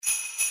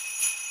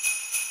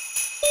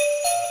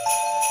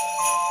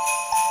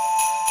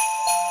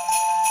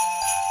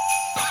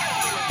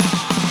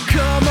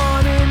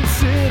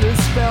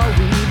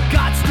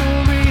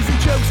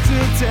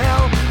can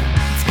tell.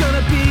 It's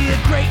gonna be a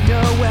great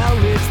Noel.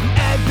 It's the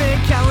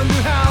Advent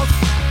Calendar House.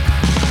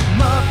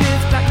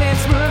 Muppets, Batman,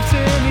 Smurfs,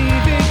 and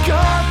even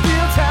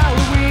Garfield's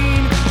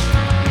Halloween.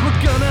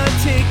 We're gonna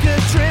take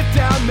a trip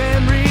down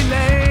memory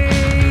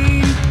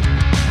lane.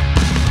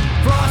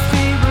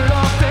 Frosty,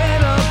 Rudolph,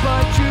 and a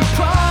bunch you've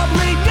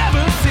probably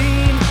never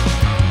seen.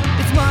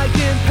 It's Mike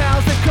and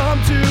pals that come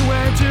to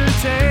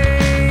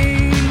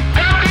entertain.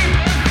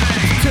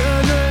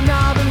 Turn the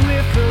knob and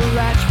lift the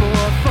latch for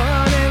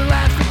fun and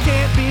laughs that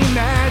can't be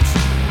matched.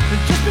 But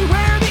just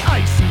beware the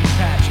icy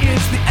patch.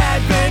 It's the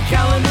Advent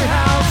Calendar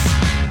House.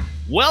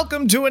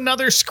 Welcome to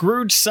another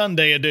Scrooge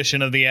Sunday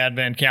edition of the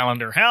Advent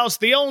Calendar House,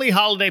 the only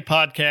holiday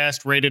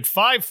podcast rated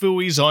 5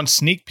 Fooies on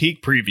sneak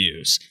peek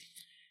previews.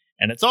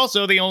 And it's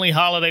also the only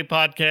holiday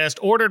podcast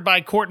ordered by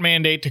court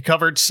mandate to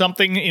cover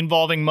something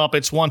involving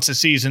Muppets once a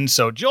season,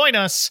 so join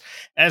us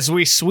as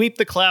we sweep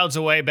the clouds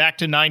away back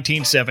to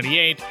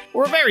 1978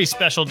 for a very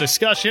special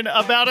discussion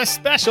about a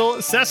special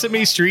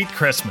Sesame Street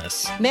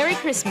Christmas. Merry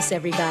Christmas,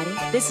 everybody.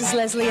 This is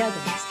Leslie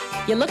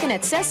Uggams. You're looking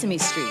at Sesame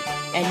Street,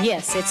 and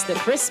yes, it's the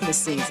Christmas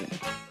season.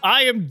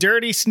 I am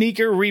Dirty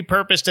Sneaker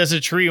repurposed as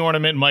a tree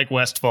ornament, Mike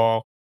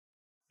Westfall.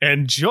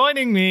 And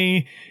joining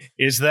me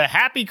is the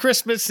happy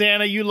Christmas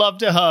Santa you love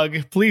to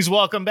hug. Please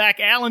welcome back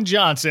Alan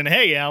Johnson.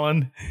 Hey,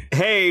 Alan.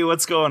 Hey,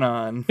 what's going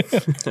on?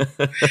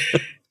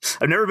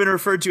 I've never been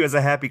referred to as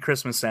a happy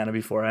Christmas Santa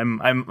before.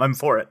 I'm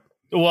for it.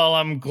 Well,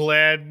 I'm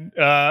glad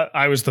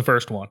I was the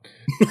first one.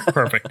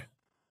 Perfect.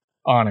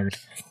 Honored.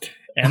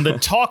 And the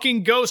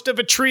talking ghost of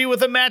a tree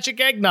with a magic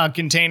eggnog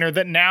container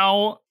that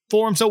now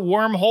forms a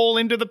wormhole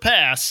into the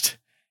past.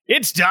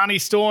 It's Donnie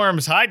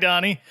Storms. Hi,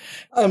 Donnie.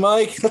 Hi,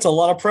 Mike. That's a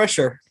lot of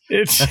pressure.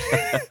 It's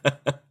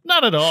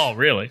not at all,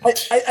 really.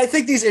 I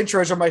think these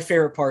intros are my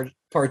favorite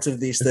parts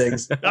of these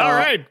things. All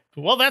right.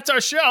 Well, that's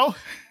our show.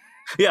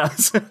 Yeah,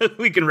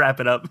 we can wrap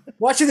it up.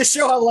 Watching the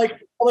show, I'm like,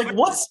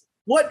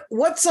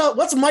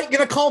 what's Mike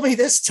gonna call me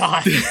this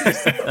time?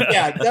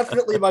 Yeah,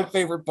 definitely my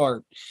favorite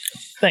part.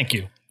 Thank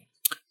you.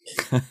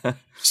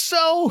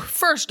 So,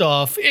 first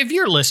off, if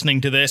you're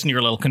listening to this and you're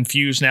a little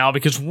confused now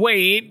because,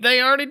 wait,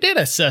 they already did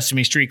a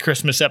Sesame Street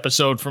Christmas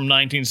episode from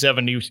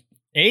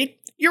 1978,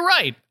 you're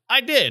right,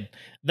 I did.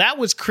 That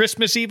was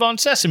Christmas Eve on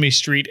Sesame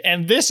Street,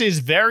 and this is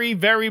very,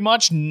 very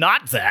much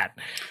not that.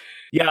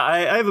 Yeah,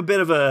 I have a bit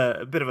of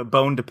a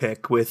bone to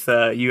pick with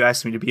you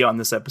asked me to be on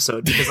this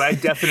episode because I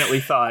definitely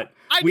thought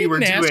we were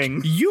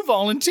doing. You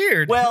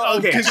volunteered. Well,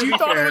 okay, because you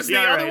thought it was the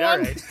other one. All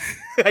right.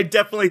 I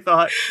definitely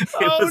thought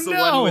it was the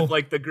one with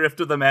like the Gift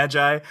of the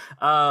Magi,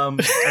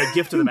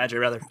 Gift of the Magi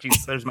rather.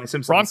 Jeez, there's my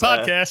Simpsons. Wrong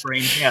podcast.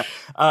 Brain. Yeah.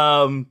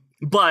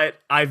 But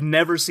I've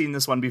never seen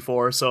this one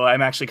before, so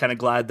I'm actually kind of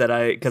glad that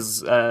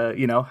because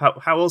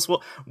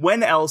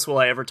when else will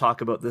I ever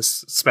talk about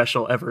this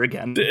special ever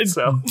again?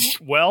 So,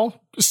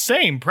 well,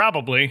 same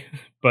probably,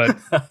 but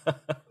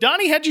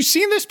Donnie, had you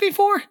seen this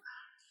before?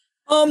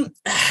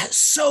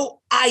 So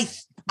I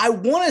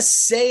want to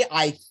say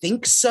I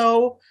think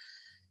so,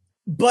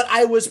 but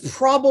I was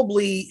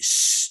probably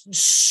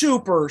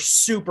super,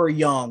 super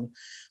young.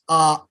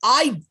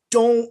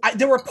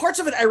 There were parts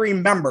of it I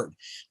remembered.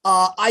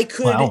 I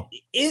could,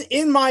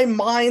 in my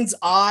mind's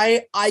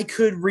eye, I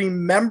could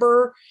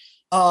remember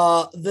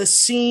the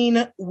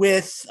scene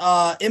with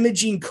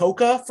Imogene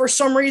Coca for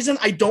some reason.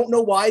 I don't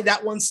know why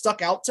that one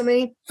stuck out to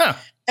me. Huh.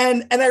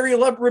 And I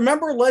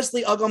remember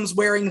Leslie Uggams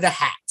wearing the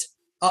hat.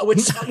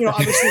 Which,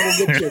 obviously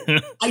we'll get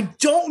to. I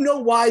don't know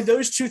why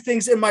those two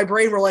things in my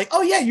brain were like,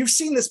 oh, yeah, you've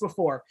seen this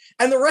before.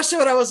 And the rest of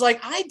it, I was like,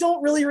 I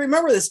don't really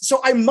remember this.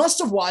 So I must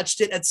have watched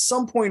it at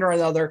some point or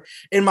another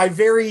in my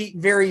very,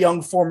 very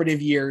young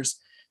formative years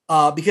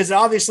because it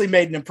obviously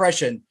made an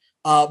impression.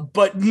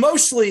 But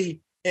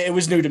mostly it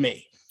was new to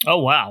me. Oh,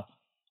 wow.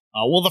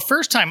 Well, the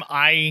first time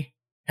I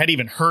had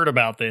even heard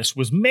about this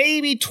was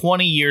maybe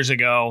 20 years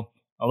ago.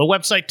 The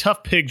website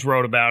Tough Pigs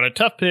wrote about it.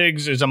 Tough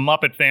Pigs is a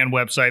Muppet fan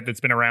website that's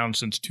been around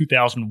since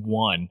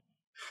 2001.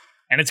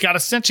 And it's got a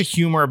sense of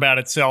humor about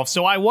itself.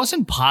 So I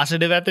wasn't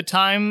positive at the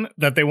time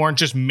that they weren't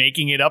just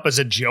making it up as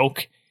a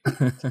joke.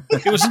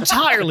 It was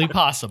entirely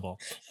possible.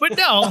 But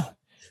no,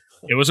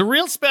 it was a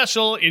real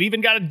special. It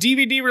even got a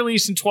DVD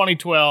release in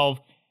 2012,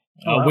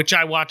 which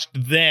I watched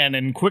then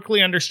and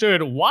quickly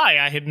understood why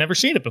I had never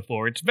seen it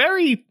before. It's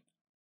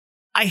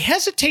I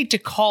hesitate to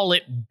call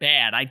it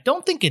bad. I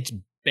don't think it's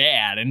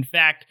bad. In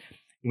fact,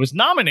 it was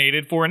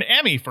nominated for an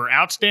Emmy for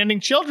Outstanding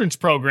Children's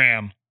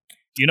Program.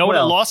 Do you know what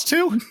it lost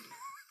to?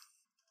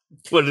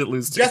 What did it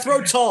lose to?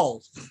 Jethro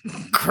Tull.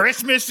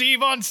 Christmas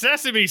Eve on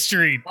Sesame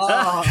Street.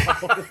 Oh,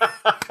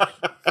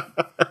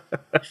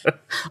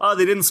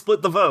 they didn't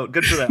split the vote.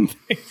 Good for them.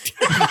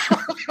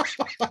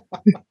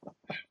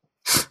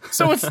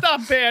 So it's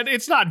not bad.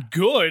 It's not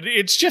good.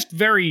 It's just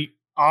very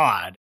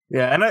odd.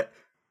 Yeah, and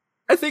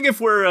I think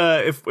if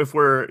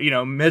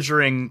we're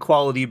measuring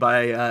quality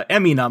by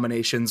Emmy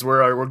nominations,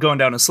 we're going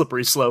down a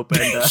slippery slope.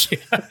 And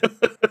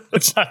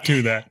let's not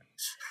do that.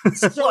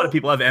 A lot of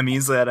people have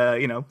Emmys that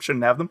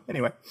shouldn't have them.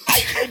 Anyway,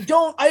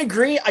 I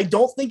agree. I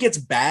don't think it's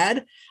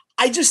bad.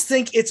 I just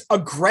think it's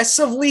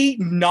aggressively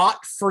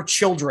not for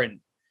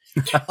children.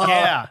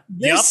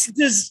 This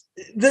does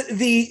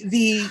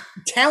the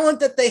talent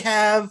that they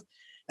have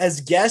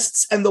as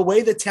guests and the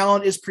way the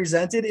talent is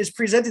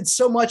presented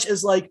so much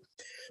as like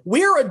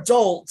we're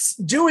adults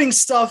doing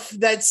stuff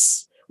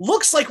that's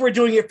looks like we're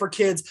doing it for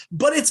kids,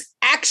 but it's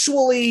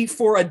actually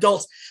for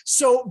adults.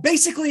 So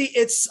basically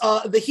it's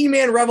the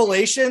He-Man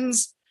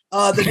Revelations,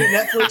 the new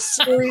Netflix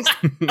series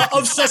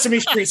of Sesame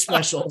Street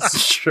specials.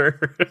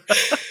 Sure.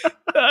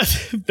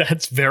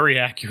 That's very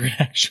accurate,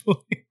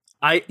 actually.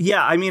 I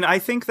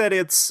think that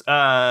it's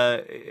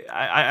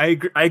I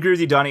agree with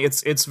you, Donnie.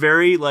 It's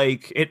very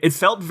like it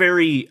felt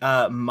very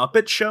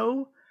Muppet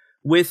Show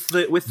with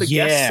the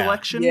guest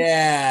selection.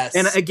 Yes.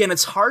 And again,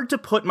 it's hard to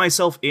put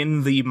myself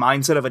in the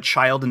mindset of a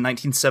child in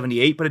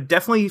 1978, but it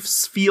definitely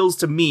feels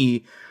to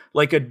me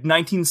like a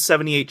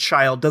 1978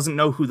 child doesn't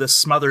know who the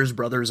Smothers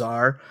Brothers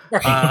are,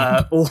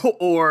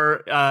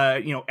 or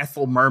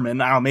Ethel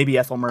Merman. I don't know, maybe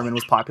Ethel Merman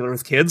was popular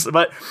with kids,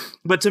 but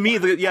to me,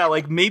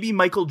 like maybe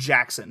Michael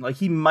Jackson, like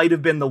he might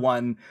have been the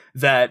one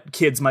that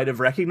kids might have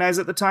recognized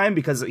at the time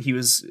because he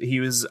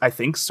was I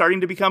think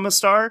starting to become a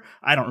star.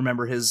 I don't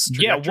remember his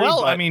trajectory.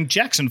 I mean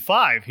Jackson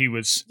 5, he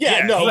was. He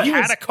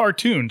had a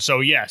cartoon, so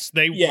yes,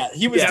 he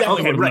was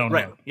definitely okay,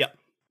 right, yeah.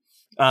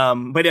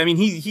 But I mean,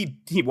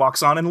 he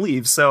walks on and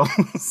leaves. So,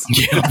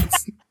 we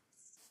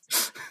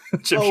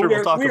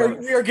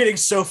are getting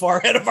so far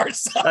ahead of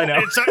ourselves. I know.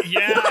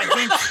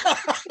 I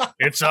think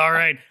it's all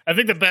right. I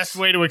think the best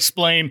way to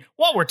explain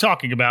what we're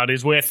talking about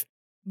is with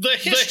the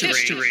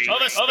history of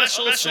a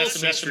special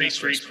Sesame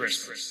Street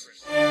Christmas,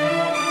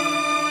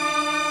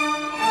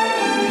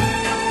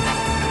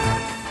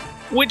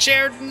 which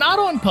aired not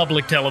on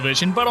public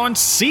television but on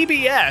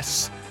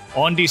CBS.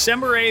 On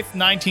December 8th,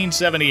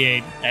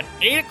 1978, at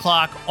 8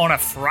 o'clock on a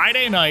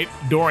Friday night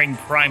during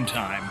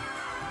primetime.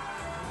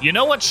 You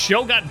know what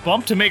show got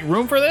bumped to make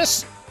room for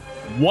this?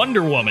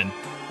 Wonder Woman.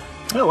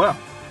 Oh, wow.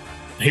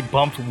 They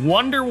bumped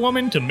Wonder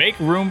Woman to make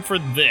room for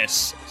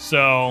this.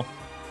 So,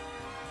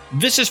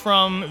 this is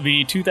from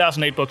the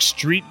 2008 book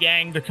Street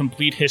Gang, The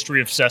Complete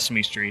History of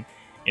Sesame Street.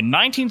 In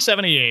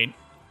 1978,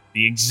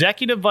 the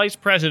executive vice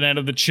president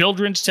of the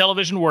Children's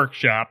Television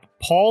Workshop,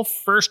 Paul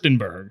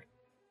Furstenberg,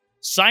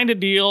 signed a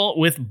deal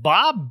with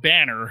Bob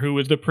Banner, who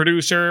was the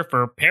producer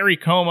for Perry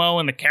Como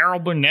and The Carol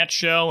Burnett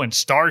Show and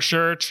Star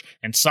Search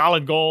and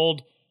Solid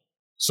Gold.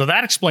 So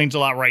that explains a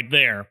lot right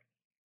there.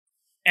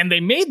 And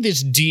they made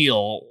this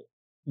deal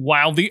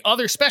while the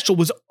other special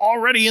was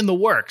already in the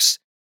works.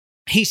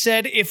 He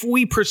said, if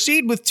we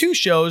proceed with 2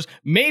 shows,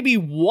 maybe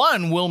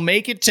one will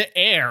make it to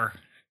air.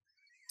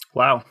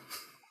 Wow.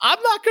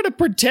 I'm not going to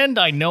pretend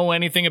I know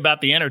anything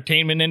about the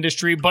entertainment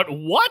industry, but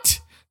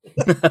what?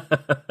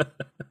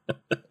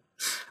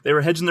 They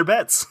were hedging their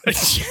bets.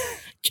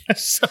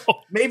 Guess so.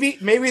 Maybe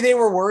they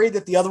were worried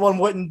that the other one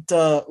wouldn't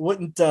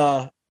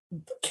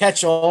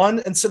catch on,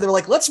 and so they're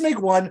like, let's make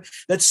one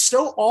that's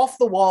so off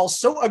the wall,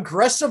 so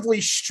aggressively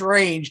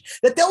strange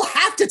that they'll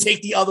have to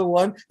take the other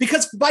one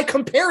because by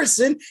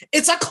comparison,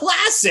 it's a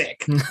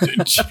classic.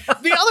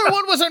 The other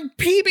one was on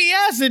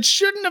PBS. It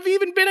shouldn't have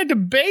even been a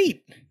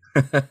debate.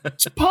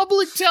 It's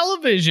public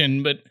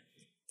television, but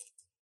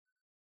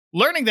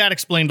learning that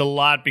explained a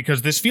lot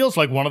because this feels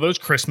like one of those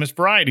Christmas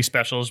variety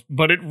specials,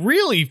 but it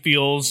really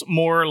feels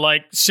more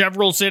like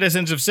several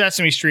citizens of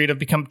Sesame Street have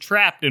become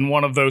trapped in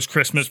one of those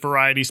Christmas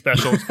variety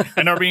specials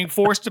and are being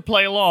forced to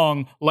play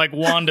along like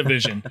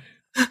WandaVision.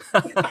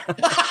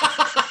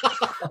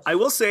 I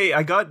will say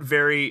I got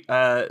very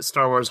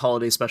Star Wars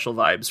Holiday Special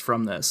vibes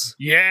from this.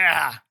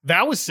 Yeah,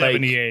 that was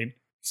 78.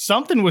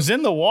 Something was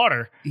in the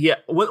water. Yeah,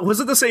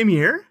 was it the same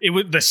year? It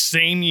was the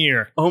same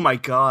year. Oh my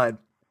God.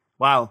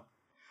 Wow.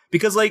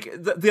 Because, like,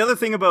 the other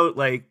thing about,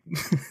 like,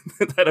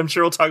 that I'm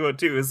sure we'll talk about,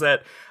 too, is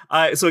that,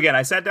 so again,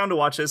 I sat down to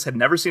watch this, had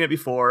never seen it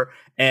before,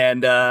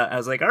 and I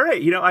was like, all right,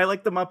 I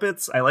like the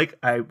Muppets,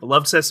 I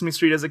loved Sesame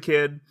Street as a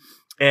kid,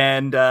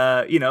 and,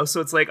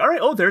 so it's like, all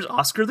right, there's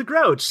Oscar the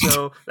Grouch,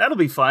 so that'll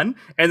be fun,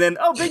 and then,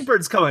 Big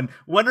Bird's coming,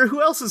 wonder who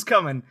else is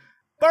coming,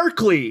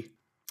 Barkley.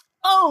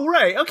 Oh,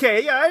 right,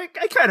 okay, yeah,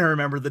 I kind of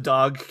remember the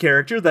dog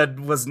character that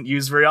wasn't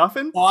used very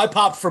often. Oh, I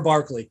popped for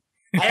Barkley.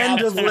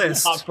 End of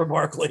list. For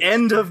Barkley.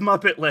 End of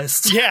Muppet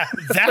list. Yeah,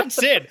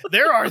 that's it.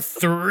 There are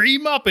 3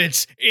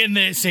 Muppets in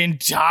this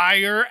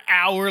entire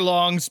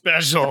hour-long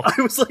special. I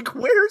was like,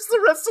 where's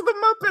the rest of the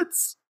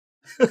Muppets?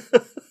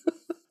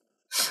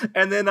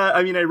 And then, I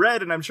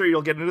read, and I'm sure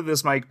you'll get into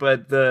this, Mike,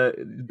 but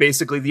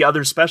basically the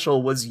other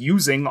special was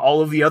using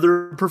all of the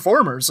other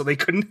performers, so they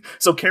couldn't.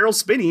 So Carol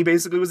Spinney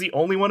basically was the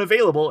only one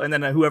available, and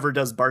then whoever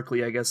does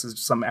Barkley, I guess,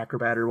 is some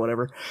acrobat or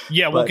whatever.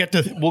 Yeah, we'll get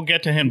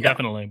to him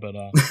definitely, but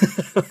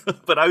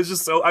but I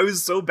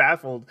was so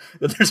baffled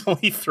that there's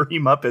only 3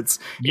 Muppets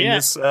in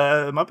this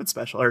Muppet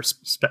special or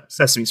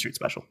Sesame Street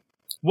special.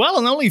 Well,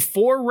 and only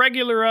 4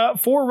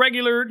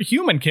 regular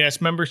human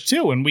cast members,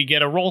 too, and we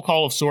get a roll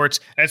call of sorts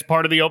as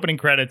part of the opening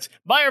credits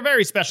by our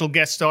very special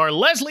guest star,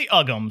 Leslie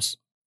Uggams,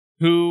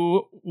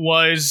 who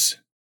was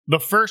the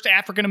first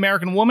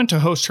African-American woman to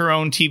host her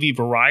own TV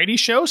variety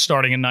show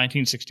starting in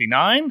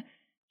 1969,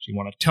 She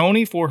won a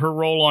Tony for her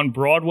role on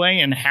Broadway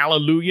in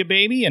Hallelujah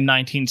Baby in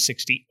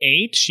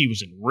 1968. She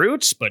was in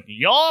Roots, but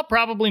y'all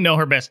probably know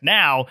her best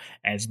now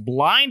as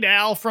Blind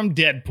Al from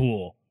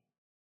Deadpool.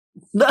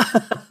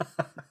 I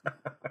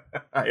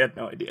had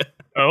no idea.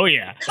 Oh,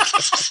 yeah.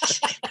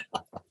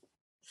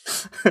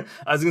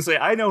 I was going to say,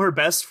 I know her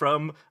best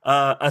from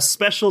a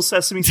special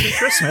Sesame Street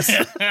Christmas.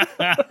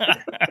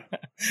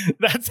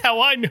 That's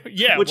how I knew.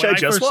 Yeah, which when I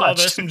just first watched.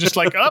 saw this, I'm just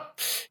like,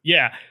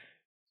 yeah.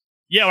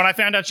 Yeah, when I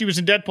found out she was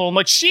in Deadpool, I'm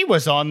like, she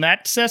was on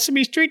that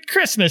Sesame Street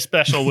Christmas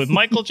special with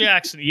Michael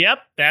Jackson. Yep,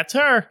 that's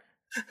her.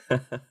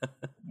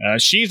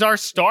 She's our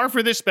star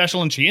for this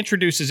special, and she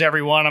introduces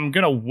everyone. I'm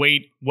going to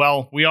wait.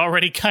 Well, we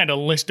already kind of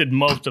listed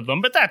most of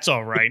them, but that's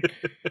all right.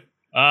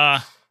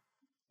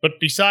 But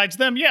besides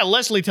them, yeah,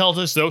 Leslie tells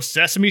us those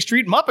Sesame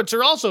Street Muppets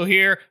are also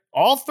here.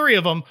 All three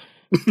of them.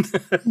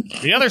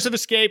 The others have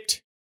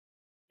escaped.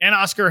 And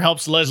Oscar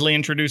helps Leslie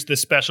introduce this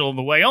special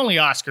the way only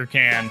Oscar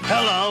can.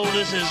 Hello,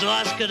 this is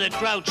Oscar the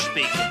Grouch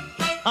speaking.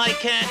 I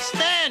can't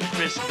stand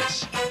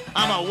Christmas.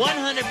 I'm a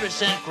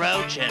 100%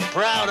 Grouch and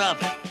proud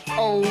of it.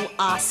 Oh,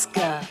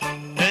 Oscar.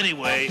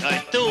 Anyway,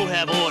 I do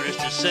have orders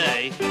to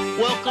say,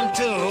 welcome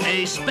to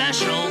a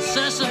special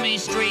Sesame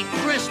Street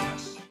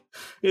Christmas.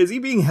 Is he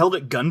being held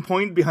at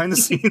gunpoint behind the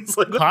scenes?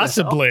 Like, what the hell?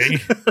 Possibly.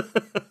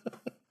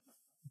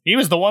 He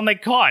was the one they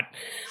caught.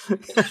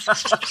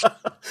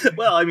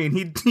 Well, I mean,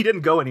 he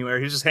didn't go anywhere.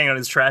 He was just hanging out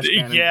his trash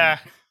can. Yeah.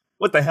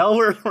 What the hell?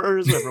 Where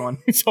is everyone?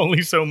 It's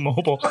only so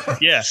mobile.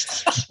 Yeah.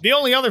 The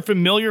only other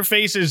familiar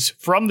faces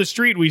from the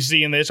street we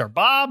see in this are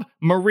Bob,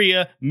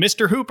 Maria,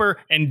 Mr. Hooper,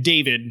 and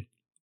David,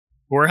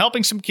 who are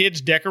helping some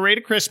kids decorate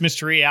a Christmas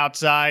tree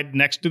outside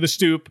next to the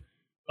stoop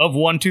of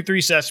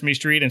 123 Sesame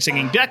Street and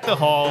singing Deck the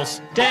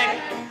Halls. Deck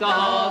the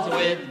halls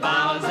with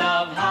boughs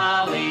of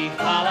holly,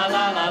 fa la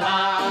la la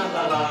la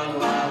la la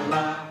la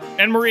la.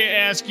 And Maria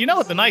asks, you know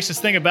what the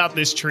nicest thing about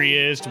this tree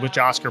is? To which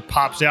Oscar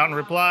pops out and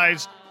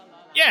replies,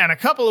 yeah, in a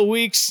couple of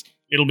weeks,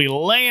 it'll be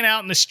laying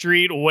out in the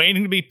street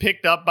waiting to be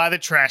picked up by the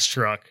trash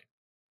truck.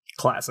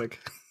 Classic.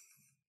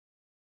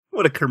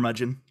 What a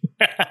curmudgeon.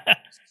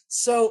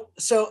 So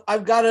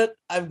I've got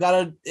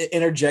to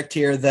interject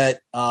here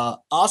that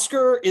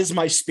Oscar is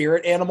my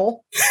spirit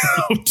animal.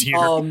 Oh,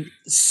 dear.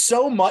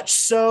 So much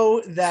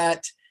so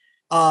that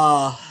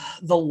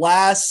the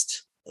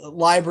last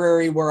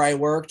library where I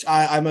worked,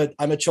 I'm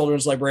a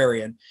children's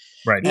librarian,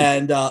 Right.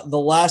 and the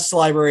last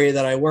library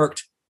that I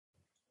worked,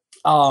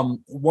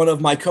 one of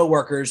my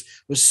coworkers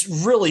was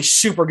really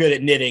super good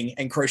at knitting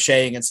and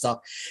crocheting and stuff.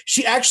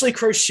 She actually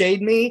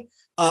crocheted me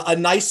a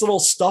nice little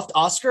stuffed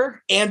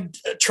Oscar and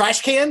a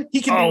trash can. He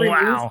can be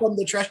removed from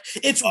the trash.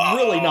 It's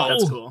really nice.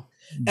 That's cool.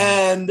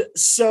 And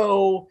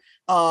so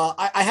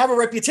I have a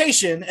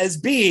reputation as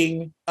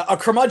being a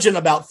curmudgeon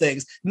about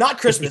things. Not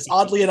Christmas.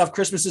 Oddly enough,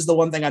 Christmas is the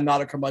one thing I'm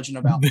not a curmudgeon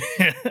about.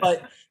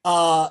 But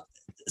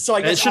so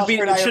I guess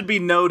it should be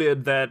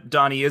noted that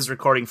Donnie is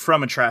recording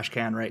from a trash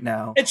can right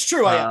now. It's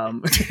true. I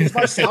am. Is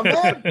my sound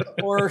bad?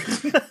 Or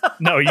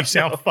No, you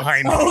sound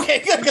fine. oh, okay,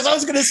 good. Because I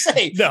was going to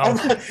say, No. I'm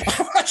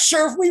not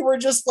sure if we were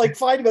just like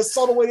finding a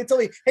subtle way to tell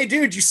you, hey,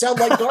 dude, you sound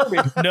like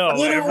garbage. No,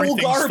 Literal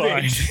everything's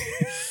garbage.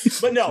 fine.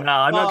 But no, No,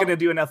 I'm not going to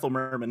do an Ethel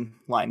Merman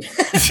line.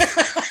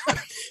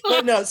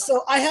 But no,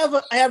 so I have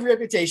a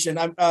reputation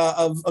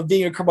of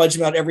being a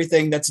curmudgeon about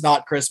everything that's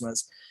not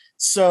Christmas.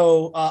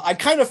 So I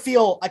kind of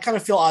feel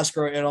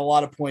Oscar at a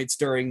lot of points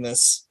during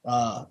this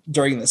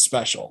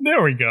special.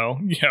 There we go.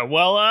 Yeah,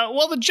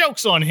 well, the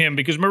joke's on him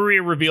because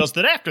Maria reveals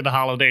that after the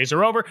holidays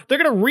are over, they're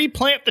going to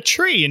replant the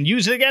tree and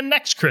use it again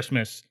next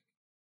Christmas.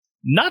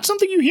 Not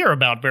something you hear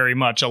about very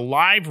much, a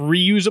live,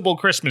 reusable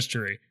Christmas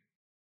tree.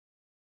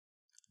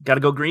 Got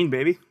to go green,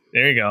 baby.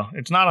 There you go.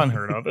 It's not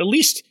unheard of. At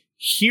least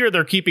here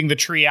they're keeping the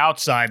tree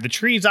outside. The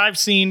trees I've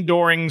seen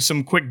during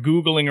some quick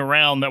Googling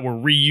around that were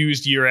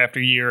reused year after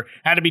year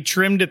had to be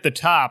trimmed at the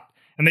top,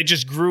 and they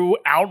just grew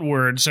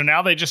outward, so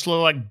now they just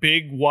look like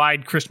big,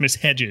 wide Christmas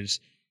hedges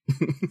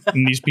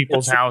in these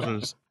people's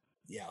houses.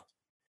 Yeah.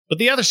 But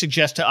the other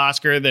suggests to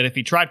Oscar that if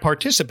he tried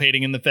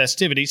participating in the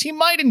festivities, he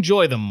might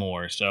enjoy them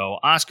more. So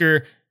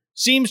Oscar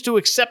seems to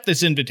accept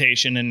this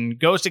invitation and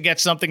goes to get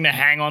something to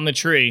hang on the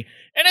tree.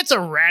 And it's a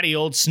ratty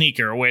old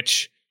sneaker,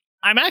 which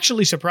I'm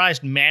actually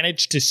surprised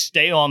managed to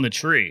stay on the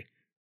tree.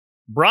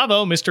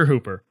 Bravo, Mr.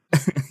 Hooper.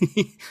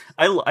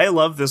 I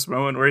love this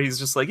moment where he's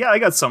just like, yeah, I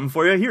got something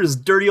for you. Here's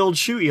dirty old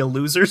shoe, you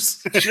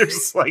losers. And you're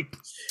just like,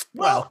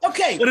 Well,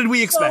 okay. what did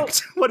we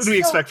expect? What did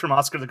we so- expect from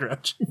Oscar the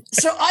Grouch?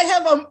 So I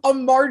have a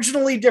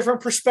marginally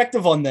different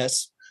perspective on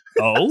this,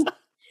 Oh?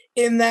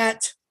 in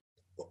that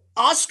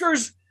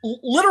Oscar's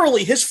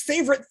literally his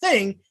favorite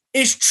thing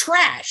is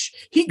trash.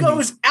 He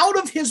goes out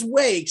of his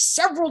way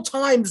several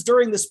times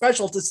during the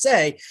special to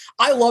say,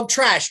 I love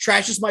trash.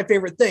 Trash is my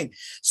favorite thing.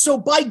 So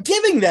by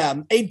giving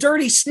them a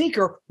dirty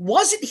sneaker,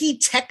 wasn't he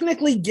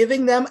technically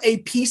giving them a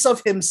piece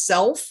of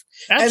himself?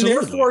 Absolutely. And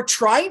therefore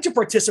trying to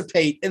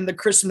participate in the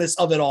Christmas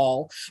of it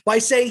all by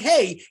saying,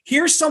 hey,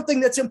 here's something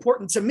that's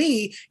important to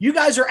me. You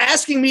guys are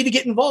asking me to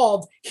get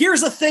involved.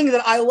 Here's a thing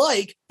that I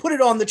like. Put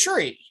it on the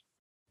tree.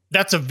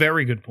 That's a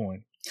very good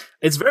point.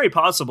 It's very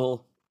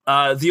possible.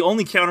 The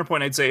only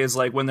counterpoint I'd say is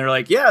like when they're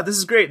like, "Yeah, this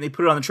is great," and they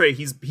put it on the tray.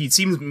 He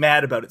seems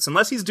mad about it. So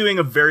unless he's doing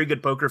a very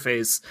good poker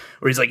face,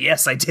 where he's like,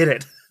 "Yes, I did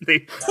it."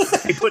 They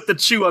put the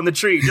chew on the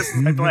tree just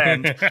as I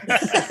planned.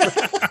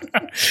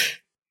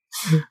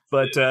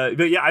 But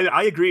yeah,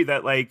 I agree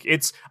that like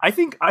I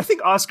think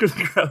Oscar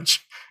the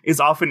Grouch is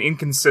often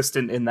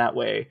inconsistent in that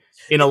way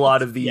in a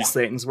lot of these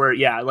things where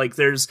like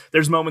there's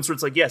moments where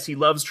it's like, yes, he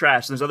loves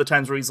trash, and there's other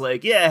times where he's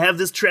like, yeah, I have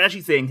this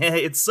trashy thing,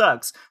 hey, it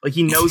sucks. Like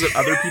he knows that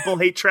other people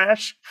hate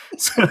trash,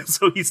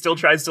 so he still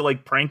tries to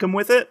like prank him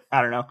with it.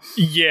 I don't know.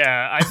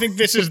 Yeah, I think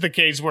this is the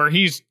case where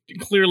he's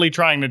clearly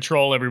trying to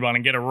troll everyone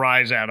and get a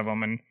rise out of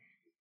them, and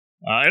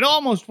it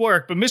almost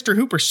worked, but Mr.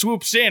 Hooper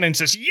swoops in and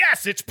says,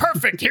 yes, it's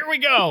perfect, here we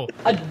go.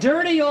 A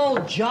dirty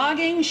old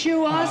jogging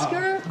shoe,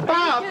 Oscar?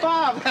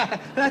 Bob,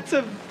 that's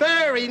a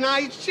very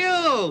nice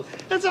shoe.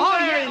 That's a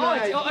very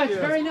nice shoe. It's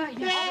very nice.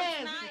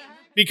 Yes.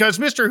 Because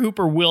Mr.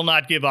 Hooper will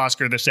not give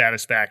Oscar the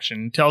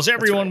satisfaction, tells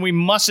everyone we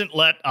mustn't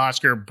let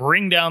Oscar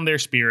bring down their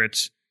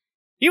spirits.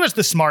 He was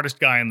the smartest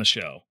guy in the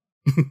show.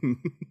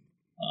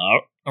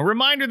 A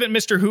reminder that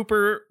Mr.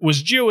 Hooper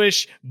was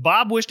Jewish.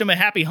 Bob wished him a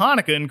happy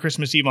Hanukkah on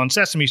Christmas Eve on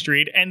Sesame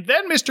Street, and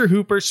then Mr.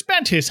 Hooper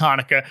spent his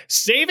Hanukkah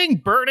saving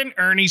Bert and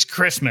Ernie's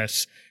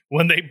Christmas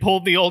when they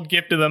pulled the old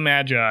gift of the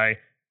Magi.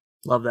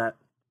 Love that.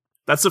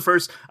 That's the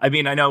first, I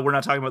mean, I know we're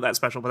not talking about that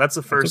special, but that's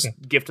the first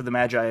gift of the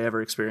Magi I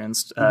ever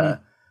experienced,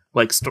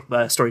 like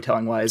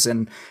storytelling wise.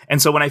 And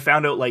so when I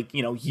found out, like,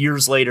 you know,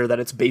 years later that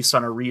it's based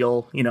on a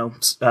real, you know,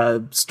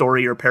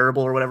 story or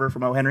parable or whatever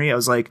from O. Henry, I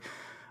was like,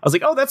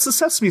 oh, that's the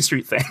Sesame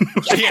Street thing.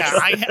 Yeah,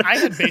 I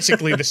had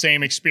basically the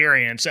same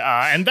experience.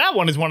 And that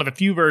one is one of the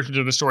few versions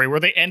of the story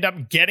where they end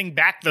up getting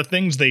back the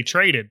things they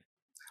traded.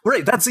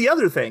 Right, that's the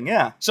other thing,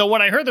 yeah. So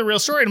when I heard the real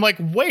story, I'm like,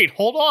 wait,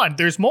 hold on,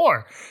 there's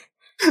more.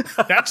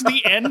 That's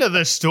the end of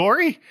the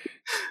story?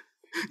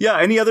 Yeah,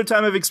 any other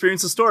time I've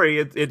experienced a story,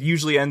 it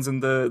usually ends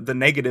in the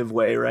negative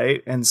way,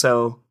 right? And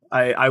so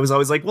I was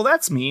always like, well,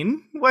 that's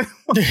mean. Why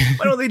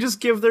don't they just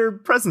give their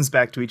presents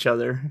back to each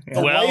other? Yeah.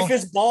 The wife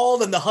is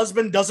bald and the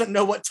husband doesn't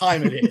know what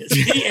time it is.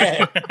 The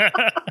end.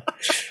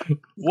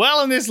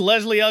 Well, and this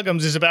Leslie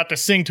Uggams is about to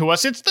sing to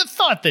us. It's the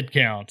thought that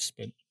counts.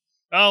 But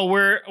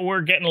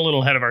we're getting a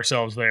little ahead of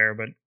ourselves there.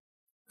 But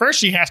first,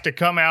 she has to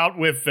come out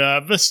with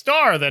the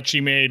star that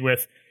she made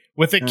with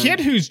a kid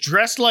who's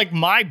dressed like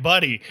my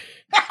buddy.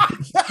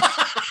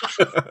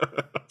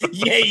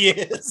 Yeah, he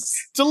is.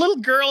 It's a little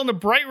girl in a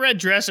bright red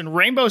dress and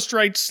rainbow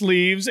striped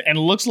sleeves and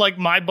looks like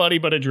my buddy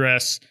but a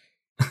dress.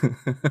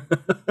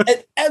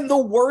 and the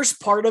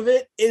worst part of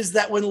it is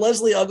that when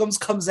Leslie Uggams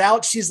comes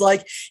out, she's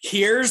like,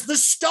 here's the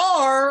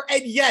star.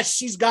 And yes,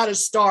 she's got a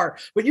star.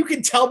 But you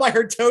can tell by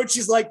her tone,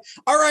 she's like,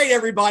 all right,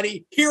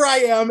 everybody, here I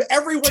am.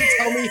 Everyone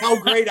tell me how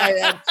great I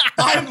am.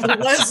 I'm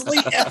Leslie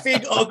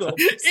effing Uggams.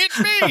 It's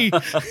me.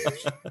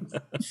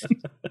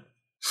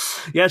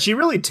 Yeah, she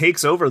really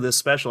takes over this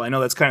special. I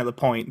know that's kind of the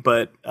point,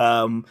 but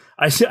I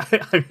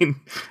mean,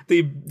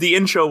 the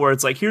intro where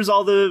it's like, here's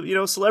all the, you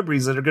know,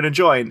 celebrities that are going to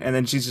join, and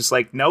then she's just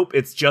like, nope,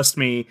 it's just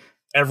me.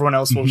 Everyone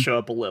else will show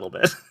up a little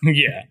bit.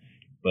 Yeah,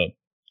 but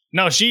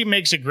no, she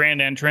makes a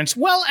grand entrance.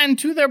 Well, and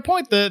to their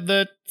point,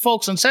 the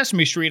folks on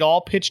Sesame Street all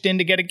pitched in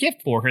to get a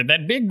gift for her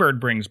that Big Bird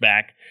brings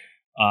back.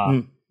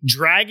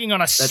 Dragging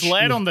on a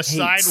sled on the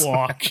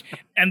sidewalk,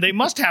 and they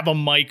must have a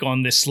mic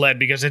on this sled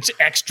because it's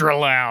extra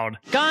loud.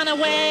 Gone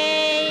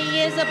away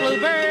is a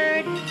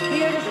bluebird,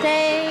 here to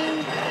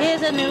stay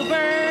is a new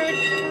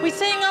bird. We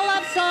sing a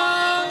love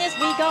song as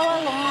we go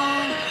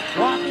along,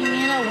 walking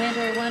in a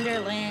winter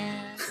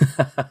wonderland.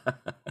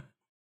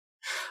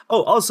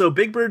 Oh, also,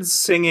 Big Bird's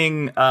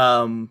singing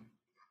Winter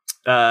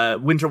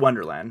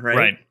Wonderland, right?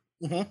 Right.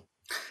 Mm-hmm.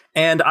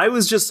 And I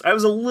was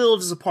a little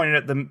disappointed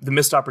at the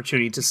missed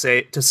opportunity to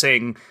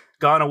sing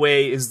 "Gone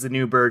Away is the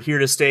New Bird, Here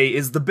to Stay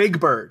is the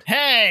Big Bird."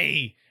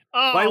 Hey,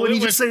 why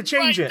wouldn't you just say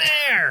change right it?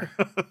 There.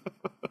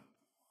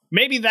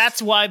 Maybe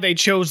that's why they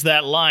chose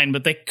that line,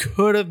 but they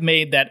could have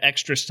made that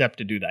extra step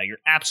to do that. You're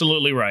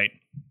absolutely right.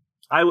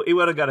 It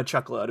would have got a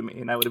chuckle out of me,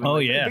 and I would have been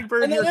like, yeah. Big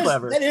Bird, And you're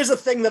clever. that is a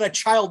thing that a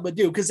child would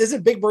do, because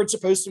isn't Big Bird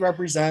supposed to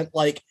represent,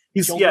 like,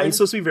 children? He's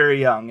supposed to be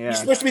very young. Yeah, He's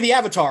supposed to be the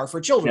avatar for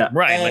children. Yeah.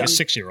 Right, and, like a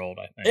 6-year-old,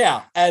 I think.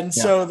 Yeah, and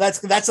so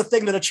that's a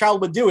thing that a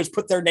child would do, is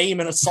put their name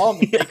in a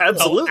song. Yeah,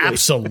 absolutely. Oh,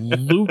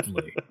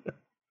 absolutely.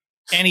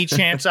 Any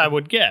chance I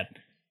would get.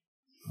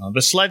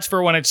 The sled's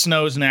for when it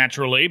snows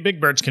naturally.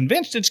 Big Bird's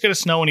convinced it's going to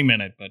snow any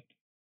minute,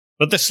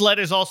 but the sled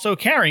is also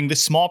carrying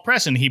this small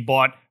present he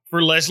bought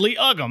for Leslie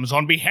Uggams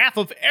on behalf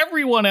of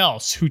everyone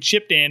else who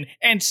chipped in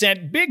and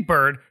sent Big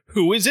Bird,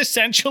 who is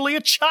essentially a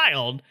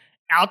child,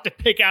 out to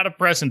pick out a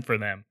present for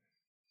them.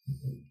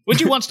 Which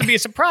he wants to be a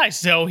surprise,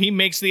 so he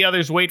makes the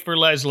others wait for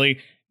Leslie.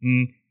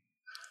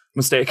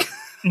 Mistake.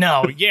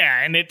 No,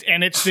 yeah, and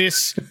it's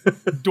this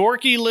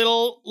dorky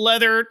little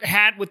leather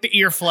hat with the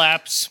ear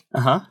flaps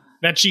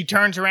that she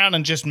turns around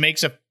and just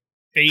makes a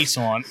face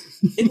on.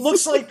 It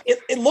looks like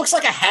it looks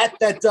like a hat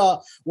that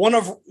one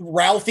of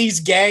Ralphie's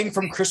gang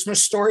from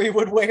Christmas Story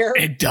would wear.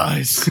 It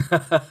does.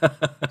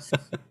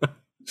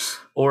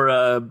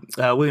 Or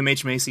William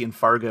H. Macy in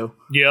Fargo.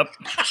 Yep.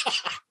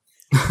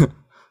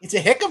 It's a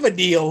heck of a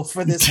deal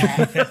for this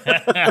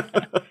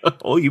hat.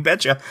 Oh, you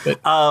betcha.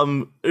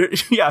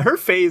 Yeah, her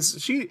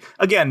face, she,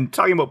 again,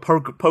 talking about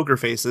poker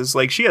faces,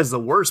 like, she has the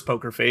worst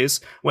poker face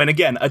when,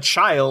 again, a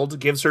child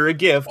gives her a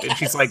gift and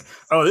she's like,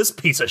 oh, this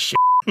piece of shit.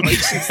 Like,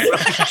 she's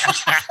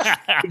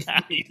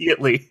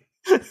immediately.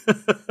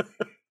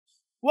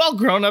 Well,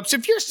 grown-ups,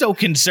 if you're so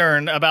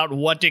concerned about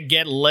what to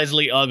get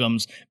Leslie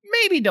Uggams,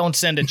 maybe don't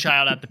send a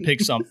child out to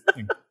pick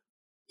something.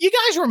 You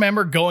guys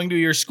remember going to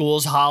your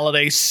school's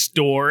holiday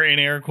store, in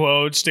air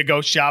quotes, to go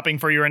shopping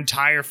for your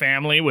entire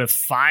family with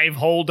 $5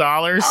 whole?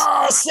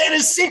 Oh,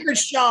 Santa's secret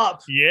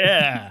shop.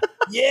 Yeah.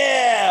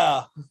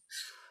 Yeah.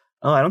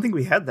 Oh, I don't think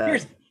we had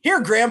that. Here,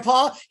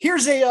 Grandpa,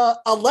 here's a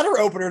letter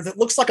opener that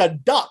looks like a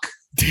duck.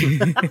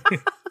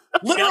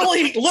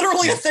 literally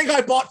a thing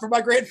I bought for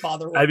my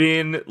grandfather. I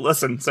mean,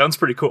 listen, sounds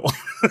pretty cool.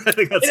 I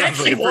think that sounds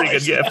like a pretty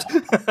good gift.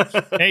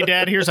 Hey,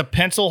 Dad, here's a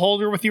pencil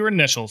holder with your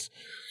initials.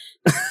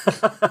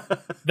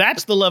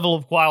 That's the level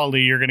of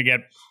quality you're going to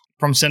get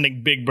from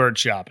sending Big Bird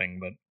shopping.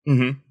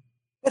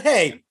 But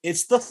hey,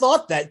 it's the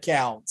thought that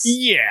counts.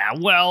 Yeah,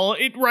 well,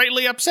 it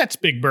rightly upsets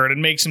Big Bird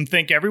and makes him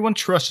think everyone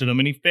trusted him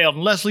and he failed.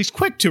 And Leslie's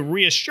quick to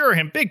reassure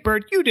him, Big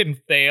Bird, you didn't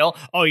fail.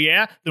 Oh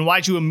yeah? Then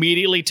why'd you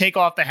immediately take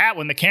off the hat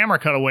when the camera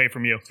cut away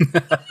from you?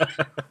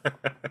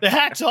 The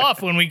hat's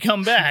off when we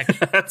come back.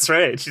 That's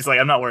right. She's like,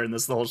 I'm not wearing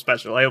this the whole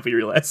special. I hope you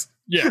realize.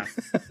 Yeah.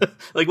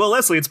 Like, well,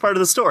 Leslie, it's part of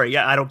the story.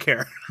 Yeah, I don't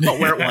care. I'll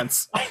wear it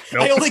once.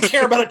 I only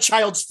care about a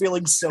child's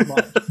feelings so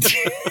much.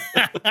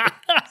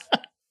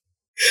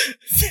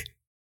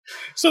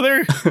 So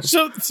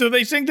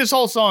they sing this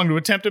whole song to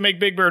attempt to make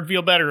Big Bird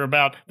feel better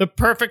about the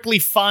perfectly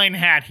fine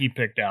hat he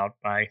picked out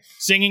by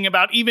singing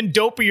about even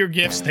dopier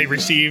gifts they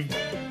received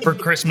for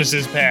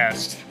Christmases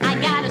past. I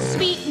got a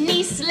sweet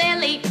niece,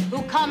 Lily,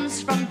 who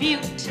comes from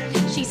Butte.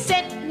 She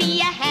sent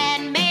me a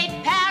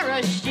handmade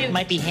parachute.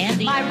 Might be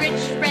handy. My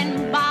rich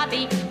friend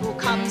Bobby, who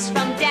comes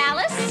from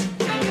Dallas,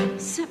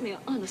 Sent me an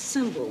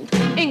unassembled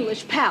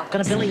English palace.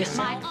 Gonna Billy a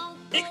my own.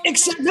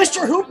 Except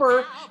Mr.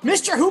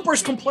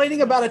 Hooper's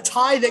complaining about a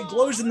tie that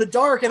glows in the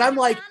dark, and I'm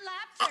like,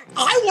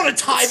 I want a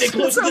tie that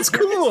glows in the dark. That's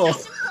cool.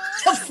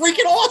 That's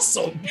freaking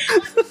awesome.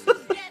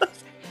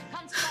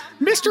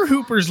 Mr.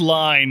 Hooper's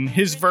line,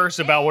 his verse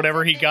about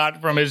whatever he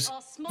got from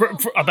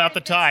about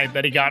the tie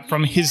that he got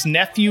from his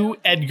nephew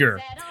Edgar.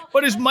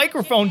 But his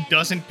microphone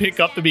doesn't pick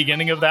up the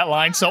beginning of that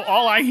line, so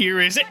all I hear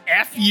is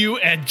F you,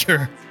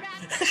 Edgar.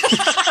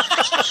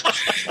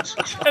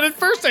 And at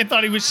first I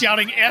thought he was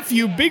shouting F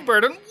you, Big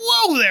Bird, and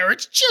whoa there,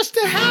 it's just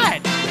a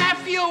hat.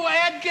 F you,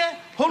 Edgar,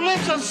 who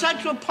lives on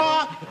Central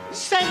Park,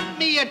 sent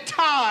me a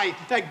tie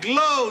that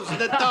glows in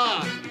the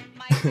dark.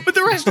 But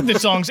the rest of the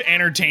song's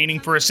entertaining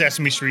for a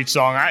Sesame Street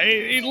song.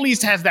 It at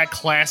least has that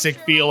classic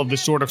feel of the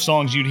sort of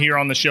songs you'd hear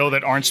on the show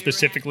that aren't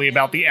specifically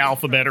about the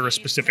alphabet or a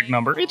specific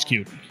number. It's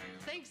cute.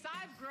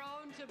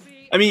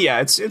 I mean,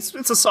 yeah, it's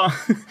a song.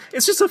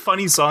 It's just a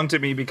funny song to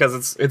me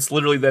because it's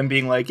literally them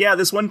being like, yeah,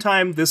 this one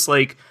time this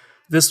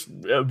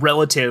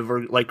relative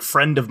or like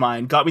friend of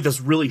mine got me this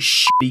really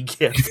shitty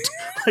gift.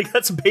 Like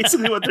that's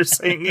basically what they're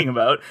singing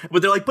about.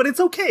 But they're like, but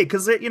it's okay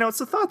because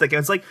it's a thought that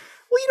counts. It's like,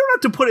 well, you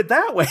don't have to put it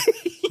that way.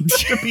 You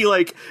have to be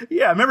like,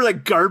 yeah, remember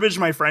that garbage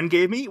my friend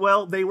gave me?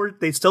 Well,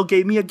 they still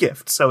gave me a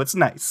gift, so it's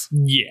nice.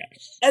 Yeah.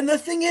 And the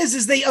thing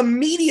is they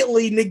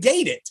immediately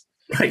negate it.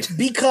 Right.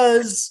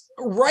 Because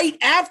right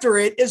after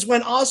it is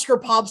when Oscar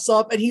pops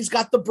up and he's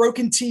got the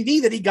broken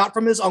TV that he got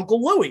from his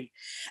Uncle Louie.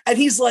 And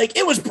he's like,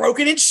 it was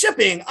broken in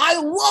shipping. I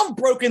love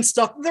broken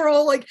stuff. They're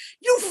all like,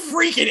 you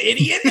freaking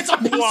idiot. It's a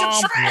piece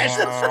of trash.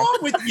 What's wrong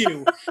with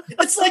you?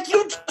 It's like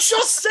you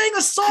just sang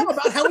a song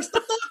about how it's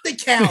the thought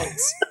that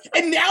counts.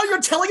 And now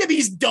you're telling him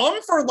he's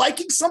dumb for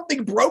liking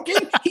something broken?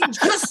 He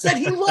just said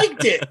he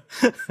liked it.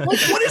 Like,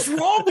 what is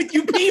wrong with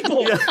you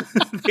people? Yeah,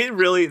 they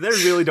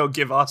really don't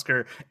give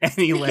Oscar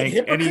any leg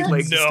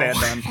to stand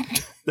on.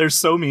 They're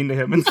so mean to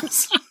him in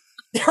this.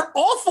 They're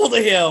awful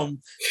to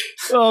him.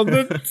 Oh,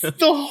 the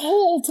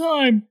whole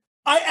time.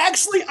 I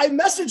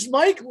messaged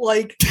Mike,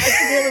 like, I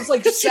think it was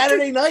like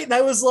Saturday night, and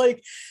I was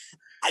like,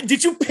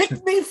 did you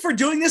pick me for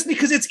doing this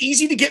because it's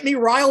easy to get me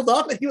riled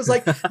up? And he was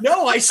like,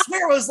 no, I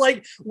swear. I was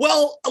like,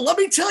 well, let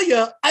me tell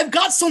you, I've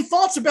got some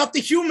thoughts about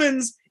the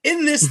humans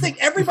in this thing.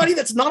 Everybody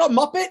that's not a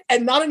Muppet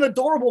and not an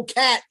adorable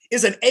cat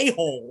is an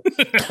a-hole.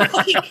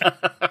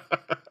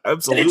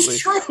 Absolutely. It's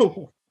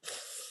true.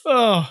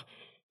 Oh,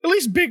 at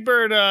least Big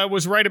Bird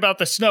was right about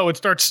the snow. It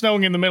starts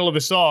snowing in the middle of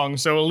the song,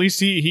 so at least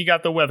he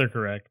got the weather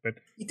correct. But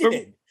he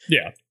did.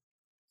 Yeah.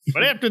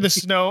 But after the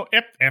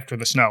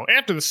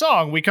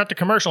song, we cut to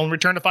commercial and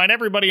return to find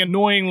everybody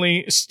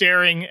annoyingly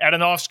staring at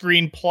an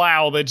off-screen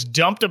plow that's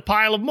dumped a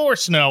pile of more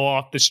snow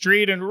off the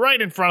street and right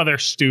in front of their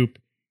stoop.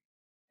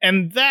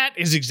 And that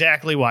is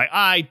exactly why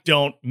I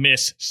don't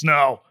miss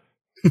snow.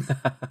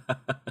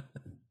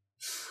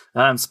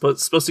 I'm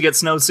supposed to get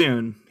snow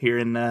soon here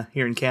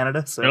in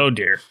Canada. So. Oh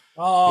dear.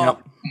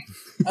 Yep.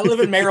 I live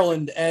in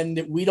Maryland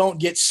and we don't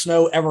get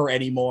snow ever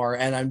anymore,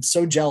 and I'm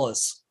so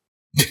jealous.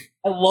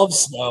 I love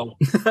snow.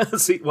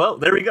 See, well,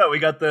 there we go. We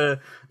got the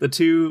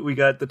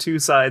two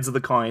sides of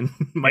the coin.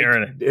 Mike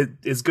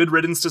is good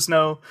riddance to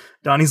snow.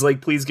 Donnie's like,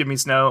 please give me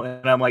snow,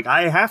 and I'm like,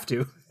 I have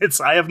to.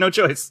 I have no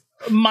choice.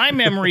 My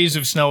memories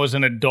of snow as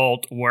an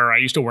adult were I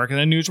used to work at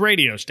a news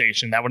radio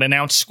station that would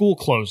announce school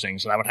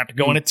closings, and I would have to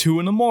go in at 2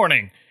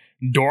 a.m.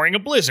 during a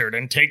blizzard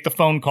and take the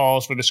phone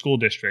calls for the school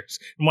districts.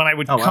 And when I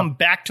would come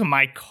back to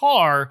my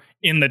car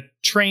in the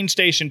train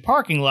station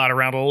parking lot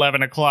around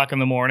 11 o'clock in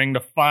the morning to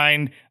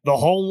find the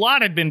whole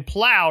lot had been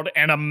plowed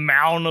and a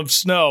mound of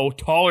snow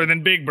taller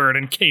than Big Bird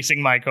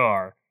encasing my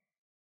car.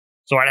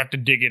 So I'd have to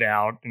dig it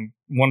out. And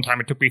one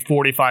time it took me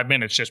 45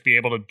 minutes just to be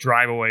able to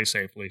drive away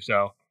safely.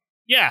 So,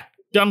 yeah,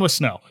 done with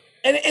snow.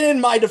 And in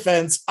my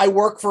defense, I've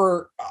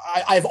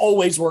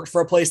always worked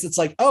for a place that's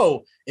like,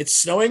 oh, it's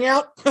snowing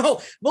out?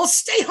 Oh, well,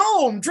 stay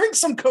home, drink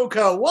some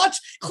cocoa,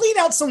 clean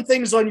out some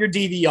things on your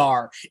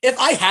DVR. If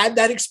I had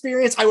that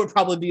experience, I would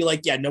probably be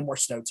like, yeah, no more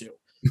snow too.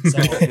 So,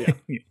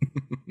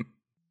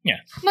 yeah,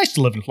 nice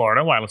to live in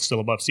Florida while it's still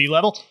above sea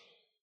level.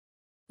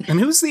 And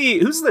who's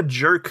the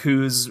jerk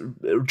who's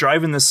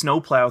driving the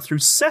snowplow through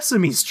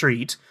Sesame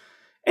Street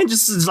and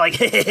just is like,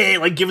 hey,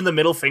 like giving the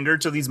middle finger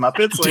to these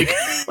Muppets?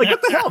 Like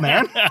what the hell,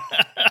 man?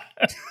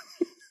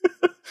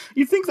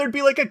 You'd think there'd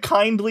be like a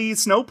kindly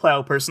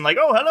snowplow person like,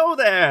 oh, hello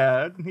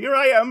there. Here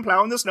I am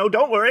plowing the snow.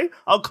 Don't worry.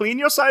 I'll clean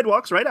your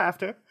sidewalks right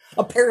after.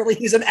 Apparently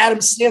he's an Adam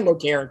Sandler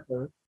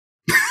character.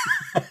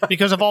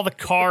 Because of all the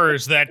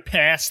cars that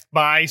passed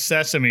by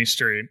Sesame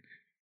Street.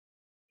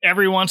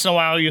 Every once in a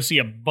while you'll see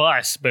a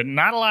bus, but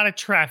not a lot of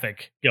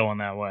traffic going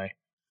that way.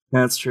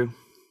 That's true.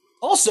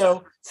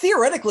 Also,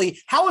 theoretically,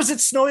 how is it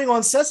snowing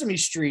on Sesame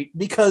Street?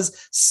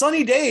 Because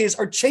sunny days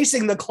are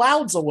chasing the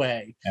clouds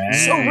away.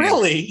 Hey. So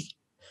really...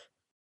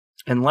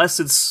 Unless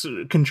it's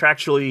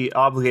contractually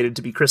obligated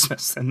to be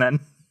Christmas, and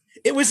then...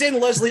 It was in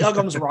Leslie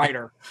Uggams'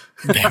 rider.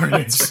 There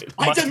it is.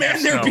 I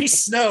demand there be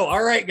snow.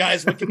 All right,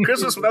 guys.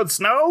 Christmas without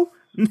snow?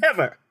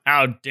 Never.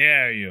 How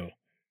dare you?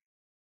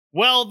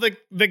 Well,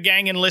 the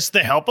gang enlists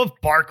the help of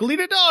Barkley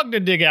the dog to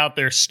dig out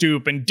their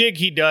stoop, and dig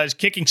he does,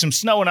 kicking some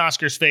snow in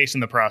Oscar's face in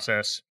the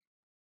process.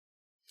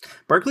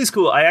 Barkley's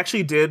cool. I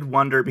actually did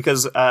wonder,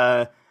 because,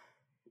 as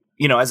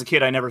a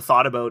kid, I never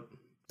thought about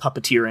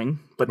puppeteering,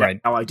 but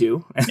now I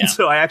do. And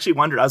so I actually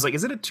wondered, I was like,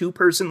 is it a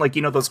two-person, like,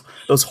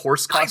 those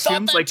horse costumes? I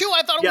thought that like, too.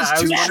 I thought it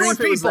was two short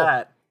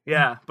people.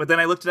 Yeah, but then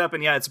I looked it up,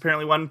 and it's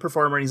apparently one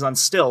performer, and he's on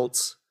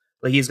stilts.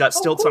 Like, he's got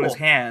stilts on his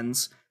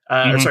hands.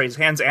 His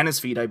hands and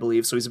his feet, I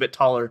believe, so he's a bit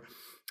taller.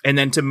 And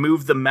then to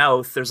move the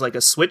mouth, there's like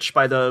a switch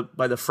by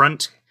the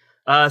front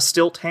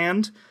stilt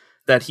hand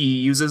that he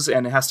uses,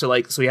 and he has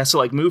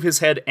to move his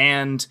head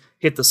and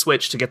hit the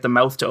switch to get the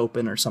mouth to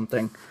open or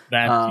something.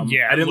 I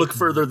didn't look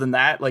further than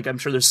that. Like, I'm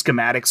sure there's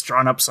schematics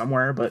drawn up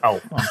somewhere, but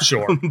I'm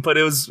sure. But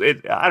I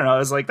don't know. I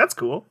was like, that's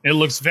cool. It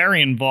looks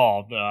very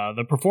involved.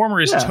 The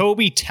performer is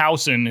Toby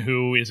Towson,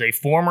 who is a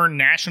former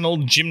national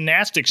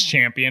gymnastics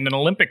champion and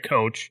Olympic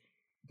coach.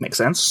 Makes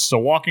sense. So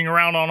walking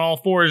around on all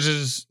fours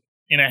is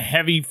in a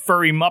heavy,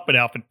 furry Muppet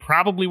outfit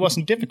probably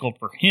wasn't difficult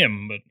for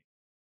him, but...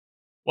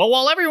 Well,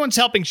 while everyone's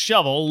helping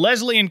shovel,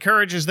 Leslie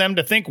encourages them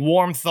to think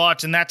warm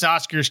thoughts, and that's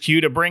Oscar's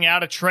cue to bring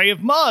out a tray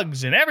of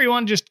mugs, and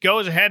everyone just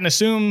goes ahead and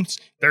assumes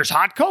there's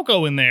hot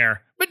cocoa in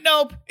there. But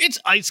nope, it's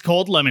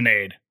ice-cold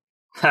lemonade.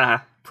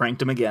 Ha,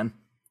 pranked him again.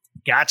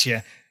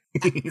 Gotcha.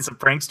 He's a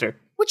prankster.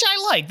 Which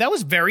I like. That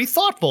was very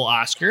thoughtful,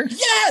 Oscar.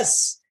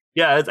 Yes!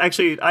 Yeah, it's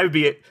actually, I would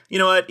be, you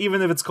know what, even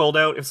if it's cold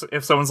out,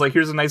 if someone's like,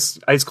 here's a nice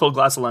ice-cold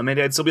glass of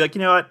lemonade, I'd still be like,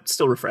 you know what,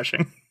 still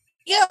refreshing.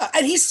 Yeah,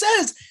 and he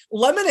says,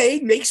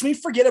 lemonade makes me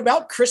forget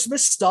about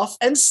Christmas stuff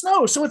and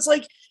snow. So it's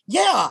like,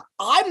 yeah,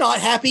 I'm not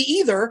happy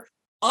either.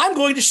 I'm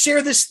going to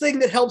share this thing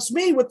that helps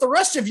me with the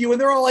rest of you. And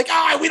they're all like,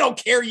 we don't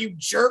care, you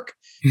jerk.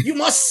 You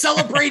must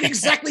celebrate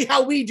exactly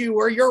how we do,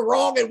 or you're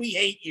wrong and we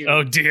hate you.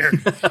 Oh, dear.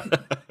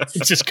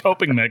 It's just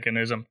coping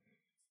mechanism.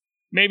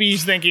 Maybe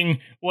he's thinking,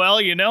 well,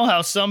 you know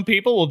how some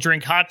people will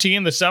drink hot tea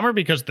in the summer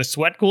because the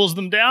sweat cools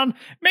them down?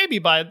 Maybe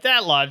by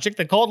that logic,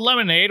 the cold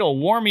lemonade will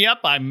warm you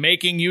up by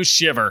making you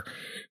shiver.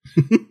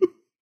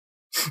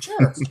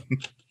 Sure.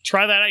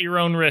 Try that at your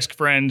own risk,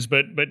 friends,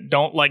 but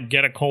don't,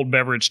 get a cold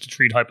beverage to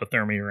treat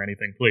hypothermia or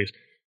anything, please.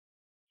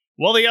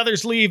 Well, the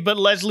others leave, but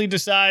Leslie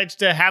decides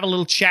to have a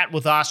little chat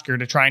with Oscar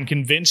to try and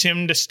convince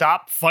him to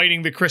stop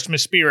fighting the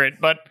Christmas spirit.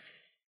 But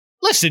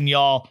listen,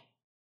 y'all.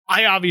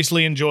 I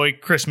obviously enjoy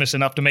Christmas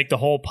enough to make the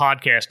whole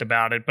podcast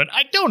about it, but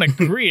I don't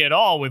agree at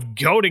all with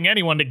goading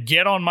anyone to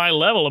get on my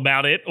level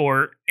about it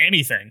or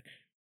anything.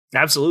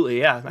 Absolutely,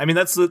 yeah. I mean,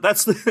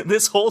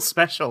 this whole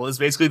special is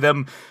basically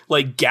them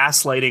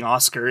gaslighting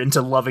Oscar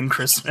into loving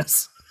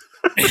Christmas.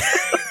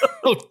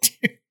 Oh,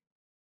 dear.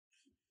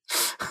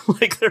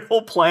 Their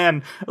whole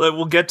plan that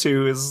we'll get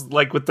to is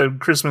with the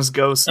Christmas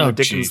ghost and the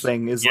Dickens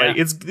thing is you're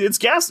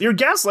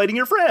gaslighting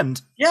your friend.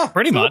 Yeah,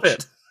 pretty much.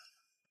 It.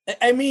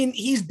 I mean,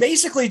 he's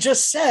basically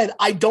just said,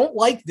 I don't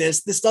like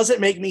this. This doesn't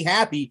make me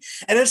happy.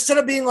 And instead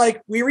of being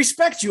like, we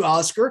respect you,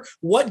 Oscar,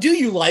 what do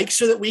you like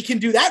so that we can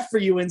do that for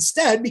you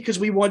instead because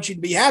we want you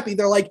to be happy?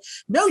 They're like,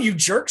 no, you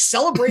jerk,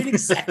 celebrate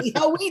exactly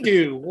how we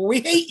do.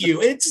 We hate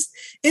you.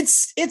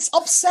 It's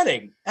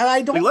upsetting. And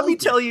I don't let me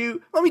tell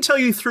you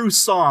through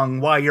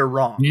song why you're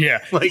wrong. Yeah.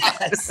 Like,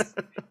 Yes.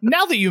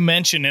 Now that you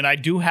mention it, I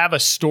do have a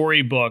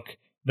storybook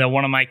that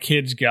one of my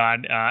kids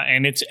got,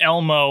 and it's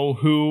Elmo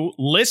who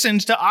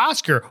listens to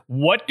Oscar.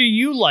 What do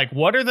you like?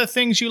 What are the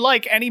things you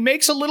like? And he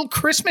makes a little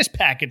Christmas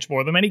package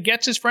for them, and he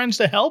gets his friends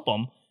to help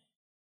him.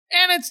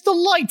 And it's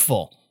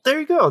delightful. there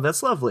you go.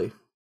 That's lovely.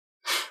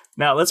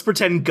 Now let's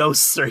pretend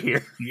ghosts are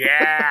here.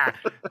 Yeah.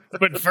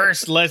 But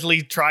first,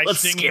 Leslie tries Let's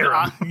singing.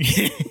 scare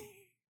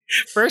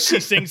First, she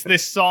sings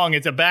this song.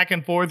 It's a back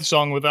and forth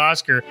song with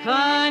Oscar.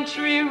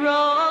 Country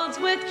roads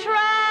with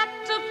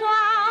tractor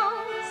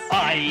plows,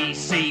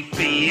 Icy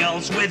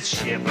fields with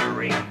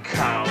shivering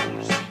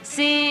cows.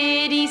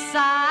 city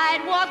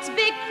sidewalks,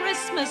 big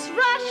Christmas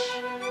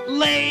rush.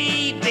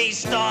 Lady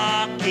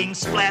stockings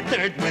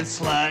splattered with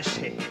slush.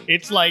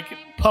 It's like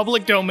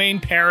public domain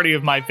parody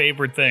of my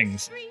favorite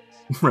things.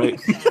 Right.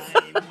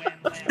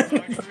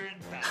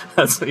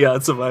 That's a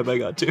vibe I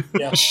got too.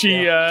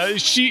 Yeah.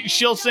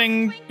 She'll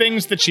sing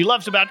things that she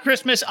loves about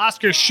Christmas.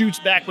 Oscar shoots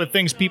back with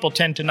things people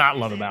tend to not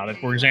love about it.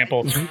 For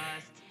example,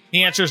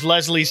 he answers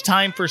Leslie's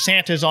time for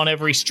Santa's on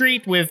every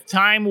street with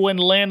time when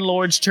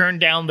landlords turn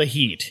down the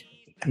heat.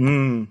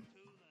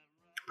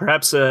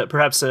 Perhaps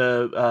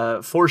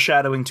a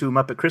foreshadowing to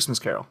Muppet Christmas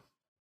Carol.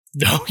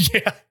 Oh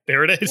yeah,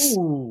 there it is.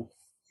 Ooh.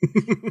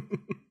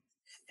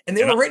 And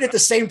they were written at the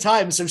same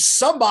time, so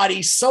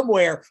somebody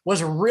somewhere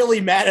was really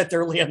mad at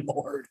their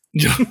landlord.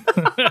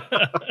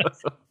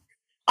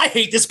 I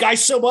hate this guy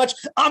so much,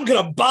 I'm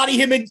going to body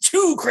him in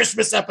 2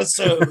 Christmas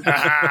episodes.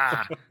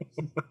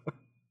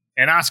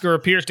 And Oscar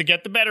appears to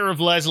get the better of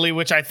Leslie,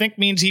 which I think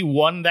means he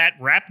won that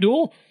rap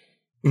duel.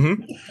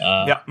 Mm-hmm.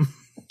 Yeah.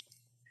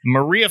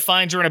 Maria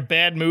finds her in a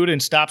bad mood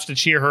and stops to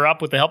cheer her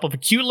up with the help of a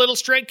cute little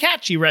stray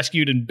cat she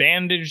rescued and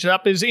bandaged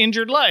up his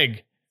injured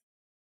leg.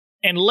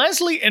 And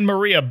Leslie and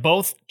Maria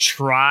both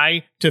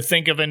try to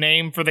think of a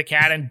name for the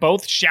cat and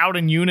both shout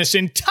in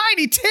unison,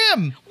 Tiny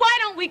Tim! Why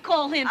don't we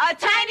call him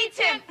Tiny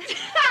Tim.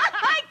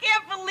 I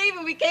can't believe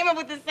it. We came up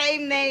with the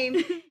same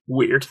name.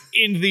 Weird.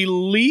 In the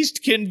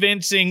least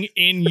convincing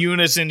in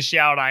unison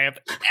shout I have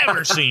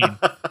ever seen.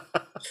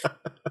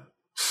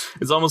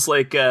 It's almost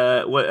like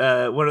what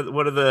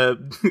are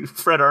the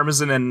Fred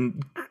Armisen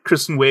and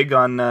Kristen Wiig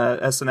on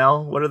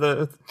SNL? What are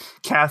the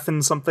Kath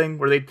and something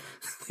where they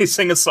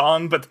sing a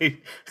song but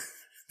they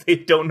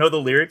don't know the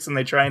lyrics and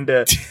they trying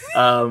to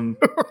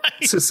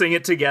to sing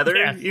it together.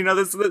 Yeah. You know,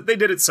 they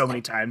did it so many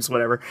times.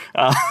 Whatever.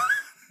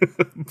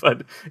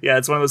 But yeah,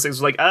 it's one of those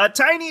things like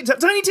Tiny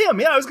Tim.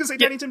 Yeah, I was gonna say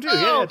Tiny Tim too.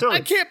 Yeah, totally.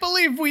 I can't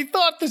believe we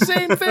thought the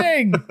same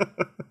thing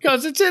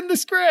because it's in the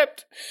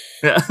script.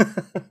 Yeah.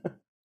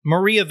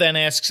 Maria then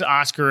asks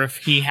Oscar if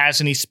he has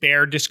any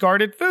spare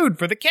discarded food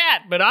for the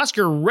cat, but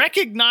Oscar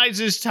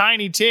recognizes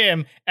Tiny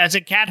Tim as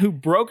a cat who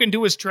broke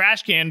into his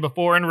trash can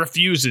before and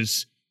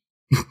refuses.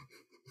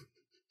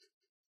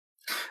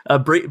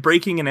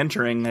 Breaking and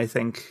entering, I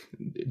think.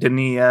 Didn't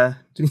he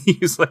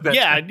use like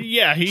that?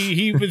 Yeah,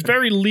 he was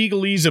very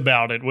legalese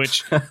about it,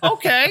 which,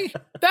 okay,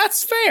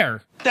 that's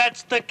fair.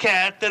 That's the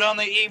cat that on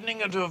the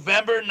evening of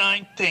November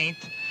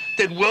 19th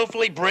did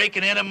willfully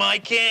breaking into my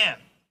can.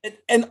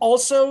 And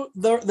also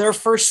their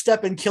first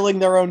step in killing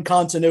their own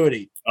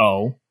continuity.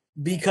 Oh.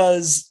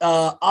 Because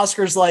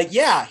Oscar's like,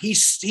 yeah, he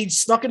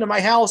snuck into my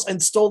house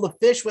and stole the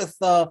fish with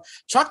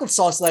chocolate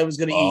sauce that I was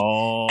going to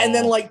eat. And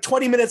then like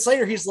 20 minutes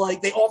later, he's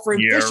like, they offer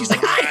him fish. He's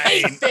like, I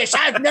hate fish.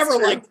 I've never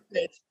liked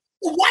fish.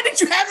 Well, why did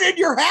you have it in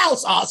your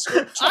house,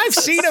 Oscar? I've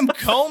seen him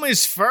comb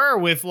his fur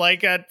with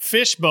like a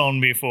fish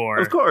bone before.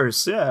 Of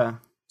course, yeah.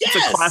 Yes!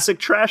 It's a classic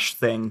trash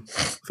thing.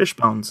 Fish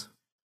bones.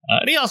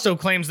 And he also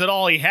claims that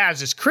all he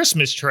has is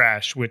Christmas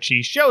trash, which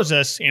he shows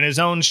us in his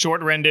own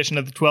short rendition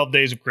of the 12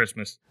 Days of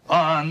Christmas.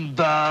 On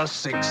the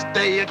 6th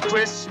day of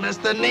Christmas,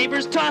 the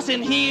neighbors toss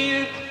in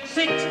here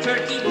 6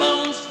 turkey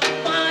bones,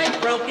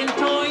 5 broken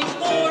toys,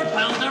 4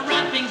 pounds of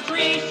wrappings, 3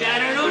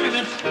 shattered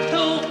ornaments,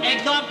 2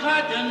 eggnog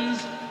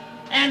cartons,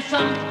 and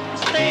some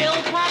stale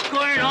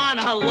popcorn on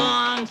a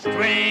long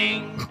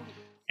string.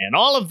 And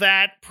all of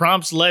that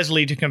prompts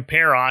Leslie to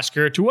compare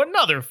Oscar to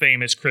another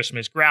famous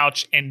Christmas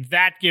grouch, and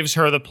that gives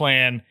her the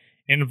plan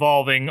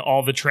involving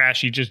all the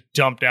trash he just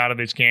dumped out of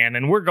his can.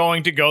 And we're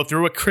going to go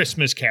through A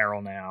Christmas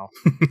Carol now.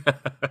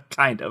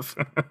 Kind of.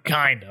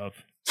 Kind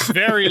of.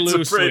 Very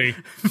loosely.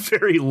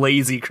 Very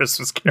lazy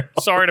Christmas Carol.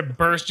 Sorry to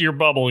burst your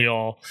bubble,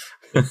 y'all.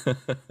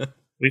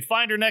 We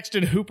find her next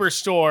in Hooper's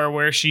store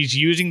where she's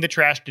using the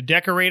trash to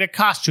decorate a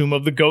costume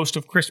of the ghost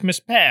of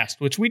Christmas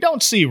past, which we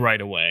don't see right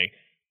away.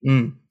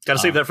 Gotta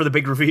save that for the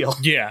big reveal.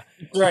 Yeah.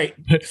 Right.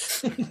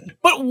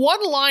 But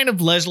one line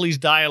of Leslie's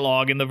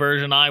dialogue in the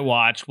version I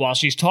watched while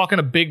she's talking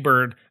to Big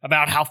Bird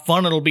about how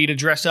fun it'll be to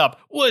dress up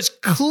was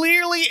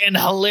clearly and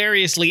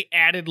hilariously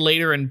added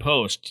later in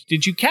post.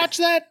 Did you catch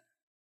that?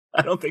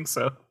 I don't think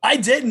so. I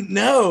didn't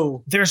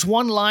know. There's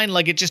one line,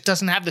 like, it just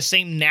doesn't have the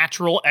same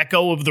natural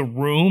echo of the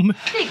room.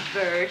 Big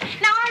Bird.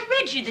 Now, I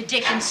read you the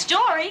Dickens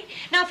story.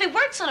 Now, if it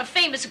works on a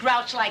famous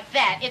grouch like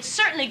that, it's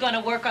certainly going to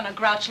work on a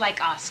grouch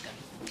like Oscar.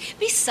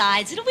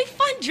 Besides, it'll be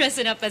fun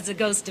dressing up as a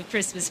ghost of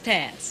Christmas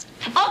past.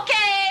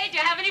 Okay, do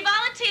you have any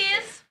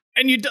volunteers?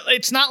 And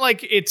it's not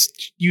like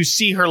you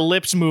see her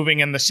lips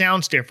moving and the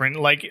sound's different.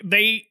 Like,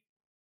 they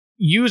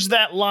use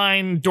that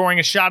line during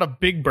a shot of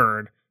Big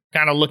Bird,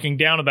 kind of looking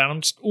down about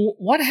him. Just,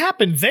 what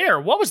happened there?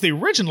 What was the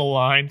original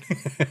line?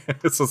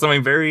 So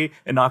something very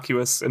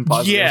innocuous and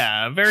positive.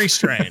 Yeah, very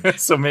strange.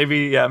 So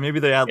maybe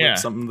they ad-libbed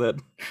something that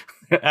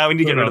we need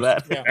to get rid of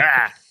that.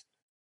 Yeah.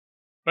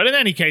 But in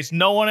any case,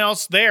 no one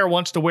else there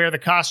wants to wear the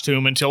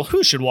costume until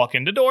who should walk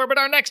in the door but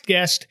our next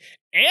guest,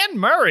 Anne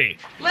Murray.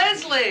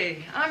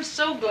 Leslie, I'm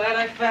so glad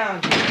I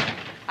found you.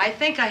 I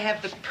think I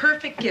have the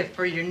perfect gift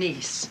for your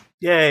niece.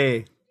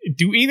 Yay.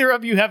 Do either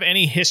of you have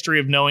any history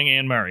of knowing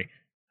Anne Murray?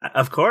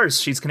 Of course,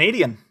 she's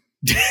Canadian.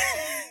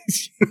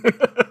 It's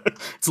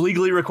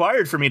legally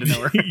required for me to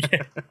know her.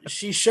 Yeah.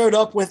 She showed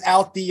up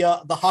without the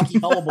hockey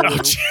hullabaloo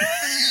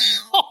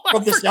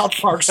from the South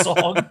Park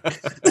song.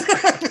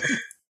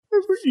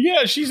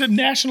 Yeah, she's a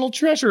national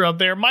treasure up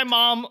there. My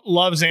mom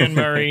loves Anne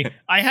Murray.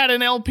 I had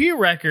an LP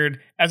record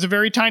as a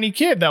very tiny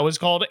kid that was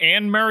called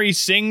Anne Murray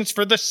Sings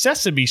for the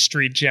Sesame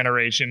Street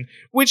Generation,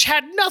 which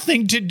had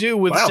nothing to do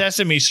with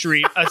Sesame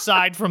Street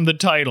aside from the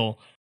title.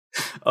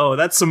 Oh,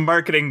 that's some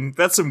marketing.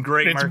 That's some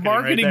great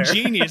marketing right there.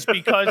 Genius,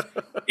 because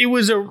it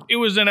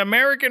was an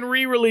American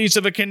re-release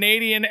of a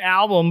Canadian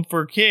album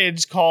for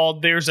kids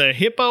called There's a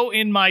Hippo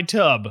in My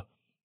Tub.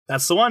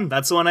 That's the one.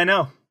 That's the one I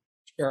know.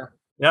 Sure.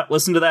 Yeah,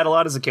 listened to that a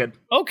lot as a kid.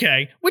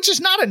 Okay, which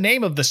is not a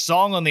name of the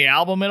song on the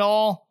album at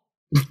all.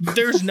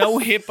 There's no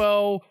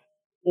hippo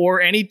or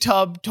any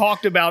tub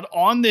talked about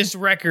on this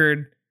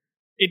record.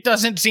 It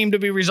doesn't seem to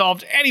be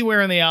resolved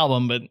anywhere in the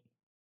album, but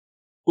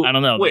I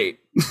don't know. Wait.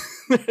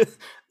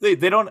 they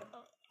don't...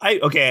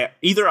 Either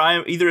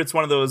it's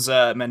one of those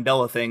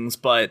Mandela things,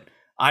 but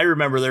I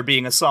remember there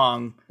being a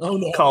song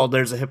called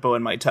There's a Hippo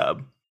in My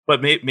Tub.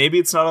 But maybe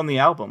it's not on the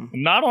album.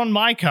 Not on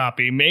my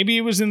copy. Maybe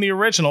it was in the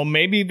original.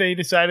 Maybe they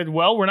decided,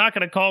 well, we're not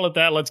going to call it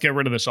that. Let's get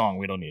rid of the song.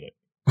 We don't need it.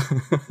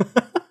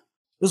 It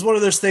was one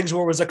of those things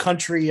where it was a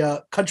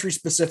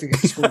country-specific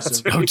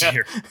exclusive. Oh,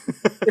 dear.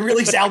 They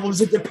released albums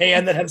in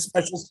Japan that had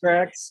special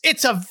tracks.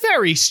 It's a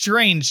very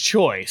strange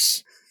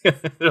choice.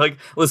 They're like,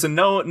 listen,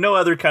 no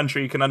other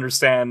country can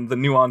understand the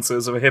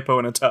nuances of a hippo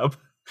in a tub.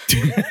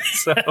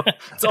 So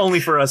it's only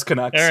for us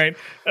Canucks. All right.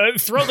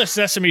 Throw the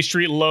Sesame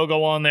Street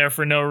logo on there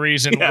for no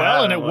reason.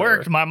 Yeah, and it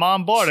worked. My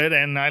mom bought it,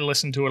 and I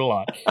listened to it a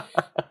lot.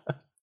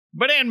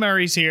 But Anne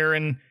Murray's here,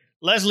 and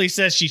Leslie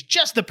says she's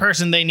just the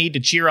person they need to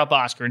cheer up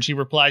Oscar. And she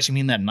replies, you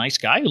mean that nice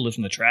guy who lives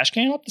in the trash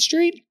can up the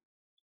street?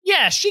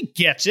 Yeah, she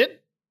gets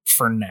it.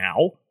 For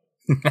now.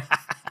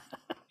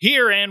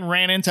 Here, Anne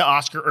ran into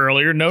Oscar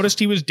earlier, noticed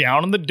he was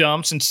down in the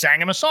dumps, and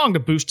sang him a song to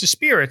boost his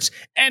spirits.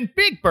 And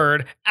Big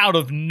Bird, out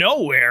of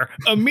nowhere,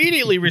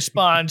 immediately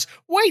responds,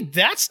 wait,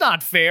 that's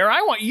not fair.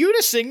 I want you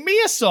to sing me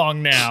a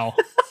song now.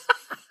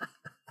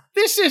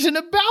 This isn't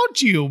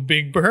about you,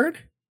 Big Bird.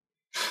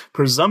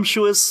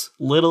 Presumptuous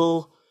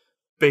little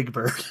Big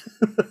Bird.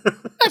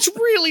 That's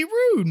really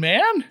rude,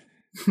 man.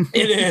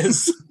 It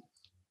is.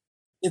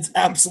 It's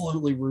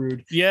absolutely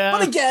rude. Yeah.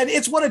 But again,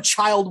 it's what a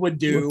child would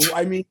do.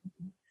 I mean...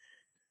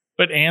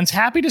 But Anne's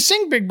happy to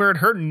sing Big Bird,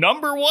 her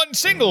 #1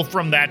 single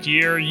from that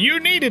year, You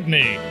Needed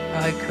Me.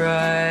 I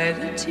cried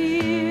a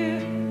tear,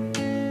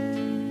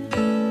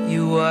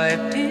 you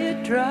wiped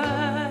it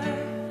dry.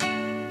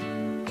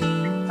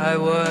 I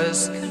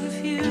was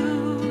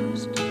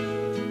confused,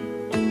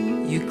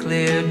 you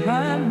cleared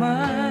my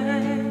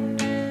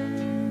mind.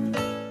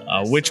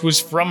 Which was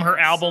from her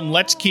album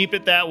Let's Keep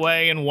It That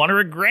Way, and won her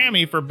a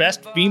Grammy for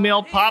Best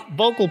Female Pop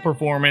Vocal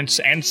Performance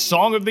and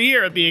Song of the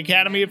Year at the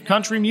Academy of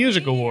Country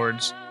Music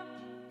Awards.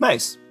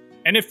 Nice.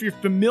 And if you're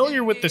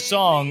familiar with the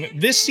song,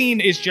 this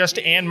scene is just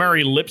Anne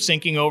Murray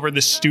lip-syncing over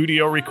the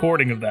studio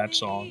recording of that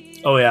song.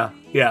 Oh, yeah.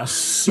 Yeah.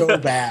 So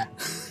bad.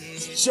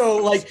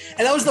 So, and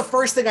that was the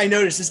first thing I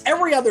noticed, is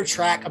every other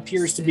track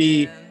appears to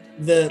be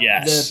the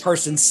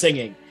person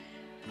singing.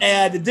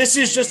 And this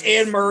is just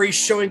Anne Murray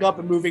showing up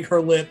and moving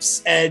her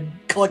lips and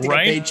collecting a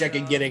paycheck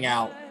and getting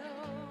out.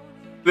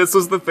 This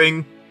was the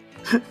thing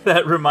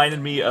that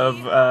reminded me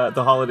of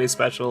the holiday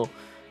special.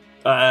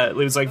 It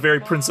was like very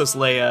Princess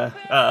Leia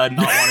not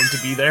wanting to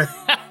be there.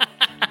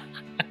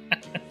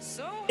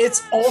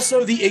 It's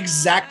also the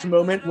exact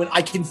moment when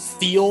I can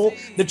feel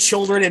the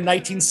children in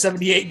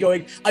 1978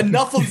 going,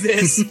 enough of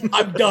this,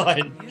 I'm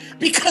done.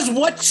 Because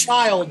what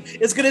child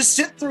is going to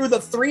sit through the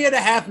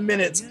 3.5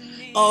 minutes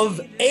of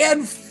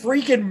Anne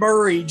freaking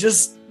Murray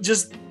just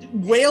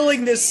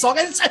wailing this song?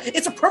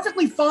 It's a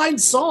perfectly fine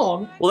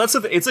song. Well,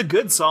 it's a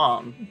good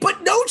song.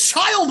 But no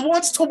child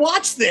wants to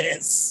watch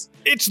this.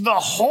 It's the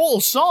whole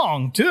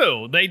song,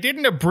 too. They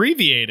didn't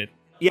abbreviate it.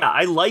 Yeah,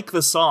 I like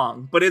the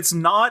song, but it's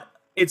not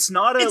it's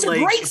not a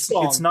great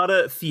song. It's not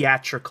a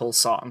theatrical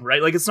song,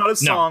 right? Like, it's not a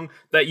song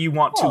that you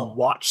want to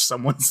watch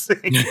someone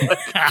sing.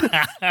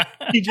 Like,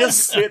 he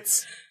just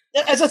sits.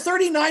 As a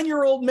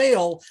 39-year-old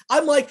male,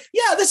 I'm like,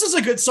 yeah, this is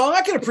a good song.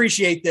 I can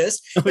appreciate this.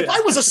 If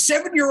I was a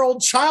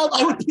 7-year-old child,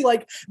 I would be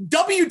like,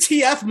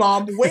 WTF,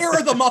 Mom, where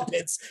are the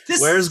Muppets?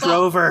 Where's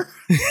Grover?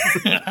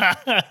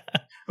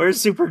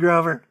 Where's Super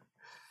Grover?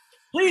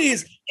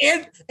 Please,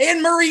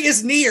 Anne Murray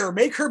is near.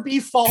 Make her be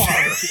far.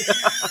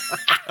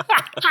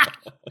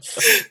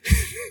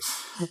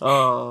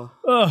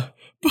 But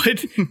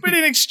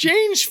in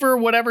exchange for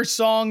whatever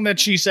song that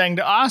she sang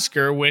to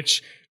Oscar,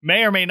 which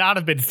may or may not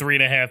have been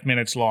 3.5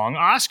 minutes long,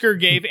 Oscar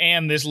gave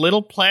Anne this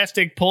little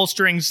plastic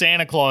pull-string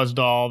Santa Claus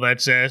doll that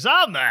says,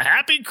 "I'm the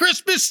happy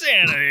Christmas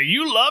Santa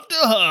you love to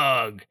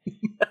hug."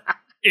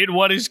 In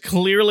what is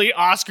clearly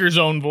Oscar's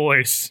own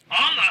voice.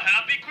 I'm the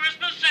happy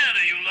Christmas Santa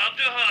you love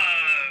to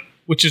hug.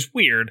 Which is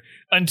weird,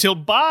 until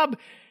Bob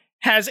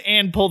has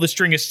Anne pull the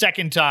string a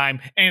second time,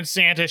 and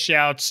Santa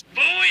shouts,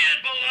 "Booey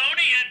and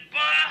baloney and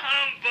bah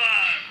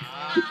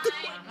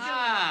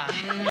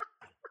humbug."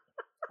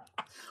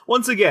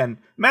 Once again,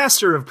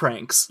 master of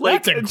pranks.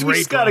 Like, That's a you great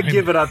just gotta line.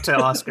 give it up to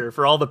Oscar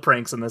for all the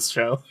pranks in this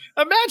show.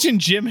 Imagine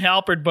Jim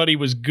Halpert, but he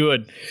was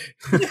good.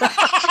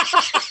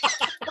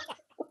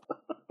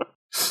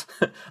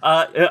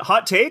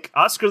 Hot take,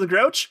 Oscar the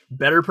Grouch,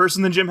 better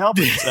person than Jim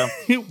Halpert. So.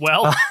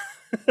 Well...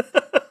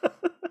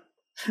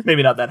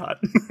 Maybe not that hot.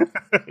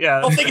 Yeah.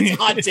 I don't think it's a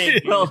hot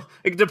take. Well,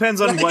 it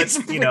depends on what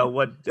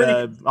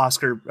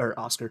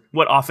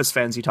what Office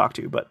fans you talk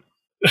to, but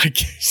I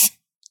guess.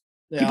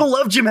 People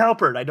love Jim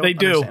Halpert. I don't They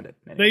do. understand it.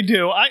 Anyway. They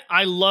do.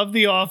 I love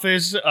The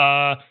Office.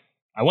 I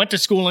went to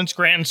school in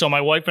Scranton, so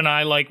my wife and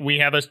I, we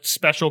have a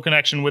special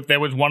connection with,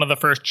 that was one of the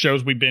first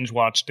shows we binge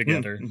watched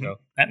together. Mm-hmm. So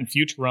that and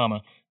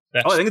Futurama.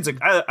 I think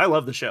I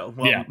love the show.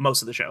 Well,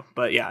 most of the show.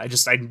 But yeah, I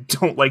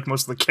don't like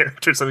most of the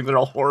characters. I think they're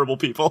all horrible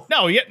people.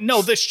 No,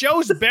 the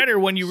show's better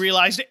when you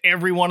realize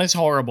everyone is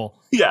horrible.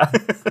 Yeah.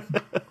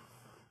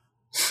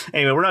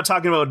 Anyway, we're not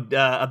talking about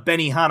a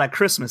Benihana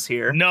Christmas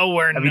here. No,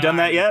 we're not. Have you done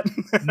that yet?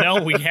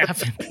 No, we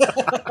haven't.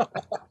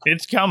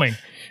 It's coming.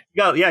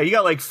 You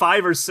got like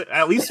 5 or 6,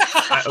 at least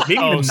maybe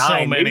even 9.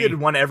 So maybe they did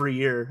one every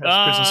year.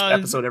 A Christmas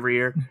episode every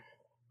year.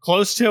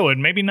 Close to it.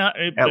 Maybe not.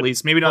 At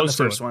least. Maybe not the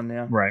first one,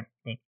 yeah. Right.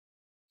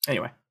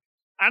 Anyway.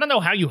 I don't know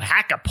how you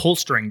hack a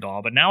pull-string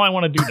doll, but now I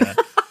want to do that.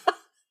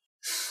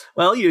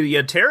 Well,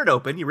 you tear it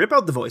open, you rip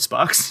out the voice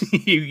box,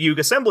 you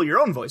assemble your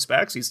own voice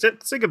box, you stick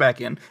it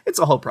back in. It's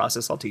a whole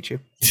process. I'll teach you.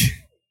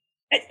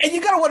 And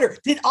you gotta wonder,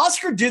 did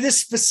Oscar do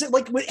this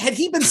specific? Like, had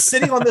he been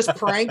sitting on this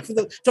prank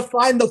to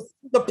find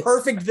the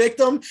perfect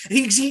victim?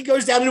 He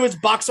goes down into his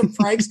box of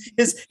pranks,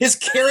 his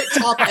Carrot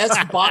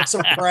Top-esque box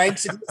of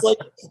pranks, and he's like,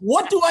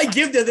 "What do I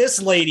give to this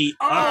lady?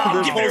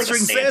 The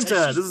pull-string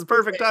Santa. This is the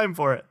perfect time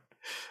for it.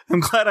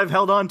 I'm glad I've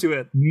held on to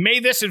it.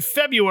 Made this in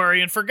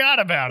February and forgot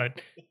about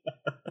it."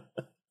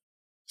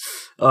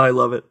 Oh, I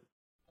love it.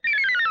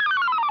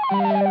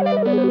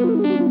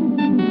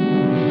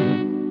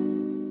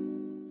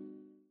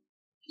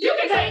 You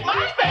can take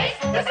my face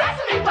to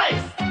Sesame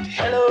Place.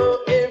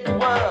 Hello,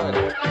 everyone.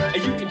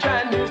 You can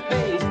try new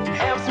things,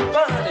 have some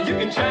fun. You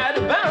can try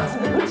to bounce,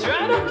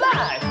 try to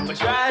fly, or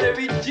try to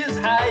reach as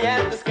high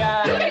as the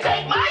sky. You can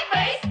take my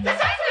face to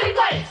Sesame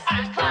Place.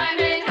 I'm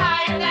climbing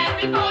higher than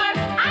before.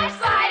 I'm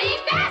sliding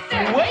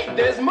faster. Wait,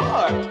 there's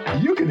more.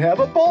 You can have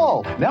a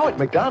ball. Now at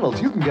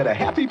McDonald's, you can get a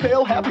Happy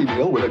Pail Happy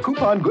Meal with a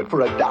coupon good for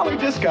 $1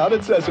 discount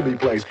at Sesame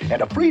Place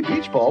and a free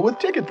beach ball with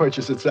ticket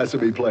purchase at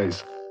Sesame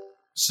Place.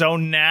 So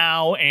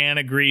now Anne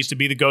agrees to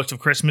be the ghost of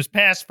Christmas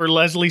past for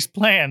Leslie's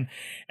plan,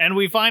 and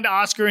we find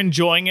Oscar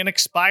enjoying an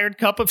expired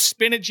cup of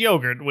spinach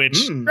yogurt,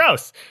 which,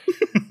 gross.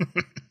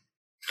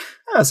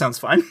 That sounds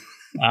fine.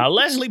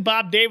 Leslie,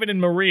 Bob, David, and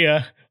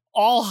Maria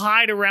all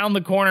hide around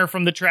the corner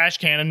from the trash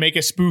can and make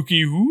a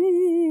spooky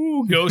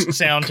whoo ghost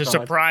sound to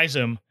surprise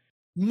him.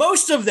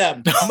 Most of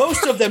them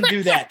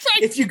do that.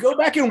 If you go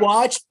back and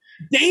watch,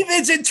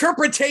 David's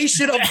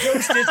interpretation of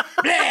ghost is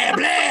blah,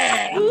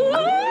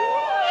 blah.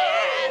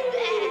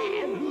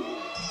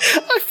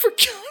 I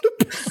forgot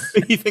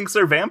about He thinks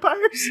they're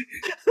vampires?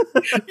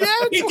 Yeah,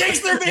 he thinks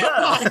they're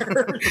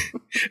vampires.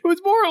 It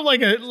was more of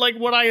like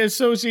what I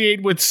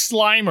associate with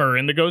Slimer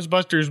in the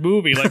Ghostbusters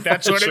movie, like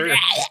that sort Sure. of.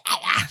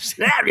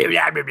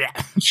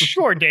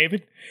 Sure,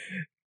 David.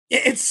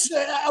 It's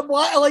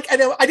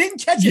I didn't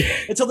catch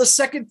it until the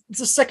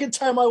second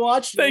time I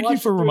watched it. Thank you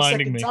for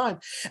reminding me. Time.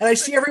 And I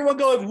see everyone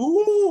going,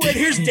 "Woo!" And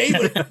here's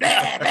David. Blah,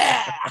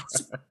 blah.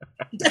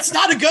 That's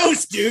not a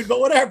ghost, dude. But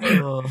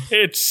whatever.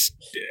 It's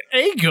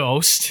a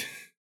ghost,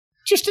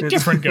 just a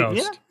different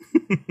ghost.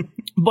 Yeah.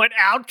 But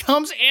out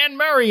comes Anne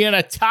Murray in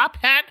a top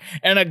hat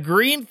and a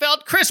green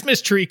felt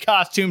Christmas tree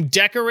costume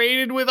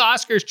decorated with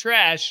Oscar's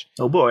trash.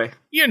 Oh boy.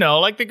 You know,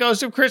 like the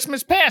Ghost of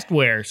Christmas Past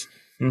wears.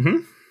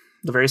 Mm-hmm.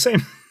 The very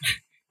same.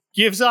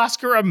 Gives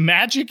Oscar a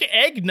magic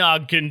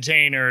eggnog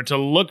container to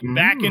look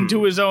back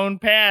into his own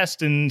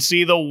past and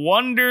see the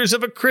wonders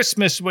of a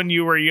Christmas when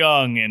you were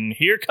young. And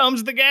here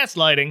comes the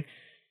gaslighting.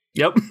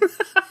 Yep.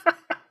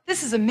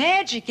 This is a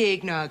magic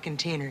eggnog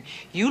container.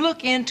 You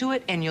look into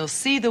it and you'll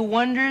see the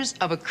wonders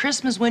of a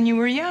Christmas when you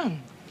were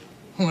young.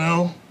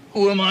 Well,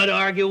 who am I to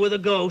argue with a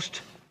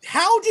ghost?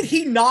 How did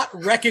he not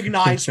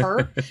recognize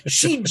her?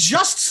 She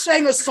just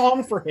sang a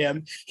song for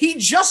him. He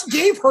just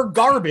gave her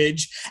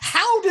garbage.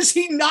 How does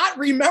he not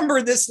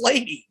remember this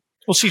lady?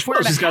 Well, she's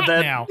wearing a hat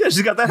now. Yeah,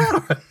 she's got that hat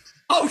on.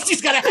 Oh,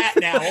 she's got a hat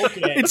now.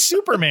 Okay. It's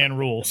Superman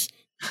rules.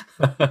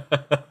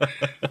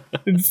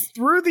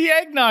 Through the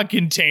eggnog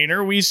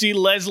container, we see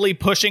Leslie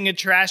pushing a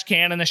trash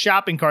can in a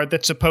shopping cart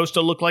that's supposed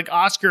to look like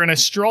Oscar in a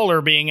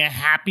stroller being a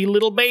happy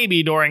little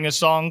baby during a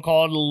song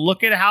called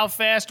Look at How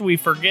Fast We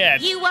Forget.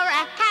 You were a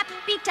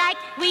happy tyke,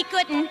 we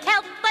couldn't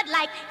help but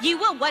like. You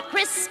were what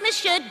Christmas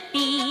should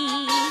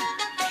be.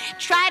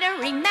 Try to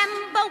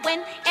remember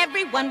when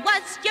everyone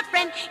was your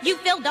friend. You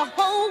filled the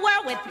whole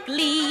world with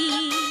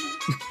glee.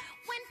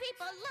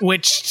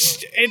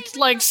 Which, it's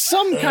like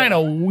some kind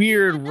of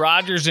weird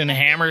Rodgers and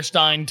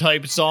Hammerstein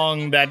type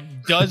song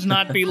that does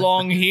not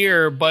belong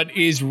here, but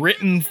is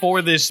written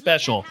for this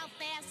special.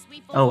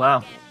 Oh,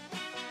 wow.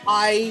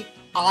 I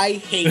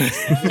hate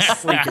this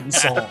freaking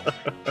song.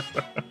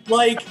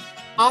 Like,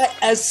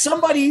 as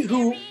somebody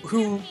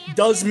who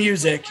does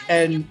music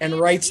and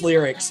writes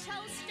lyrics,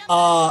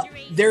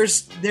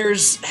 there's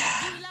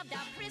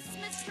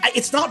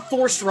it's not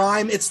forced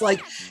rhyme. It's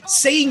like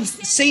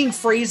saying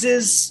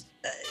phrases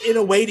in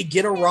a way to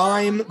get a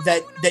rhyme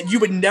that you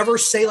would never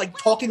say, like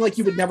talking like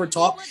you would never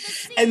talk.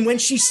 And when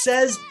she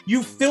says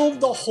you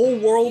filled the whole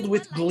world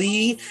with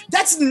glee,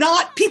 that's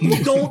not, people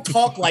don't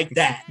talk like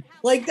that.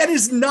 Like, that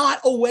is not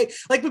a way.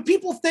 Like, when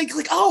people think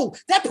like, oh,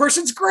 that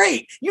person's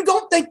great, you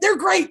don't think they're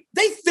great.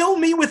 They fill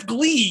me with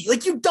glee.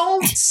 Like, you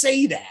don't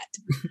say that.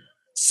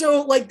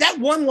 So like that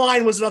one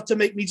line was enough to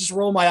make me just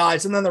roll my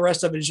eyes. And then the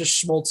rest of it is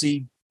just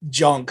schmaltzy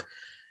junk.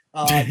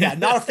 Yeah,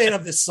 not a fan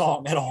of this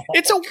song at all.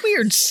 It's a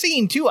weird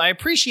scene, too. I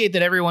appreciate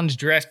that everyone's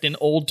dressed in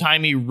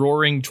old-timey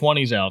Roaring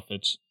 20s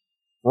outfits.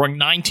 Roaring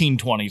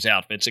 1920s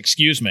outfits,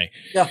 excuse me.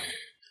 Yeah.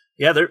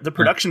 Yeah, the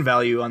production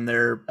value on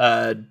their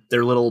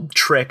little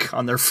trick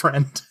on their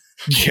friend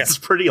is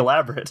pretty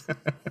elaborate.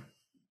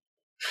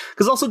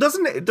 Because also,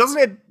 doesn't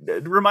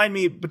it remind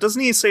me, but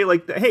doesn't he say,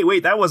 like, hey,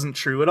 wait, that wasn't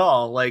true at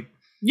all? Like,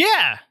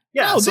 yeah.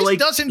 Yeah, no, so this like,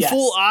 doesn't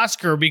fool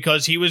Oscar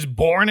because he was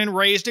born and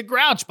raised a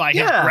Grouch by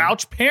his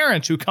Grouch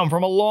parents who come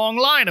from a long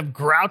line of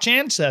Grouch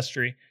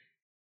ancestry.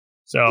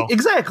 So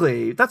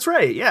exactly, that's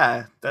right.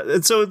 Yeah,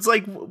 so it's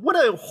like, what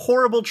a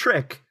horrible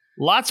trick.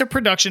 Lots of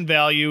production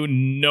value,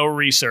 no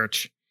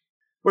research.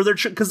 Or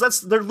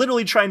they're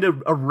literally trying to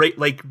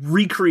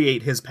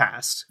recreate his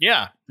past.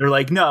 Yeah, they're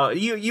like, no,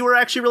 you were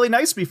actually really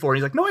nice before.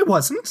 He's like, no, I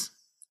wasn't.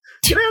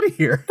 Get out of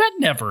here. That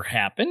never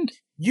happened.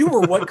 You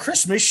were what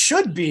Christmas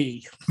should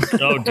be.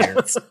 Oh, dear.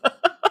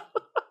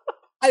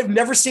 I've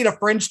never seen a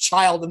French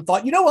child and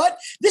thought, you know what?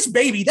 This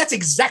baby, that's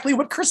exactly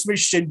what Christmas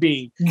should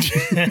be.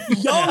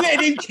 Young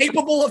and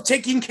incapable of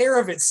taking care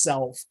of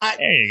itself.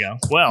 There you go.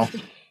 Well.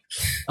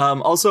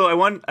 Also,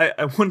 one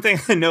thing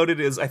I noted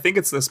is, I think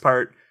it's this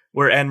part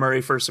where Anne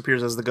Murray first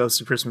appears as the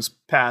ghost of Christmas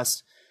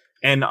Past.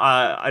 And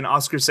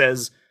Oscar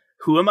says,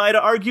 who am I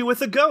to argue with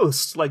a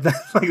ghost? Like that,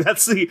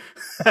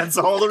 that's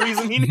all the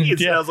reason he needs.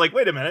 Yeah. And I was like,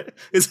 wait a minute,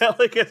 is that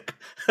like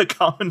a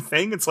common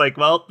thing? It's like,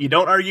 well, you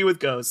don't argue with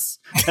ghosts.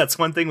 That's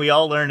one thing we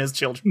all learn as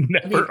children.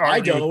 Never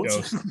argue with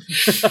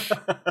ghosts.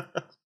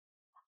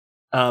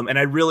 And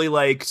I really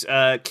liked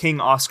King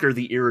Oscar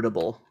the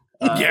Irritable.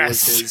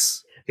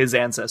 Yes, his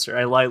ancestor.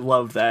 I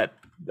love that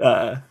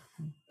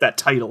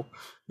title.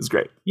 It's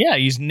great. Yeah,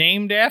 he's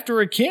named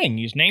after a king.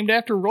 He's named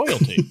after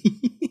royalty.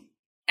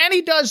 And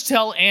he does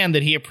tell Anne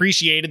that he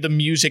appreciated the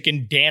music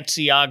and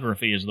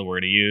danceography is the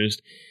word he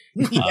used.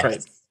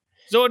 Yes.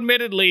 So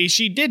admittedly,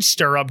 she did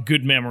stir up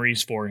good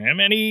memories for him,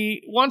 and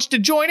he wants to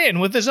join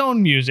in with his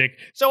own music.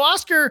 So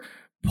Oscar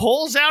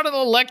pulls out an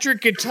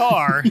electric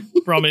guitar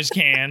from his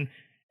can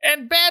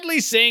and badly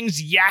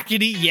sings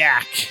Yakety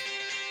Yak.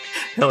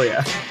 Hell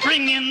yeah.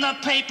 Bring in the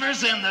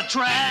papers and the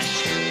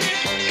trash,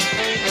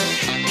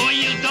 or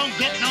you don't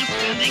get no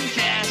spending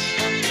cash.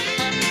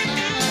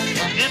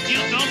 If you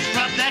don't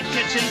scrub that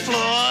kitchen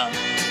floor,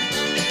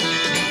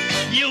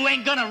 you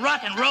ain't gonna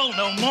rock and roll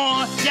no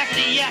more.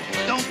 Yakety yak,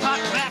 don't pop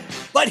back.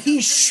 But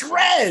he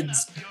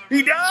shreds.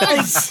 He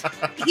does.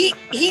 He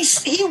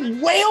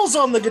wails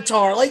on the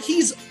guitar like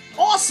he's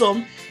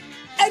awesome,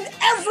 and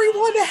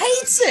everyone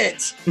hates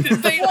it.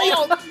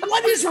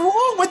 What is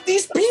wrong with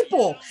these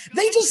people?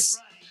 They just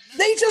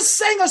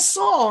sang a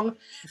song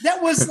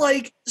that was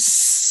like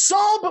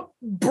off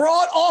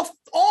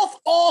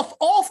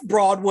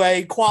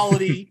Broadway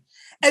quality.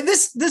 And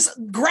this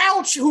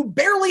Grouch, who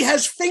barely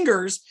has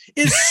fingers,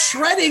 is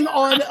shredding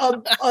on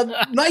a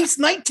nice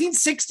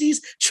 1960s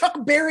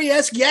Chuck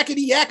Berry-esque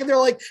yakety yak, and they're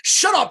like,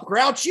 "Shut up,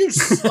 Grouch, you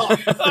suck."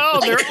 Oh,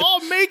 they're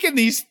all making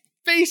these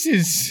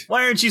faces.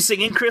 Why aren't you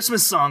singing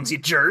Christmas songs, you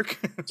jerk?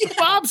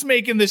 Bob's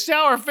making the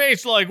sour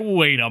face like,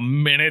 wait a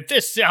minute,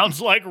 this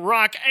sounds like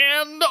rock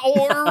and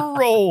or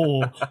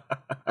roll.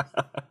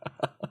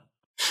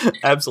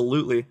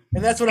 Absolutely.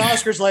 And that's when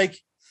Oscar's like,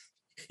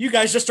 You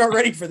guys just aren't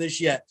ready for this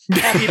yet.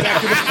 Happy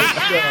Back to the Future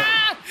show.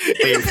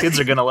 But your kids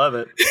are gonna love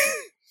it.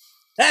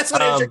 That's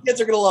what your kids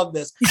are going to love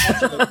this.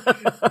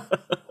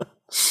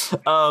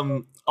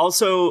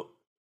 Also,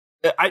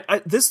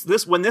 I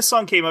this when this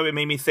song came up, it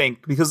made me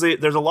think because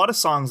there's a lot of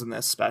songs in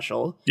this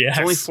special. Yes.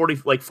 It's only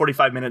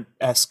 45-minute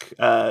esque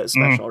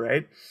special,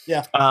 right?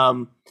 Yeah.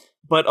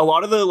 But a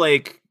lot of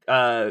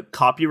the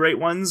copyright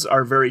ones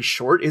are very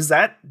short. Is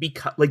that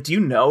because do you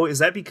know? Is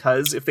that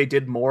because if they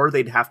did more,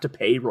 they'd have to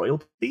pay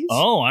royalties?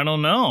 Oh, I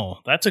don't know.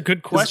 That's a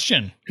good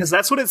question. Because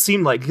that's what it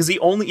seemed like. Because he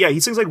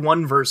sings like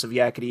one verse of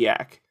Yakety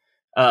Yak.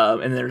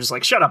 And they're just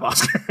like, shut up,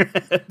 Oscar.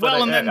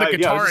 Well, and then the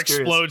guitar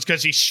explodes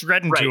because he's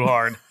shredding too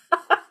hard.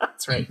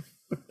 That's right.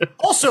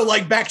 Also,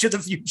 like Back to the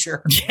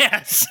Future.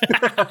 Yes.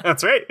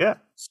 That's right. Yeah.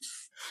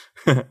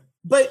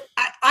 But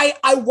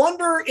I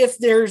wonder if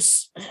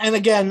there's, and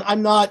again,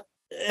 I'm not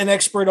an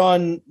expert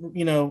on,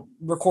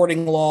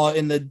 recording law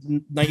in the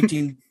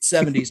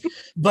 1970s,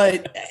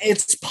 but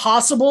it's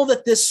possible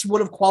that this would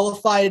have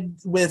qualified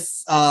with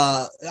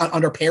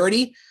under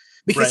parody.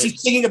 Because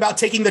he's thinking about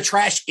taking the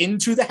trash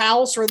into the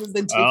house rather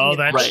than taking it out.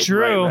 That's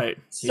true. Right.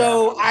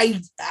 So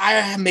I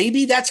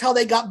maybe that's how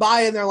they got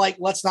by, and they're like,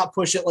 let's not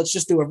push it. Let's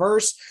just do a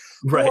verse.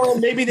 Right. Or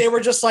maybe they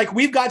were just like,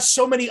 we've got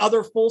so many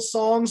other full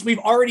songs. We've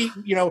already,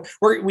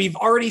 we've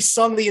already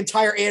sung the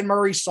entire Anne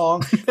Murray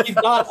song. We've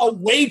got a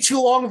way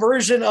too long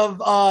version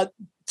of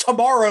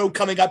Tomorrow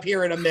coming up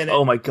here in a minute.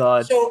 Oh my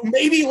God. So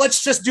maybe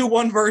let's just do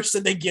one verse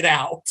and then get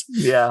out.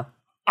 Yeah.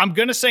 I'm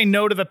going to say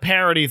no to the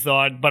parody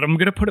thought, but I'm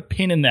going to put a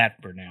pin in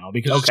that for now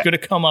because it's going to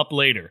come up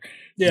later.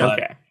 Yeah.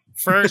 But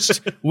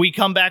first, we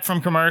come back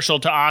from commercial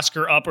to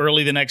Oscar up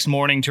early the next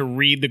morning to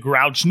read the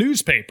Grouch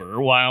newspaper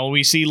while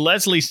we see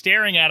Leslie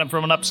staring at him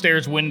from an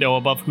upstairs window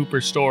above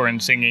Hooper's store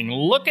and singing,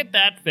 "Look at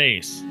that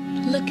face."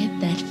 Look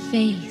at that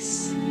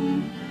face.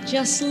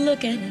 Just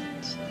look at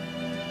it.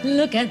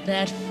 Look at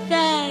that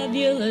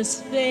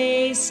fabulous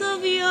face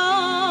of yours.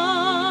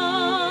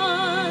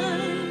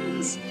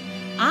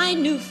 I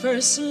knew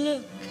first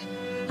look,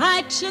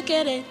 I took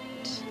at it.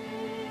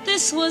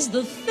 This was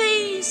the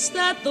face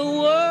that the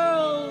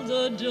world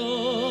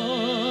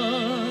adores.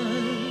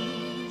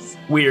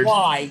 Weird.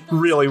 Why?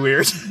 Really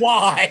weird.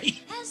 Why?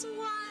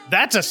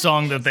 That's a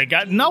song that they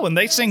got. No, and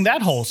they sing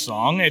that whole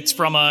song. It's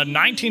from a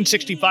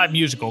 1965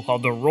 musical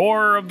called The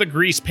Roar of the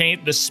Grease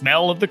Paint, The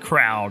Smell of the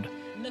Crowd.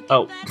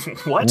 Oh,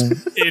 what?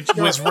 It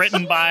was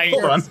written by...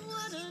 Hold on.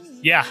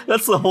 Yeah.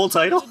 That's the whole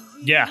title?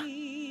 Yeah.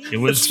 It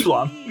was That's too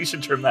long. We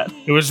should trim that.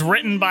 It was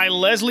written by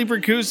Leslie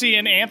Bricusse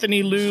and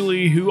Anthony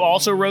Luley, who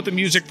also wrote the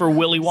music for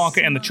Willy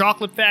Wonka and the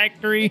Chocolate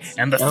Factory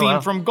and the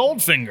theme from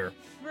Goldfinger.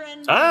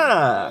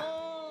 Ah.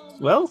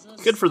 Well,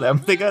 good for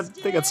them. They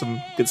got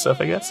some good stuff,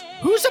 I guess.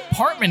 Whose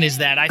apartment is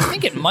that? I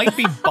think it might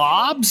be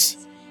Bob's.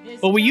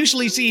 But we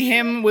usually see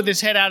him with his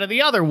head out of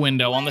the other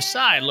window on the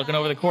side looking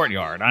over the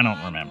courtyard. I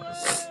don't remember.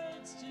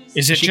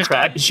 Is it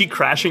is she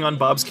crashing on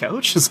Bob's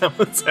couch? Is that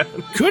what's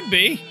happening? Could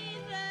be.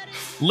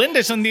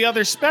 Linda's in the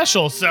other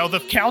special, so the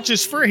couch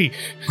is free.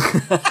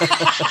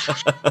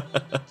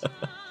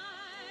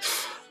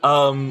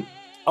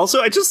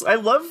 Also, I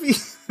love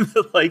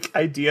the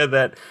idea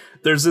that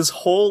there's this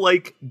whole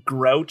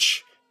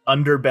Grouch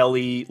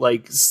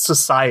underbelly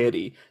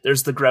society.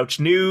 There's the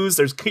Grouch News.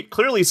 There's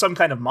clearly some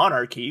kind of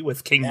monarchy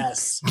with King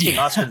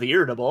Oscar the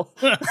Irritable.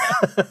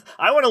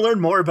 I want to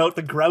learn more about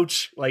the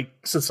Grouch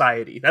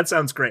society. That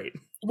sounds great.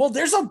 Well,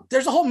 there's a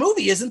whole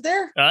movie, isn't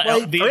there?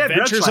 The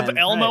Adventures of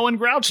Elmo in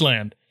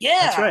Grouchland. Yeah,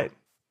 that's right.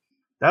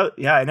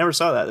 I never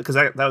saw that because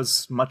that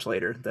was much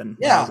later than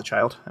when I was a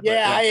child.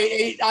 Yeah,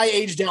 I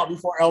aged out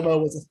before Elmo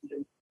was a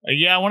thing.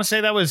 Yeah, I want to say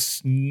that was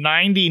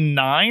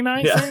 99,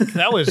 I think.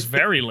 That was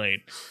very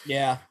late.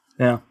 Yeah.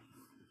 Yeah.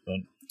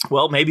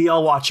 Well, maybe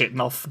I'll watch it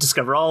and I'll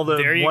discover all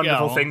the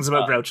wonderful things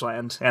about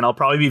Grouchland, and I'll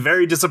probably be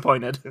very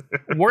disappointed.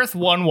 Worth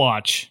one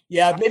watch.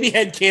 Yeah, maybe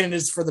headcanon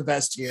is for the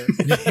best here.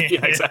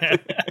 Yeah,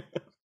 exactly.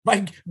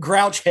 My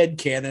Grouch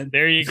headcanon.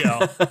 There you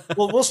go.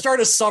 We'll start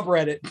a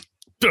subreddit.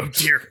 Oh,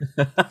 dear.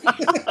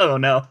 Oh,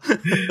 no.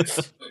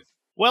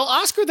 Well,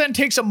 Oscar then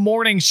takes a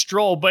morning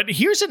stroll, but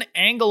here's an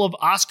angle of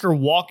Oscar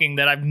walking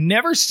that I've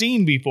never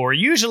seen before.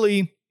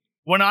 Usually,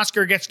 when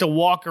Oscar gets to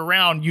walk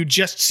around, you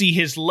just see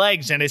his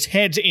legs and his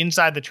head's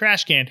inside the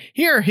trash can.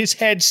 Here, his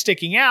head's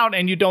sticking out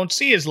and you don't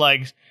see his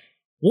legs.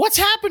 What's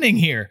happening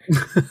here?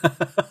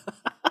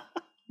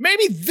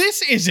 Maybe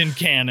this isn't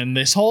canon,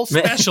 this whole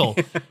special.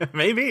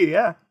 Maybe,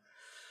 yeah.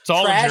 It's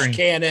all trash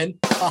cannon.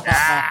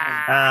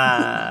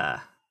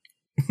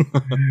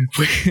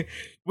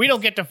 We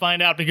don't get to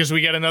find out because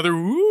we get another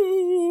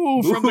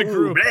ooh from the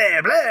group.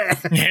 Blah, blah.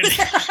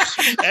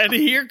 And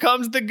here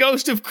comes the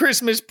ghost of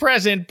Christmas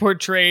Present,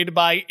 portrayed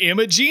by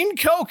Imogene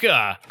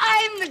Coca.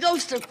 I'm the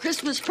ghost of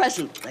Christmas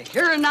Present, the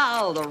here and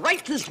now, the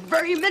right this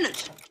very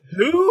minute.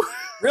 Who?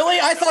 Really?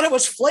 I thought it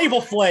was Flavor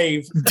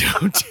Flav.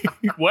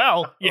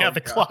 Well, yeah,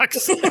 the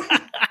clocks.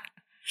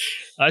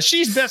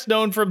 She's best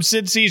known from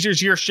Sid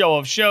Caesar's Your Show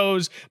of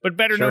Shows, but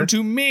better known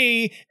to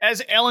me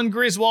as Ellen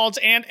Griswold's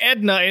Aunt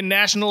Edna in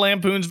National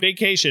Lampoon's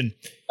Vacation.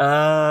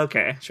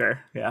 Okay, sure,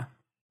 yeah.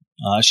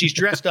 She's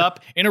dressed up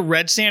in a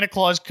red Santa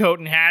Claus coat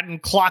and hat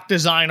and clock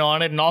design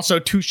on it, and also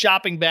 2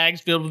 shopping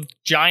bags filled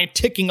with giant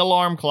ticking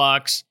alarm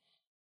clocks.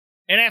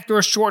 And after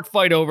a short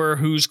fight over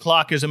whose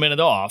clock is a minute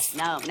off.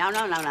 No.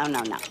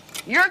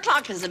 Your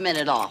clock is a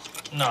minute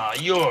off. Nah,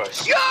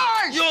 yours.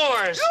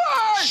 Yours!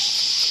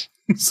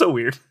 So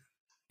weird.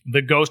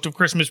 The ghost of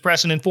Christmas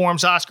Present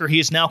informs Oscar he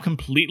is now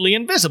completely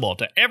invisible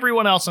to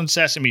everyone else on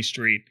Sesame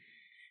Street.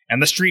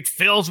 And the street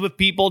fills with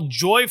people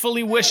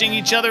joyfully wishing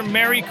each other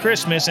Merry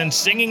Christmas and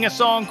singing a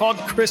song called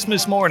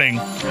Christmas Morning.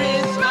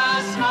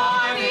 Christmas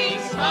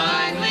morning's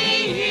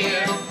finally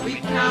here. We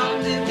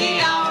counted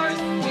the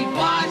hours, we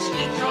watched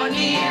it draw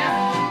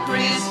near.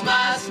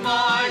 Christmas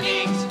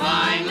morning's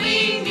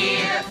finally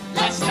here.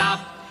 Let's stop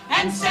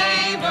and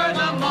savor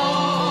the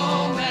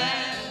moment.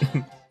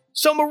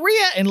 So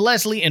Maria and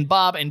Leslie and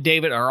Bob and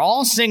David are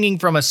all singing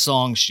from a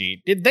song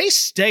sheet. Did they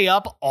stay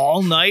up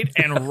all night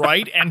and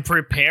write and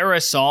prepare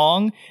a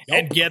song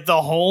and get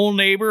the whole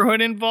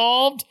neighborhood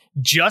involved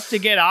just to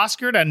get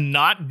Oscar to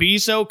not be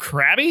so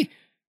crabby?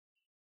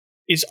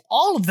 Is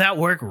all of that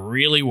work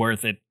really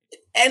worth it?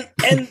 And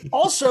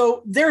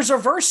also, there's a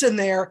verse in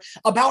there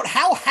about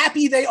how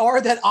happy they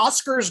are that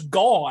Oscar's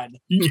gone.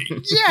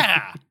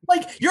 Yeah.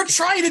 Like, you're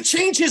trying to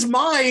change his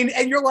mind,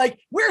 and you're like,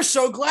 we're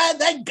so glad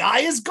that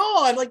guy is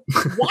gone. Like,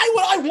 why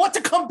would I want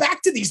to come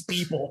back to these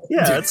people?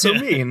 Yeah, that's so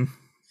mean.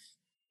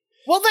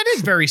 Well, that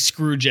is very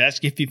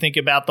Scrooge-esque if you think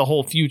about the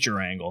whole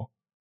future angle.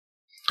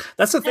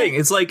 That's the thing.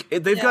 It's like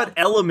they've got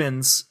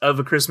elements of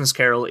A Christmas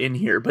Carol in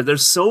here, but they're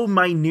so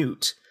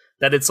minute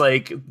that it's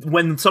like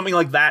when something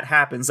like that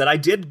happens that I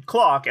did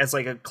clock as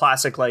like a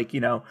classic, like, you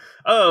know,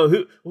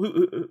 oh,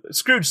 who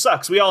Scrooge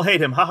sucks. We all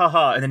hate him. Ha ha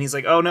ha. And then he's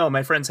like, oh no,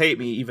 my friends hate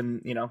me.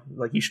 Even, you know,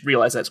 like you should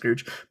realize that,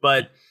 Scrooge.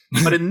 But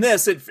in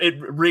this, it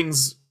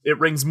rings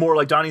more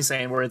like Donnie's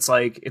saying, where it's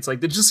like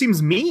it just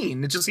seems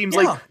mean. It just seems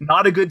like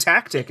not a good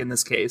tactic in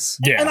this case.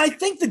 Yeah. And I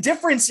think the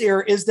difference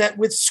here is that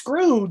with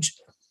Scrooge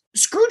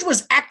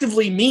was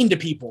actively mean to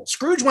people.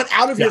 Scrooge went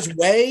out of his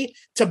way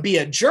to be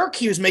a jerk.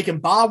 He was making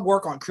Bob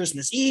work on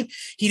Christmas Eve.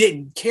 He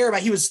didn't care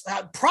about, he was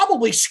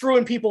probably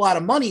screwing people out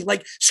of money.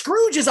 Like,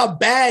 Scrooge is a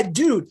bad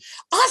dude.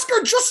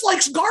 Oscar just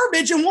likes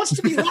garbage and wants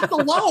to be left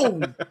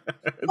alone.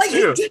 Like,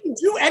 he didn't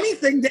do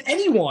anything to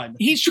anyone.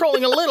 He's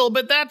trolling a little,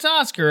 but that's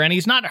Oscar, and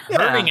he's not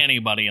hurting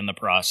anybody in the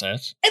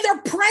process. And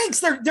they're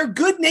pranks. They're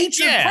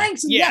good-natured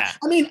pranks. And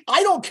I mean,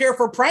 I don't care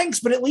for pranks,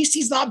 but at least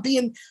he's not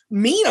being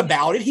mean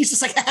about it. He's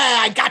just like,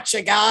 I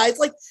gotcha, guys.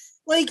 Like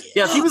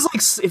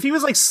if he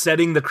was like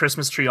setting the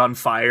Christmas tree on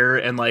fire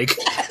and like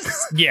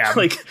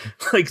like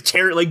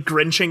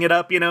Grinching it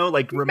up, you know,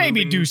 like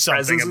maybe do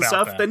something and about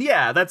stuff, that.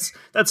 then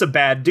that's a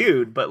bad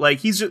dude. But like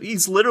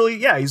he's literally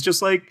he's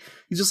just like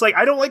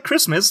I don't like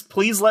Christmas.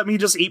 Please let me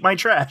just eat my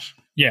trash.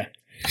 Yeah.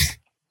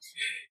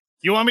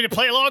 You want me to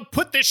play along?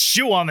 Put this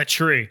shoe on the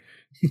tree.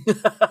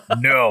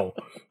 No.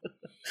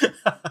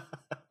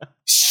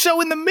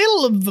 So in the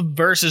middle of the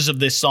verses of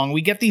this song,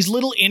 we get these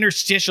little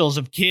interstitials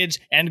of kids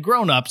and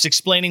grown-ups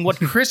explaining what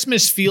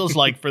Christmas feels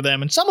like for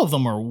them, and some of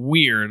them are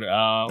weird.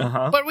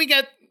 But we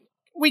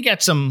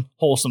get some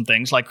wholesome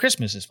things, like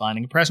Christmas is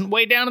finding a present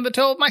way down in the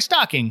toe of my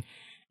stocking.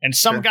 And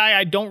some guy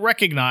I don't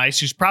recognize,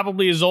 who's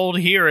probably as old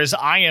here as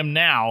I am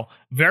now,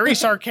 very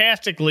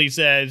sarcastically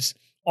says,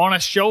 on a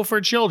show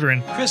for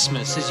children,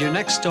 Christmas is your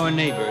next-door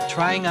neighbor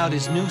trying out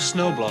his new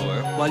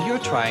snowblower while you're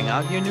trying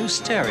out your new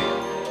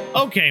stereo.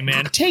 Okay,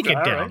 man, take it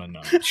down a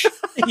notch.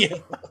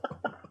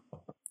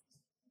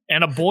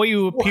 And a boy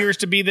who appears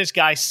to be this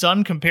guy's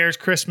son compares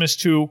Christmas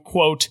to,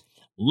 quote,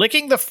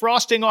 licking the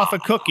frosting off a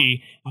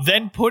cookie,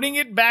 then putting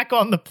it back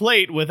on the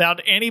plate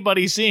without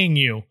anybody seeing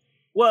you.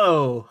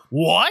 Whoa.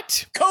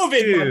 What?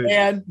 COVID,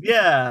 man.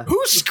 Yeah.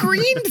 Who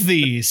screened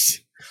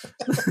these?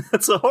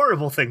 That's a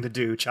horrible thing to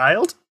do,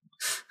 child.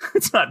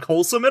 It's not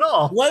wholesome at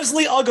all.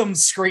 Leslie Uggams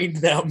screened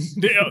them.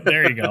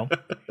 There you go.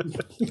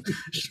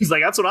 She's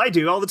like, that's what I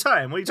do all the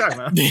time. What are you talking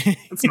about?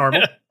 That's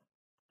normal.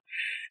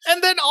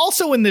 And then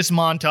also in this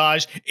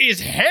montage is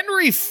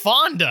Henry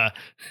Fonda.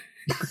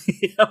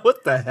 Yeah,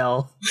 what the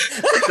hell?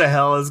 What the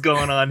hell is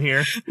going on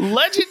here?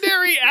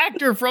 Legendary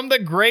actor from The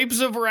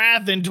Grapes of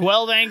Wrath and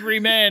 12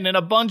 Angry Men and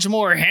a bunch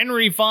more,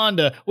 Henry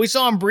Fonda. We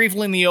saw him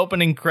briefly in the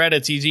opening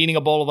credits. He's eating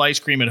a bowl of ice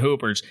cream at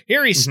Hooper's.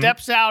 Here he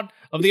steps out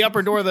of the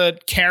upper door of the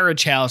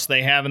carriage house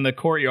they have in the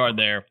courtyard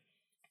there.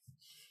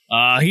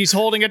 He's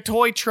holding a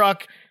toy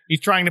truck he's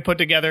trying to put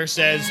together,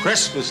 says,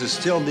 Christmas is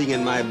still being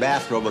in my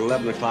bathrobe at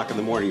 11 o'clock in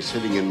the morning,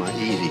 sitting in my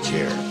easy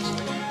chair.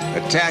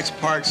 Attach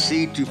part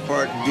C to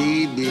part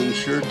D, being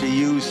sure to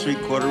use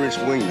 3/4-inch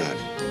wing nut.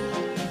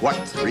 What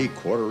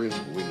 3/4-inch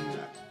wing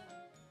nut?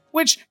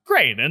 Which,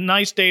 great, a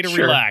nice day to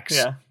relax.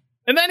 Yeah.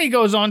 And then he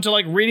goes on to,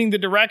 like, reading the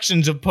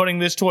directions of putting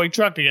this toy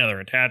truck together.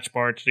 Attach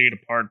part C to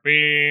part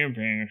B,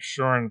 being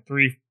sure in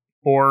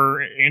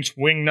 3/4-inch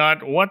wing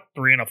nut. What?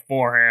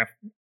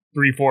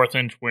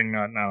 3/4-inch wing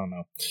nut? I don't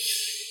know.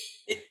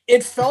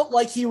 It felt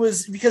like he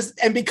was, because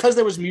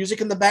there was music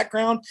in the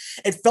background,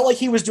 it felt like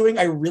he was doing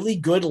a really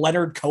good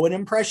Leonard Cohen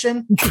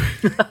impression.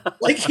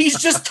 Like he's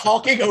just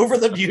talking over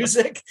the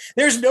music.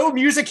 There's no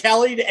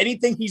musicality to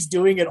anything he's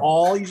doing at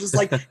all. He's just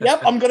like,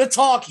 yep, I'm going to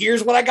talk.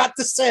 Here's what I got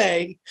to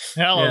say.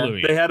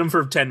 Hallelujah. Yeah, they had him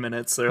for 10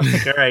 minutes. They're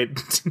like, all right,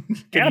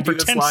 can you do for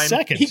this 10 line?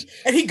 seconds.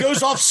 He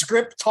goes off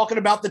script talking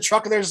about the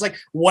truck, and they're just like,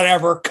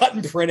 whatever, cut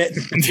and print it.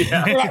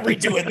 Yeah. We're not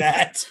redoing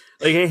that.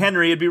 Like, hey,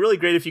 Henry, it'd be really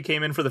great if you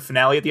came in for the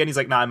finale at the end. He's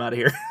like, nah, I'm out of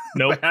here.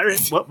 Nope. All right,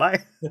 what,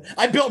 bye.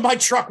 I built my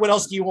truck. What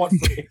else do you want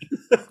from me?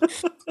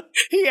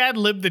 He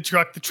ad-libbed the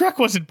truck. The truck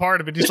wasn't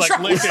part of it. He's The like, truck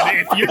was listen, not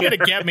if part you're of going it."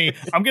 to get me,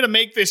 I'm going to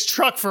make this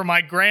truck for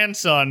my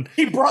grandson.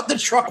 He brought the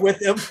truck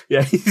with him.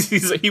 Yeah,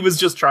 he was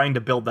just trying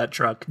to build that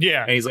truck.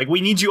 Yeah. And he's like,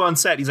 we need you on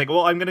set. He's like,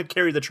 well, I'm going to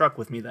carry the truck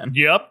with me then.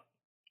 Yep.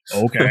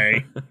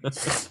 Okay.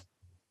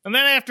 And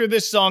then after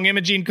this song,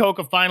 Imogene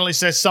Coca finally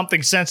says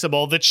something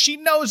sensible that she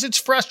knows it's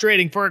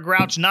frustrating for a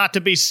grouch not to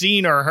be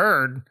seen or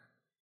heard.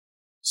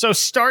 So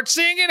start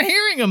seeing and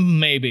hearing him,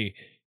 maybe.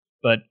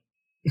 But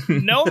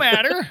no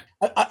matter.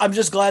 I'm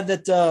just glad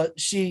that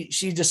she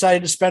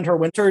decided to spend her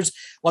winters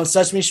on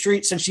Sesame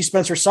Street since she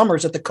spends her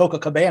summers at the Coca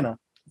Cabana.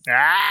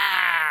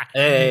 Ah!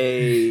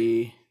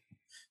 Hey.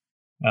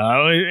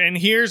 And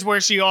here's where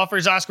she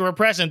offers Oscar a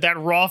present, that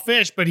raw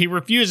fish, but he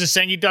refuses,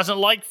 saying he doesn't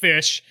like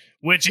fish,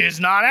 which is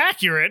not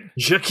accurate.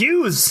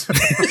 J'accuse.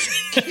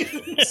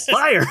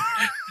 Liar.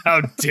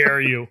 How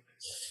dare you?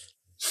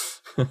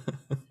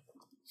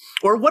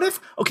 Or what if,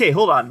 okay,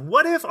 hold on.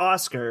 What if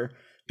Oscar,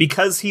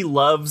 because he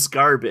loves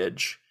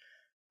garbage,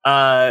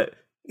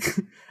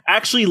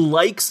 actually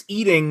likes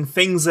eating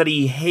things that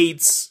he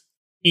hates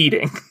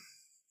eating?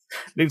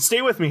 Dude,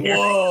 stay with me here.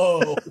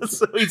 Whoa.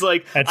 So he's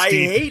like, That's I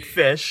deep. hate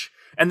fish,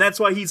 and that's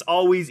why he's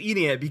always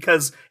eating it,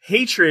 because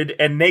hatred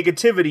and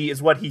negativity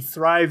is what he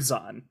thrives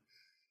on.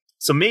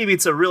 So maybe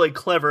it's a really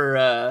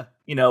clever,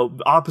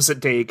 opposite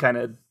day kind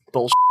of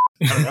bullshit.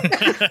 I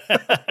don't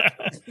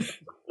know.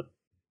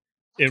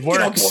 It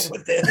Get on works. board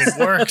with this. It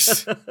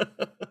works.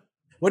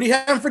 What are you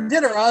having for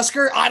dinner,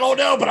 Oscar? I don't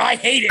know, but I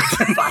hate it.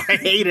 I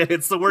hate it.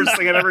 It's the worst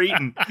thing I've ever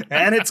eaten.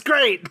 And it's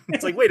great.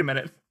 It's like, wait a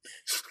minute.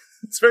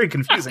 It's very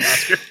confusing,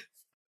 Oscar.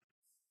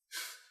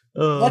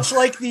 Much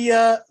like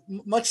the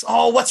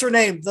what's her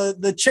name?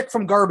 The chick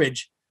from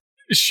Garbage.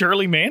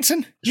 Shirley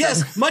Manson?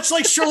 Yes, much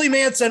like Shirley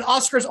Manson,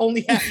 Oscar's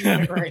only happy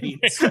when it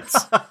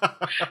rains.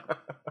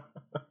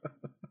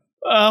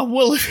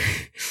 Well,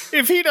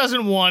 if he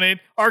doesn't want it,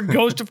 our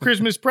Ghost of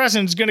Christmas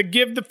Present is going to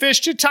give the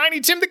fish to Tiny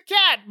Tim the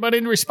cat. But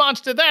in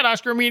response to that,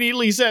 Oscar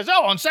immediately says,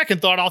 oh, on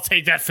second thought, I'll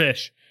take that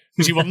fish.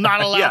 Because he will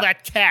not allow Yeah.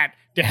 that cat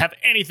to have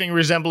anything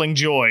resembling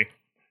joy.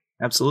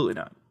 Absolutely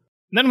not.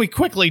 Then we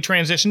quickly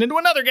transition into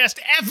another guest.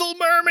 Ethel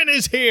Merman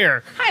is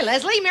here, Hi,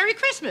 Leslie. Merry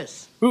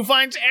Christmas. who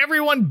finds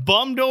everyone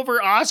bummed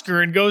over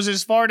Oscar and goes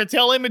as far to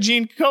tell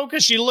Imogene Coca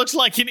she looks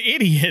like an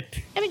idiot.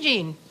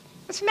 Imogene,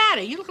 what's the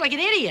matter? You look like an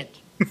idiot.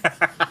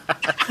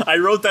 I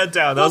wrote that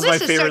down. That was my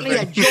this is favorite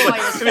certainly thing. a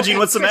joyous Imogene,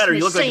 what's the matter?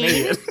 You look like an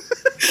Christmas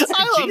idiot.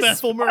 I love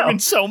Ethel Merman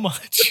so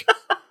much.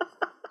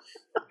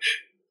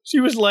 She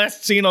was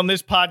last seen on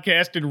this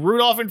podcast in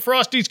Rudolph and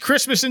Frosty's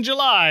Christmas in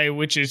July,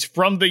 which is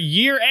from the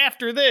year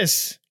after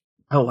this.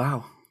 Oh,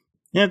 wow.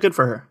 Yeah, good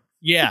for her.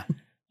 Yeah.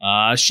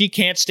 She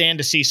can't stand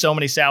to see so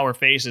many sour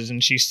faces,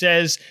 and she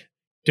says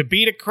to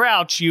beat a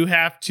crouch, you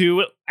have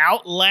to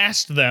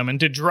outlast them. And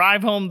to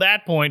drive home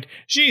that point,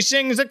 she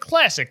sings a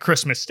classic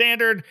Christmas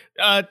standard,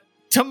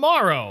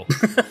 Tomorrow,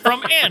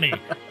 from Annie.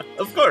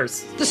 Of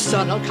course. The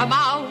sun'll come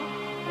out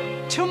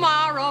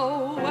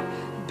tomorrow.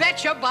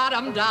 Bet your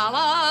bottom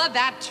dollar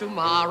that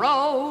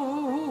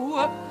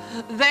tomorrow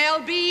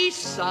there'll be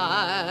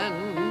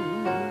sun.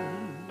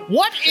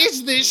 What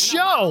is this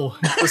show?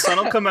 The sun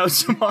will come out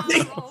tomorrow.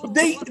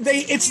 They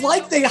it's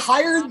like they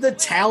hired the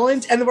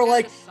talent and they were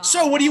like,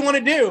 so what do you want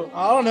to do?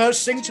 I don't know,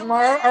 sing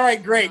tomorrow? All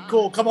right, great,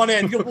 cool, come on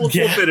in. We'll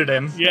fit it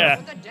in.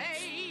 Yeah.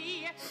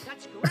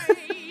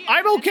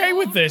 I'm okay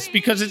with this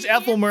because it's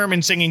Ethel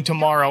Merman singing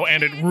Tomorrow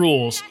and it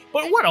rules.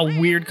 But what a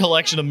weird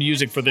collection of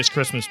music for this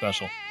Christmas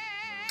special.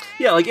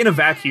 Yeah, like in a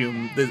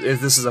vacuum,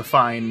 this is a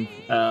fine,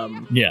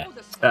 song,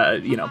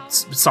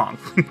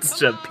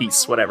 it's a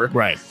piece, whatever.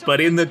 Right.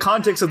 But in the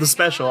context of the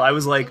special, I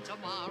was like,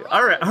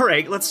 all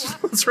right,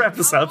 let's wrap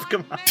this up.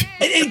 Come on.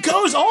 It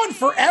goes on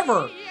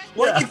forever.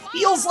 Like, it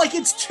feels like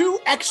it's 2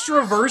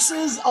 extra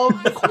verses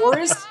of the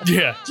chorus.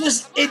 Yeah.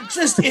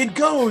 It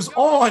goes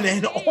on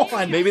and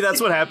on. Maybe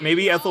that's what happened.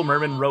 Maybe Ethel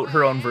Merman wrote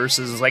her own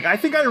verses. Like, I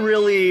think I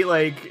really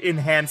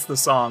enhanced the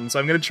song, so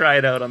I'm gonna try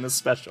it out on this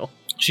special.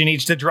 She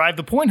needs to drive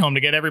the point home to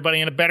get everybody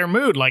in a better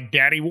mood, like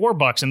Daddy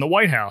Warbucks in the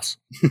White House.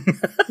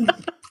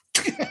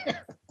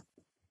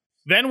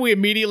 Then we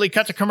immediately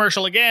cut to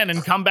commercial again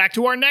and come back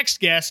to our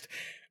next guest,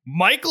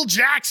 Michael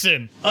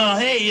Jackson.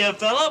 Hey,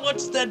 fella,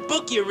 what's that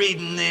book you're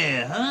reading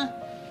there, huh?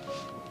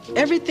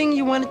 Everything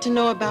you wanted to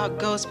know about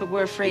ghosts but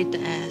were afraid to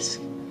ask.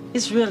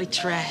 It's really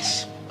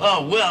trash.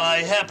 Oh, well, I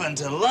happen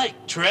to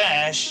like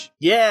trash.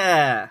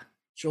 Yeah.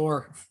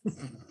 Sure.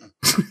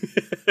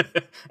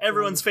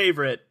 Everyone's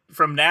favorite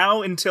from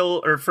then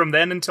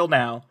until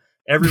now.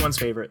 Everyone's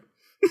favorite.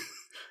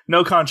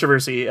 No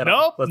controversy at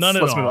all. None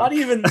at all. Not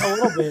even a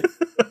little bit.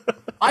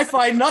 I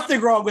find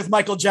nothing wrong with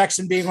Michael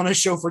Jackson being on a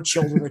show for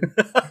children.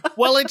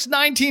 Well, it's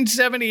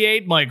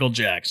 1978 Michael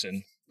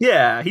Jackson.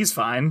 Yeah, he's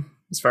fine,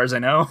 as far as I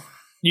know.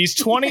 He's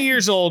 20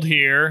 years old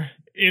here.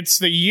 It's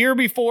the year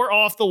before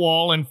Off the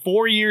Wall and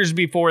 4 years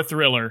before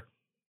Thriller.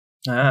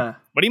 Ah.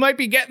 But he might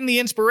be getting the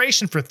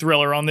inspiration for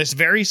Thriller on this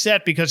very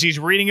set because he's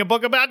reading a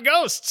book about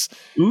ghosts.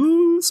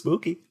 Ooh,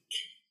 spooky.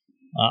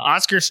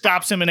 Oscar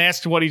stops him and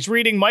asks what he's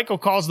reading. Michael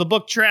calls the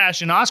book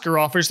trash, and Oscar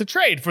offers the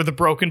trade for the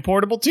broken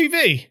portable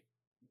TV.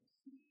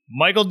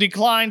 Michael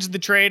declines the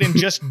trade and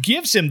just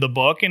gives him the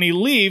book, and he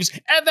leaves,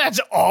 and that's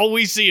all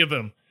we see of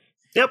him.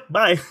 Yep,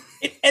 bye.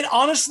 And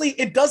honestly,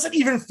 it doesn't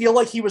even feel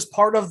like he was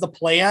part of the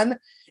plan.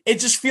 It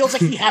just feels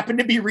like he happened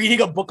to be reading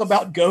a book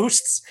about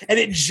ghosts, and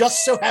it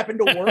just so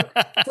happened to work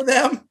for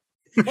them.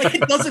 Like,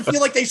 it doesn't feel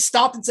like they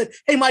stopped and said,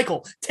 hey,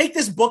 Michael, take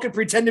this book and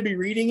pretend to be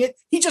reading it.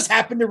 He just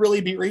happened to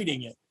really be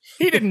reading it.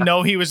 He didn't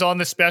know he was on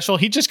the special.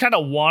 He just kind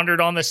of wandered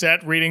on the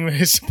set reading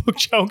his book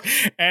joke.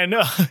 And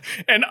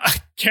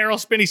Carol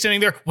Spinney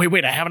sitting there,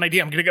 wait, I have an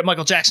idea. I'm going to get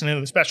Michael Jackson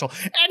into the special.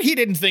 And he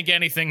didn't think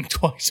anything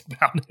twice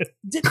about it.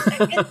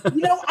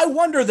 I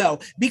wonder, though,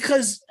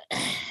 because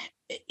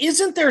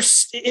isn't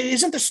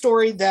the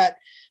story that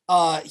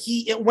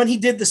when he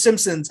did the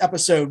Simpsons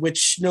episode,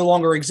 which no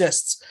longer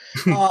exists,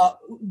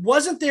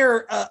 wasn't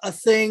there a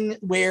thing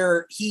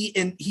where he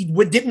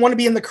didn't want to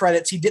be in the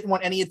credits? He didn't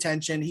want any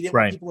attention. He didn't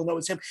want people to know it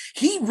was him.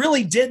 He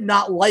really did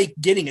not like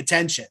getting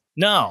attention.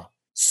 No.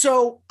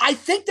 So I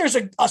think there's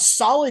a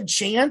solid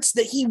chance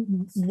that he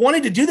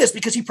wanted to do this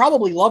because he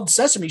probably loved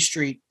Sesame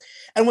Street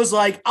and was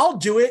like, I'll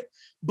do it.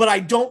 But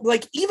I don't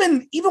like,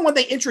 even when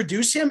they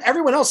introduce him,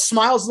 everyone else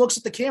smiles and looks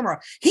at the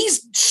camera.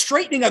 He's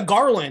straightening a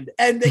garland,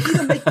 and they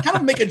even kind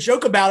of make a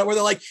joke about it where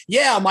they're like,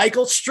 yeah,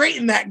 Michael,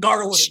 straighten that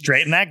garland.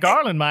 Straighten that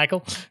garland,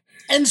 Michael.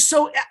 And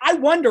so I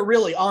wonder,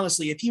 really,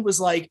 honestly, if he was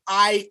like,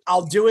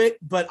 I'll do it,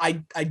 but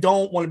I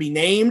don't want to be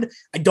named.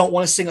 I don't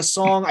want to sing a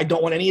song. I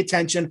don't want any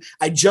attention.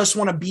 I just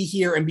want to be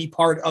here and be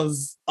part of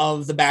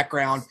the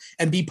background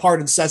and be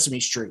part of Sesame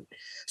Street.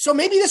 So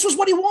maybe this was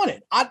what he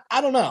wanted. I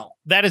don't know.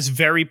 That is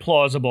very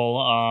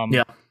plausible.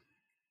 Yeah.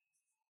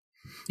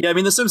 I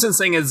mean, the Simpsons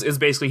thing is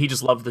basically he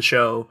just loved the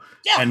show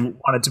and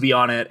wanted to be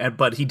on it,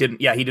 but he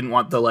didn't. Yeah, he didn't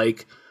want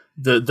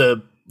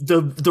the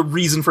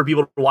reason for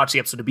people to watch the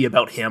episode to be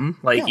about him.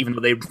 Even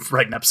though they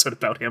write an episode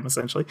about him,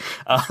 essentially.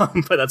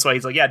 But that's why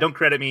he's like, don't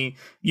credit me.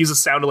 Use a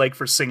sound-alike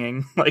for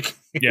singing.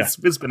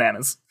 It's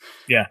bananas.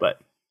 Yeah, but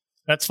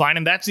that's fine,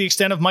 and that's the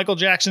extent of Michael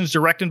Jackson's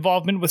direct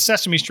involvement with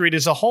Sesame Street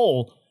as a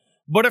whole.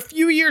 But a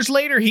few years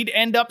later, he'd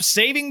end up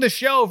saving the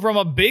show from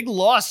a big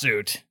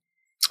lawsuit.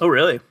 Oh,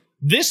 really?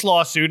 This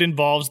lawsuit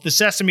involves the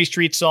Sesame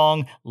Street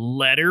song,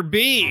 Let Her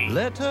Be.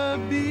 Let her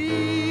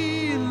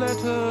be, let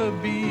her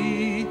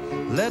be,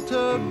 let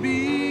her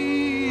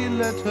be,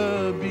 let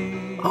her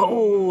be.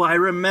 Oh, I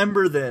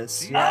remember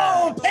this. Yeah.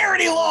 Oh,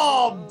 parody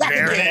law!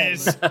 There it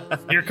is.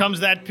 Here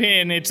comes that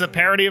pin. It's a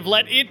parody of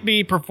Let It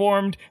Be,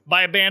 performed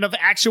by a band of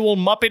actual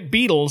Muppet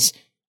Beatles,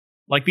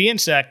 like the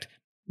insect.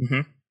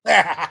 Mm-hmm.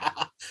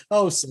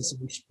 Oh,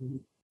 Sesame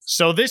Street.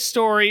 So this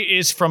story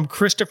is from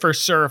Christopher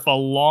Surf, a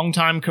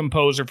longtime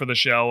composer for the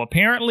show.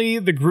 Apparently,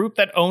 the group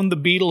that owned the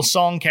Beatles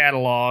song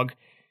catalog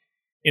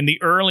in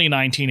the early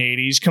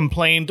 1980s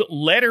complained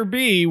Let Her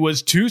Be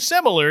was too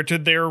similar to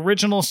their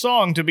original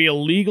song to be a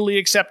legally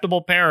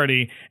acceptable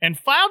parody, and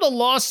filed a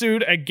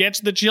lawsuit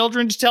against the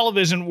Children's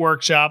Television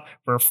Workshop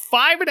for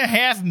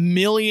 $5.5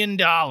 million.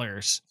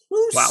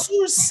 Who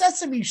sues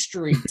Sesame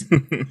Street?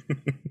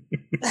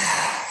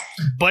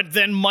 But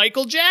then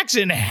Michael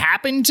Jackson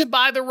happened to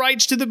buy the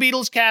rights to the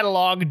Beatles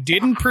catalog,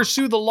 didn't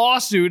pursue the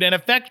lawsuit, and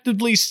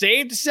effectively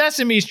saved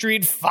Sesame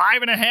Street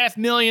 $5.5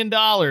 million.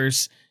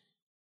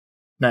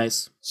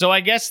 Nice. So I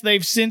guess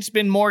they've since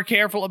been more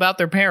careful about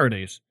their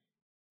parodies.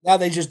 Now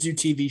they just do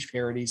TV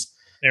parodies.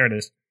 There it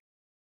is.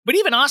 But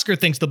even Oscar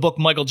thinks the book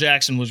Michael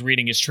Jackson was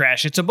reading is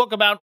trash. It's a book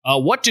about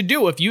what to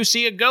do if you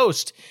see a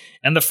ghost.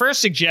 And the first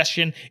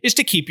suggestion is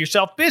to keep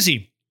yourself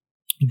busy.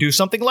 Do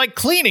something like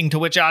cleaning, to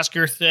which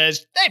Oscar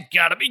says, they've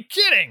got to be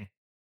kidding.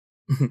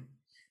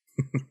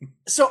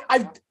 So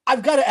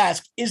I've got to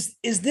ask, is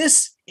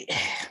this,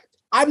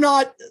 I'm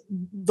not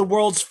the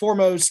world's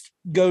foremost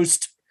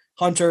ghost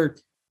hunter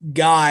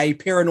guy,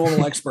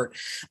 paranormal expert.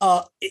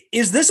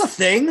 Is this a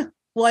thing?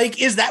 Like,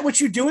 is that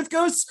what you do with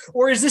ghosts?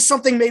 Or is this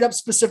something made up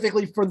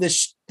specifically for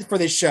this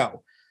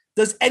show?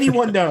 Does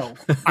anyone know?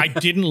 I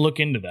didn't look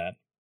into that.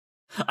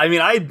 I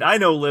mean, I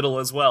know little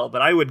as well,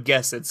 but I would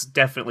guess it's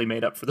definitely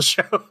made up for the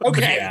show.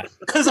 Okay,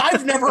 because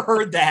I've never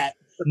heard that.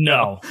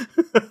 No.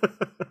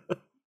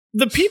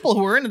 The people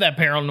who are into that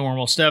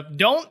paranormal stuff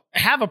don't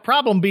have a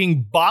problem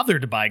being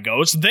bothered by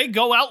ghosts. They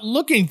go out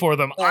looking for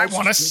them. I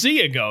want to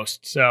see a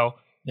ghost. So,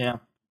 yeah.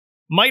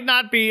 Might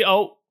not be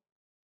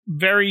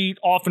very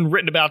often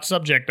written about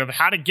subject of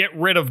how to get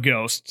rid of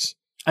ghosts.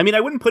 I mean,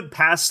 I wouldn't put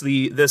past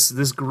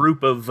this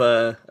group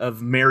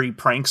of merry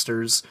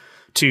pranksters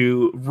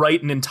to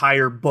write an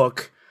entire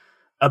book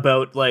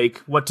about like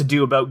what to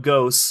do about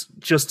ghosts,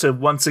 just to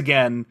once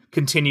again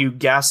continue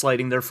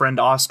gaslighting their friend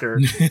Oscar.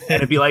 And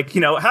it'd be like,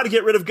 you know, how to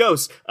get rid of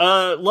ghosts.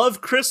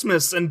 Love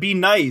Christmas and be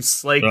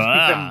nice. Like,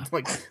 them,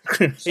 like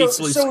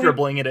hastily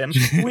scribbling it in.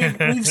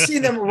 We've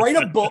seen them write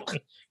a book,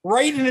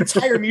 write an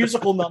entire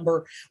musical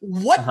number.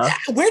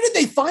 Where did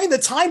they find the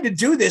time to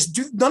do this?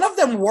 None of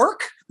them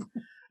work?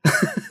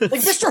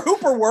 Like Mr.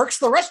 Hooper works,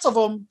 the rest of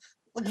them,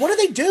 like, what do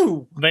they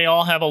do? They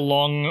all have a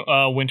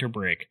long winter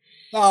break.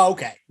 Oh,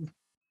 okay.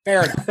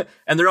 Fair enough.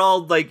 And they're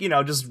all like, you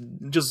know, just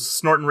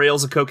snorting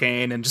rails of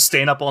cocaine and just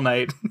staying up all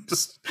night,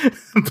 just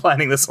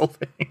planning this whole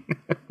thing.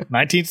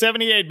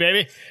 1978,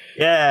 baby.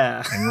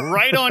 Yeah. And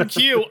right on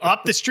cue,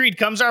 up the street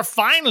comes our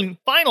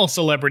final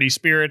celebrity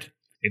spirit.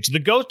 It's the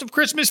Ghost of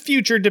Christmas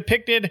Future,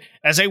 depicted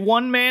as a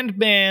one-man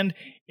band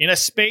in a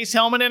space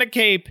helmet and a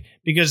cape,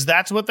 because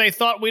that's what they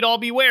thought we'd all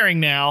be wearing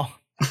now.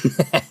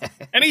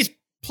 And he's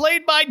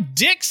played by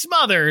Dick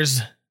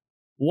Smothers,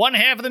 one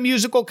half of the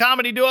musical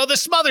comedy duo, the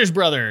Smothers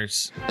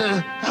Brothers.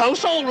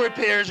 Household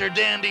repairs are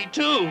dandy,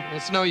 too.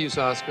 It's no use,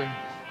 Oscar.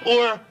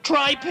 Or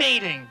try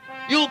painting.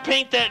 You'll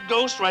paint that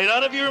ghost right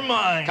out of your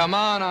mind. Come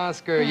on,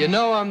 Oscar. You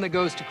know I'm the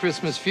Ghost of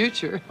Christmas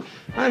Future.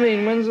 I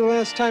mean, when's the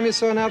last time you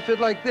saw an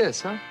outfit like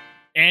this, huh?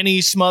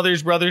 Any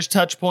Smothers Brothers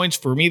touch points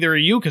for either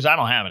of you? Because I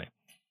don't have any.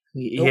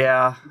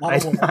 Yeah,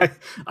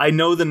 I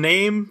know the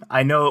name.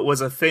 I know it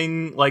was a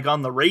thing like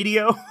on the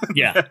radio.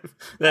 Yeah,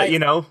 that you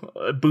know,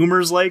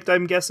 boomers liked.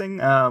 I'm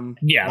guessing.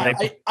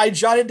 I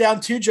jotted down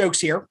 2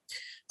 jokes here.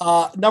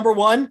 Number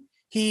 1,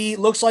 he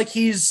looks like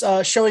he's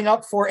showing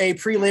up for a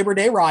pre-Labor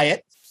Day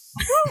riot.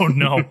 Oh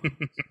no!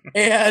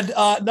 And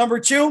number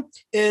 2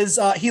 is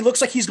he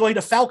looks like he's going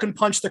to Falcon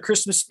Punch the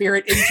Christmas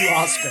spirit into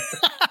Oscar.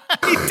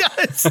 He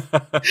does.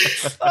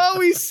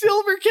 Oh, he's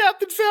Silver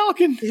Captain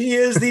Falcon. He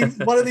is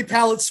one of the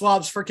palette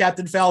swaps for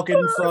Captain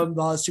Falcon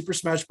from Super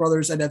Smash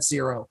Brothers and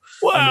F-Zero.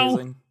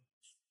 Wow.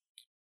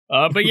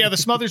 But yeah, the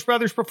Smothers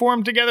Brothers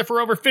performed together for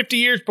over 50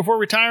 years before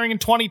retiring in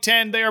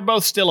 2010. They are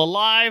both still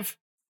alive.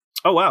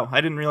 Oh, wow.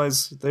 I didn't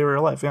realize they were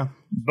alive. Yeah.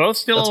 Both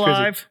still That's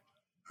alive.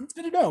 It's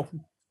good to know.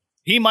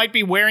 He might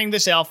be wearing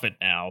this outfit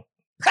now.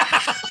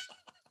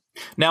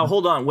 Now,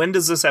 hold on. When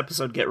does this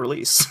episode get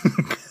released?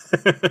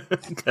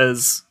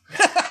 Because,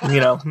 you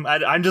know,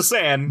 I'm just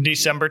saying.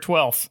 December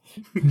 12th.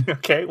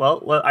 Okay,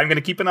 well, I'm going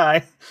to keep an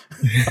eye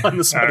on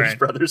the Smothers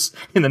Brothers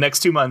in the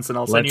next 2 months, and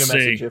I'll send you a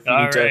message if you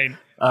need to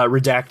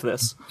redact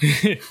this.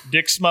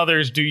 Dick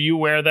Smothers, do you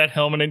wear that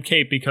helmet and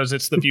cape because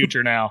it's the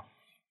future now?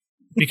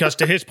 Because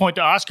to his point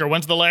to Oscar,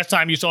 when's the last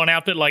time you saw an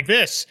outfit like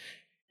this?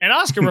 And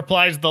Oscar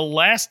replies, the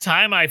last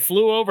time I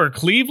flew over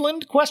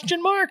Cleveland, ?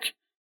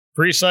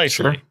 Precisely.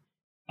 Sure.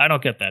 I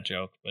don't get that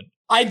joke, but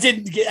I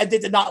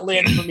did not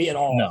land for me at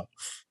all. No.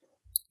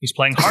 He's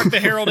playing Hark the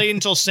Herald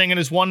Angels Sing in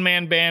his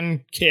one-man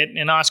band kit,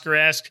 and Oscar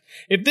asks,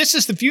 if this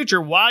is the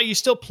future, why are you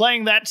still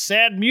playing that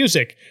sad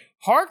music?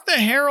 Hark the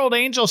Herald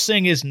Angels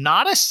Sing is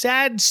not a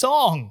sad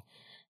song.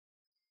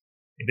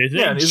 It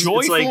is a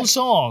joyful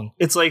song.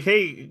 It's like,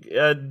 hey,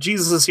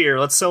 Jesus is here.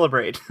 Let's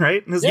celebrate,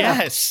 right?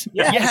 Yes.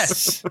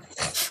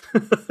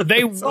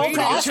 They wait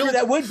until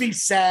that would be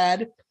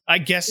sad. I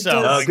guess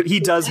so. He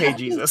does hate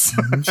Jesus.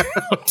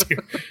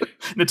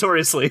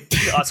 Notoriously,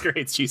 Oscar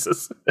hates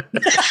Jesus.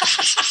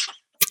 Breach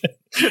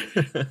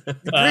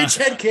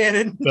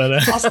headcanon.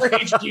 Oscar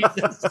hates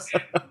Jesus.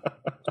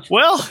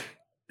 Well,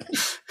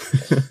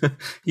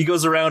 he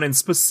goes around and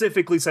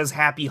specifically says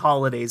happy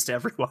holidays to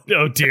everyone.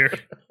 Oh, dear.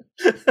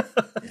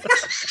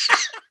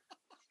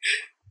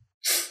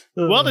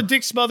 Well, to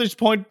Dick Smothers'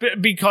 point,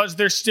 because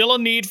there's still a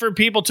need for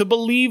people to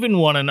believe in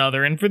one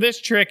another. And for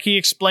this trick, he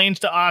explains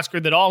to Oscar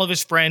that all of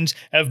his friends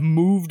have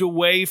moved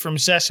away from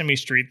Sesame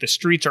Street. The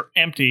streets are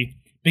empty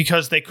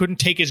because they couldn't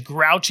take his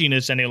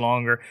grouchiness any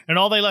longer. And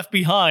all they left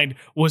behind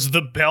was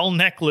the bell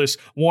necklace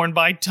worn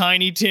by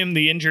Tiny Tim,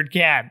 the injured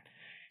cat.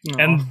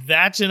 Aww. And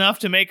that's enough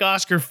to make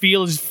Oscar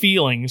feel his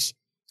feelings.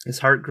 His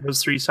heart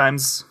grows 3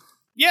 times.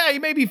 Yeah, he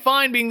may be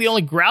fine being the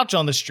only grouch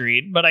on the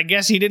street, but I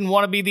guess he didn't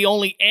want to be the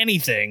only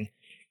anything.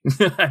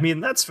 I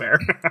mean, that's fair.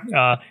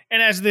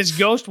 And as this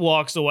ghost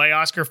walks away,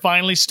 Oscar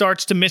finally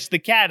starts to miss the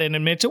cat and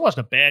admits it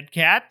wasn't a bad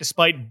cat,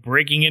 despite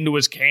breaking into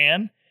his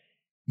can.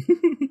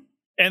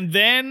 And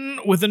then,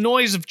 with the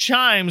noise of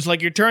chimes,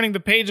 like you're turning the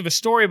page of a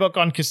storybook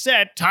on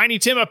cassette, Tiny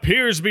Tim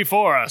appears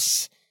before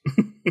us.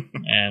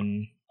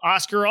 And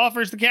Oscar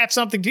offers the cat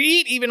something to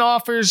eat, even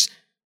offers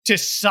to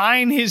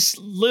sign his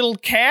little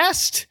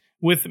cast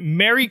with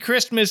Merry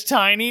Christmas,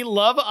 Tiny,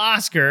 love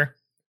Oscar.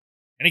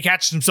 And he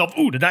catches himself,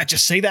 ooh, did I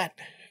just say that?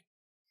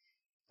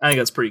 I think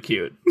that's pretty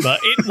cute. But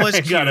it was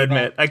cute. I gotta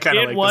admit, I kind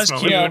of like this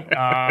moment. It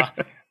was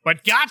cute.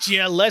 But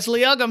gotcha,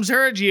 Leslie Uggams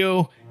heard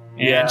you.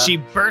 And she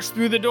bursts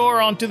through the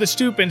door onto the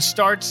stoop and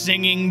starts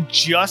singing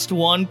Just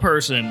One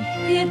Person.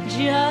 If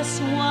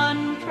just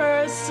one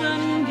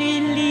person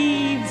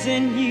believes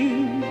in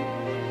you,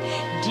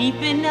 deep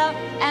enough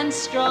and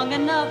strong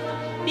enough,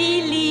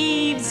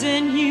 believes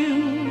in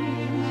you,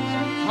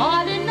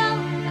 hard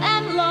enough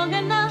and long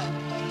enough,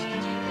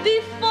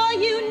 before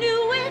you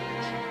knew it,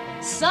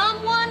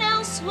 someone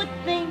else would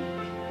think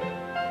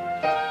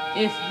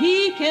If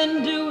he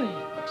can do it,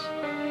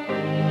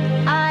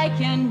 I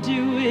can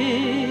do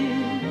it.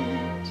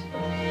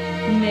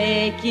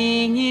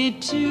 Making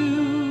it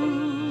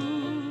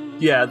too.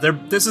 Yeah,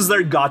 this is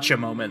their gotcha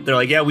moment. They're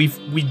like, yeah, we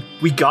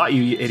got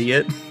you, you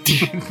idiot.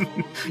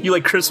 You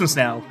like Christmas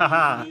now.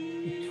 Haha.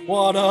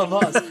 One of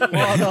us.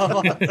 One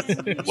of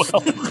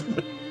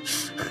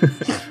us.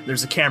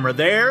 There's a camera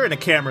there and a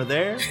camera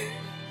there.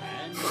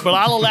 But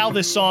I'll allow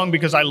this song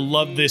because I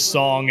love this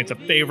song. It's a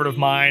favorite of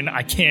mine.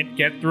 I can't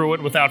get through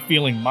it without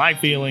feeling my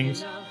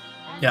feelings.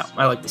 Yeah,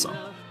 I like the song.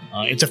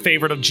 It's a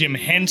favorite of Jim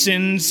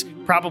Henson's,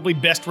 probably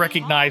best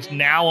recognized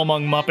now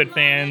among Muppet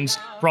fans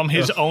from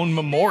his own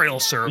memorial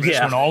service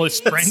when all his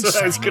friends That's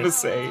what I was sang going to it.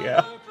 say,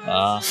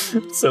 yeah.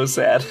 So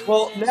sad.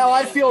 Well, now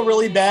I feel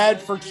really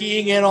bad for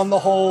keying in on the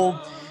whole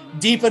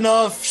deep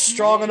enough,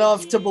 strong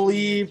enough to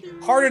believe,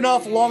 hard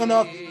enough, long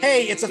enough.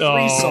 Hey, it's a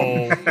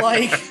threesome.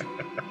 Like,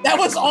 that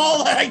was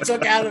all that I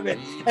took out of it.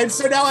 And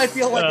so now I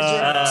feel like a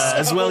jerk.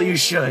 As well you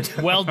should.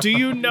 Well, do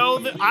you know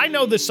that I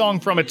know this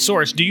song from its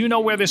source. Do you know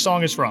where this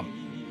song is from?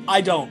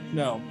 I don't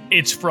know.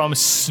 It's from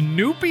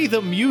Snoopy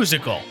the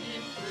Musical.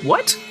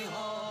 What?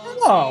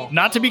 Oh.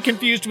 Not to be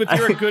confused with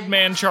You're a Good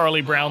Man,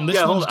 Charlie Brown.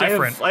 This one's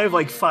different. I have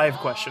like 5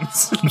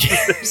 questions.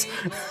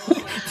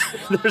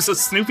 there's a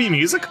Snoopy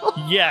musical?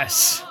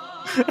 Yes.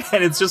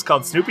 And it's just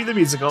called Snoopy the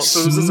Musical.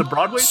 So is this a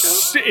Broadway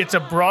show? It's a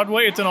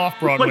Broadway. It's an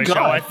off-Broadway show.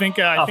 I think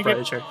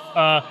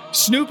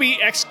Snoopy !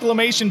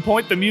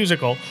 The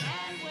musical.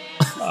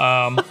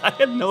 I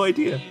had no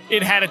idea.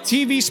 It had a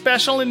TV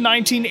special in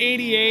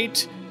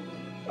 1988,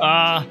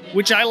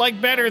 which I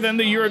like better than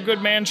the You're a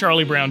Good Man,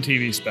 Charlie Brown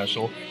TV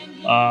special.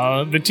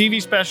 The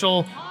TV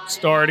special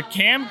starred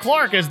Cam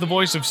Clark as the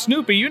voice of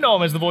Snoopy. You know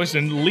him as the voice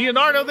in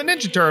Leonardo the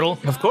Ninja Turtle.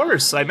 Of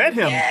course, I met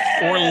him.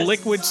 Yes. Or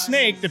Liquid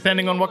Snake,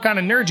 depending on what kind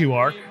of nerd you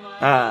are.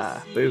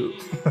 Ah, boo.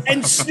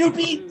 And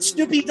Snoopy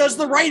does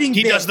the writing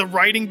bit. He does the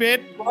writing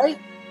bit? Right?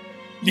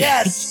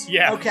 Yes.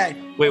 Yeah. Okay.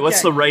 Wait,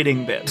 what's the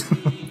writing bit?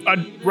 A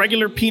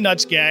regular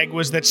Peanuts gag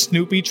was that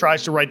Snoopy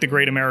tries to write the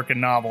Great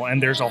American Novel,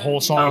 and there's a whole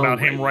song about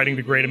him writing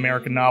the Great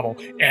American Novel,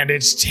 and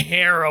it's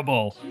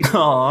terrible.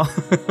 Aww.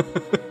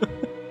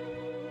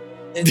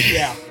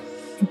 Yeah.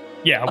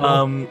 Yeah.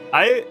 Well,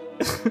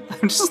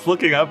 I'm just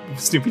looking up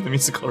Snoopy the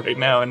Musical right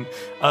now, and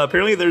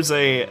apparently there's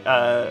a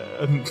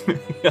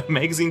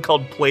magazine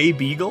called Play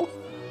Beagle.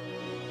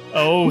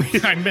 Oh,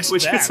 I missed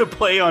which that. is a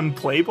play on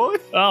Playboy.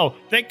 Oh,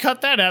 they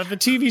cut that out of the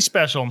TV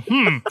special.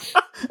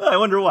 I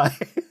wonder why.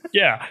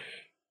 Yeah.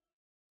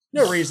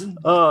 No reason.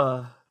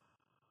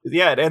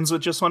 Yeah, it ends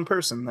with just one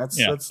person.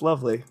 That's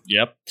lovely.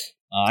 Yep.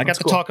 I got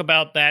to talk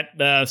about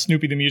that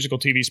Snoopy the Musical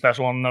TV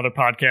special on another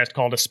podcast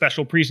called A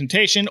Special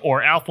Presentation,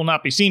 or Alf Will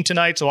Not Be Seen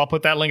Tonight, so I'll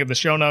put that link in the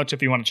show notes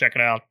if you want to check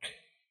it out.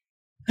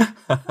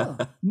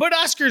 But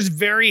Oscar's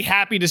very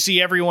happy to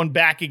see everyone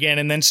back again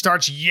and then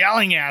starts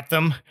yelling at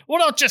them. Well,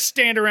 don't just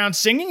stand around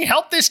singing.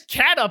 Help this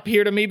cat up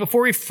here to me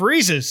before he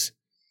freezes.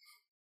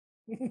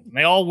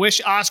 They all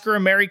wish Oscar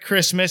a Merry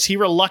Christmas. He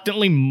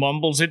reluctantly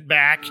mumbles it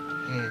back.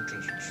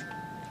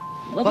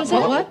 What was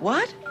that?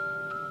 What?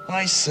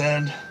 I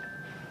said...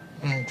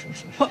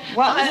 Well,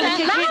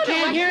 I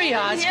can't hear you,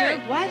 Oscar.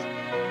 What?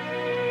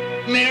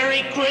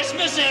 Merry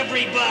Christmas,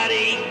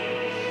 everybody!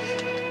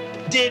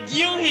 Did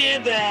you hear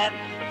that?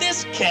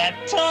 This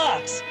cat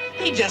talks.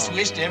 He just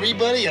wished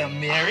everybody a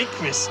Merry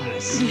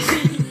Christmas.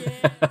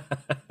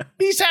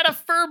 He's had a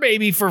fur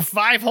baby for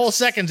 5 whole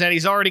seconds and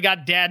he's already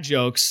got dad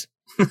jokes.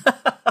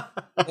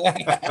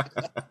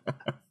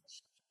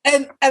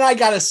 And I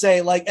gotta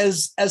say, like,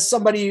 as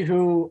somebody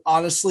who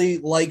honestly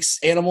likes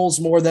animals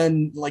more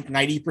than like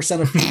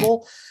 90% of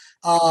people,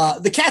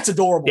 the cat's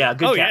adorable. Yeah,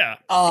 good cat.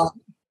 Yeah.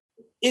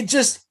 It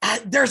just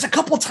there's a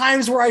couple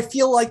times where I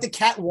feel like the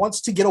cat wants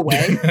to get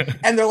away,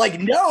 and they're like,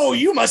 "No,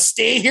 you must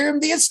stay here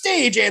and be a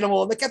stage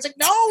animal." And the cat's like,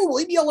 "No,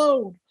 leave me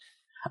alone."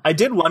 I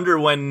did wonder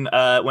when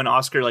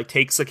Oscar like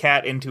takes the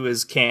cat into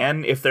his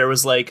can, if there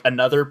was like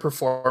another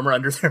performer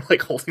under there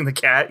like holding the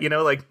cat, you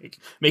know, like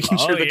making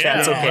sure the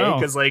cat's okay,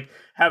 because like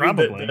having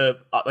the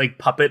like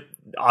puppet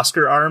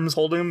Oscar arms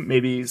hold him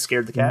maybe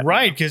scared the cat.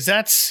 Right, because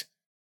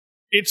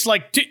it's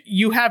like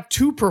you have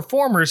 2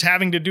 performers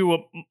having to do a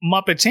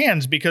Muppet's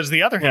hands because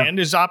the other hand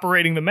is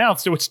operating the mouth,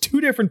 so it's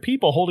 2 different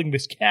people holding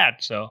this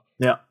cat. So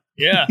yeah.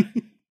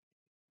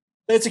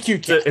 It's a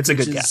cute cat. It's a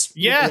good cat.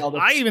 Yeah,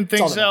 I even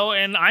think so,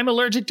 and I'm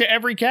allergic to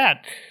every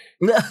cat.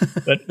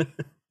 But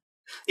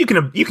you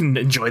can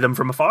enjoy them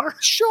from afar.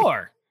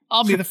 Sure.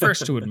 I'll be the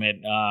first to admit,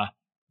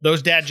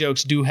 those dad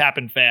jokes do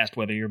happen fast,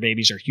 whether your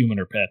babies are human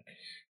or pet.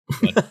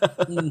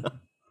 But,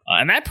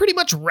 and that pretty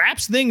much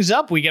wraps things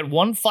up. We get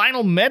one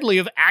final medley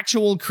of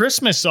actual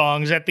Christmas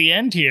songs at the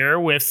end here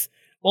with...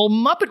 Well,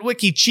 Muppet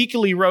Wiki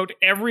cheekily wrote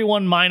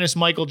everyone minus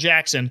Michael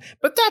Jackson,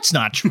 but that's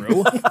not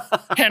true.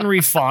 Henry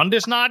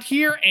Fonda's not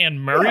here, Anne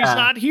Murray's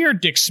not here,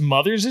 Dick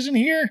Smothers isn't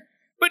here.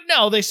 But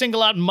no, they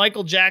single out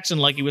Michael Jackson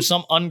like he was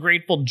some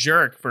ungrateful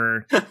jerk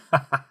for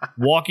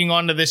walking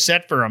onto this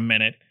set for a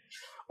minute.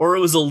 Or it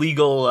was a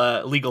legal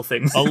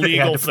thing. A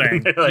legal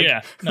thing. Like,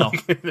 yeah. No.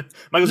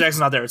 Michael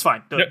Jackson's not there. It's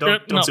fine.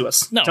 Don't sue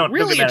us. No, don't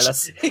really, get mad at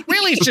us.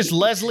 Really, it's just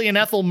Leslie and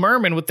Ethel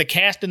Merman with the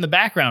cast and the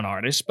background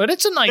artists, but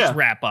it's a nice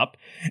wrap up.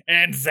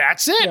 And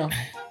that's it.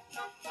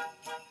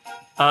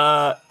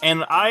 Yeah.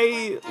 And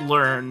I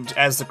learned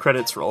as the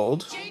credits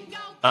rolled,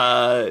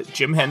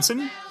 Jim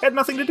Henson had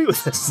nothing to do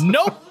with this.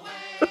 Nope.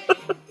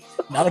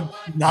 Not a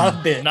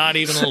bit. Not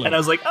even a little. And I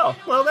was like, oh,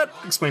 well, that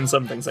explains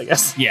some things, I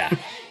guess. Yeah.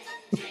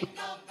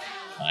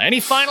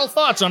 Any final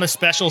thoughts on a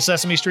special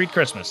Sesame Street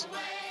Christmas?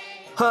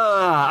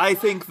 I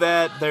think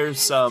that there's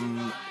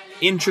some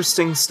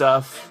interesting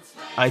stuff.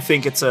 I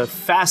think it's a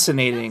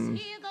fascinating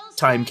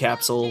time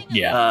capsule.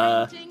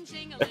 Yeah.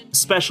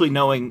 Especially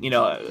knowing,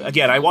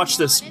 again, I watched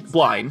this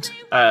blind,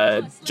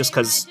 just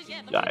because,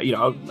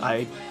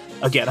 I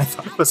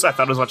thought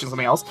I was watching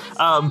something else.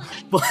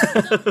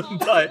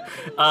 But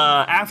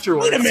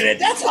afterwards, Wait a minute,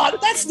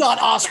 that's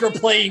not Oscar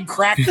playing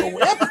Crack the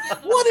Whip.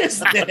 What is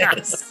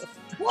this?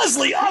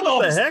 Leslie Uggams.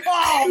 What the heck?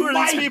 Oh, Who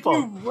are these people?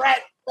 You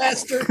rat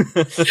bastard.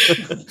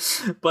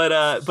 But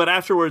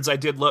afterwards, I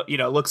did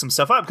look some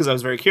stuff up because I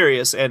was very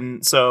curious,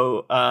 and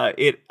so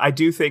I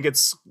do think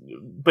it's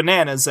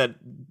bananas that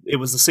it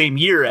was the same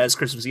year as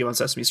Christmas Eve on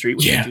Sesame Street,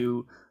 which I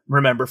do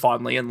remember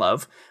fondly and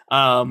love.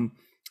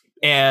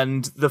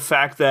 And the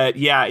fact that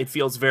it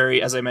feels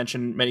very, as I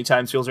mentioned many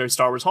times, feels very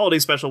Star Wars Holiday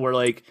Special, where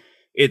like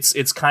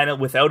it's kind of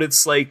without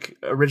its like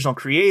original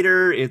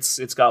creator.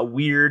 It's got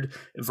weird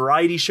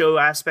variety show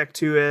aspect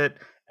to it.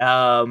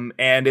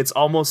 And it's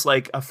almost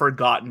like a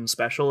forgotten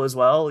special as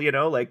well,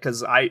 like,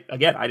 cause I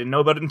didn't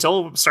know about it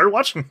until I started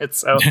watching it.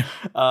 So,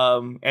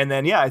 and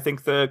then, I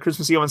think the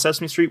Christmas Eve on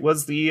Sesame Street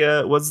was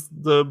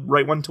the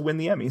right one to win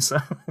the Emmy. So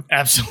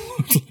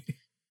absolutely.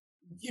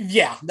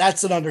 Yeah,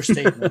 that's an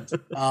understatement.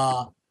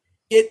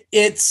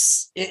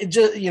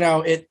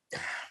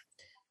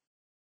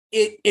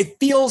 It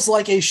feels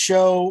like a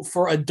show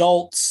for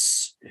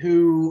adults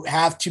who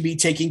have to be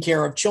taking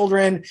care of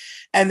children,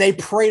 and they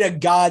pray to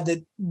God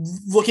that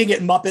looking at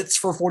Muppets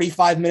for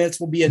 45 minutes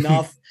will be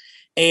enough.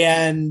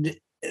 And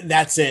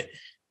that's it.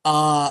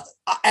 I'll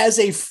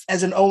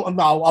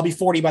be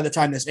 40 by the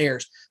time this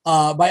airs.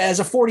 But as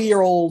a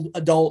 40-year-old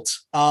adult,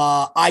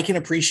 I can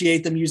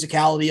appreciate the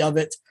musicality of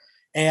it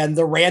and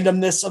the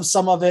randomness of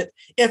some of it.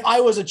 If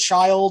I was a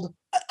child,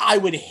 I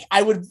would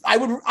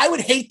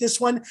hate this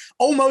one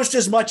almost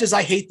as much as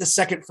I hate the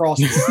second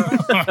Frosty.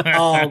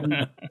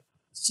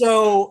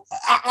 So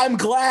I'm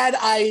glad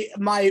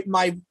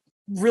my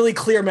really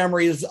clear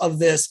memories of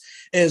this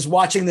is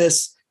watching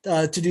this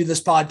to do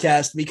this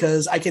podcast,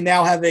 because I can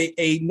now have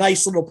a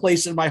nice little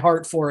place in my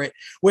heart for it.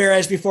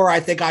 Whereas before, I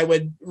think I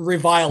would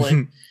revile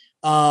it.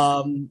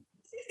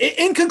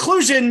 In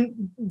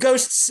conclusion,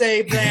 ghosts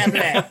say blah,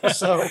 blah.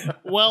 So,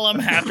 well, I'm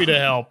happy to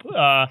help.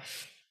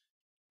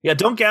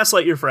 Don't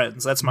gaslight your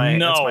friends. That's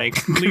my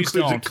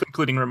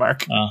concluding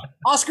remark.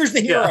 Oscar's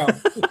the hero.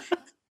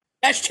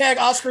 Hashtag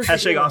Oscar's the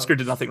hero. Oscar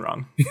did nothing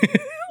wrong.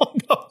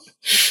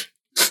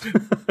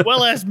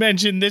 Well, as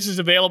mentioned, this is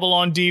available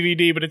on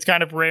DVD, but it's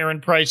kind of rare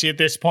and pricey at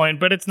this point,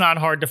 but it's not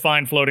hard to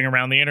find floating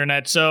around the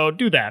internet, so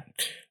do that.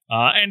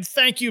 And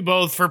thank you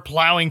both for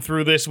plowing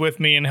through this with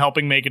me and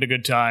helping make it a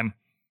good time.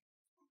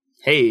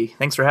 Hey,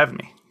 thanks for having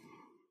me.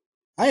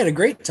 I had a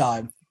great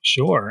time.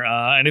 Sure.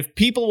 And if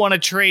people want to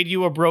trade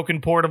you a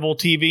broken portable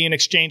TV in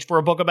exchange for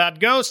a book about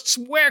ghosts,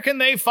 where can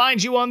they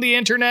find you on the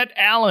internet,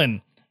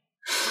 Alan?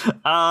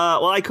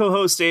 Well, I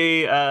co-host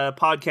a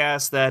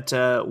podcast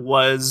that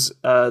was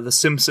The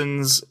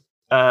Simpsons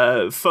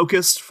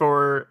focused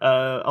for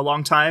a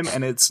long time,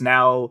 and it's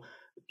now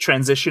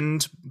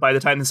transitioned by the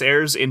time this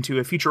airs into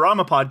a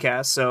Futurama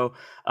podcast. So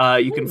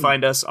you can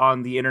find us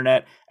on the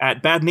internet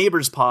at Bad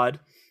Neighbors Pod,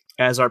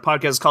 as our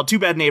podcast is called Two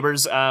Bad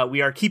Neighbors.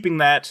 We are keeping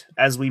that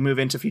as we move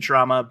into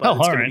Futurama, but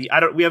it's going to be,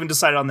 we haven't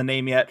decided on the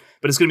name yet,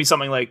 but it's going to be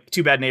something like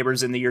Two Bad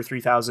Neighbors in the year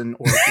 3000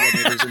 or Two Bad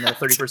Neighbors in the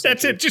 31st century.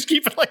 That's it. Just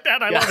keep it like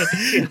that. I love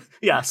it.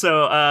 Yeah.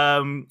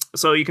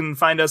 So you can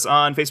find us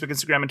on Facebook,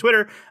 Instagram, and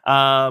Twitter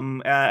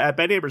at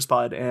Bad Neighbors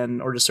Pod,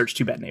 or just search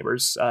Two Bad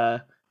Neighbors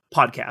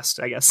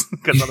podcast, I guess,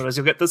 because otherwise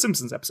you'll get the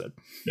Simpsons episode.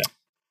 Yeah.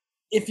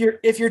 If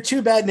you're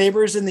two bad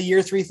neighbors in the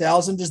year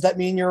 3000, does that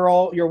mean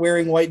you're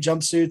wearing white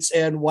jumpsuits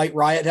and white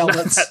riot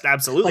helmets?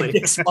 Absolutely. Like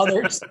Dick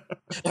Smothers.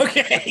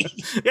 Okay.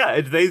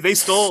 Yeah, they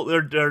stole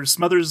their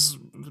Smothers.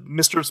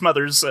 Mr.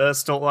 Smothers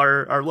stole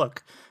our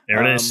look.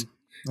 There it is.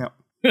 Yeah.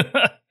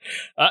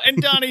 And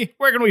Donnie,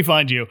 where can we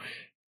find you?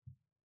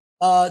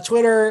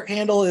 Twitter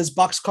handle is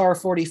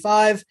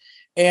Boxcar45,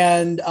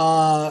 and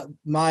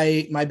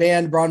my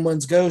band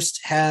Bronwyn's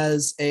Ghost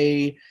has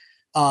a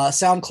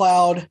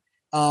SoundCloud.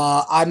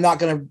 I'm not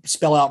going to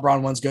spell out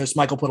Bronwyn's Ghost.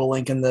 Michael put a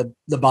link in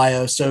the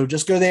bio, so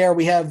just go there.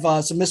 We have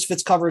some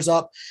Misfits covers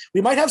up. We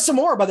might have some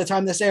more by the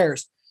time this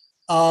airs.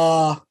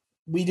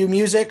 We do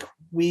music.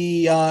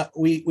 We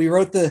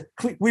wrote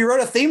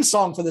a theme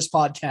song for this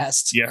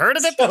podcast. You heard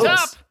it at the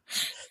top.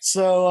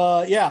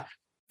 So yeah,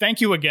 Thank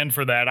you again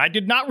for that. I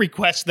did not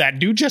request that.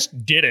 Dude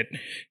just did it.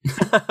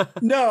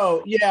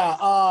 No,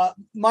 yeah.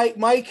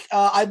 Mike,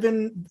 I've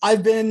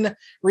been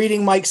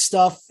reading Mike's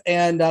stuff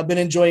and been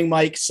enjoying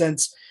Mike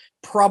since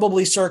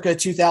probably circa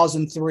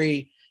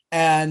 2003.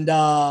 And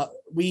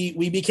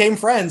we became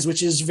friends,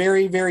 which is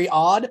very, very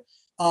odd.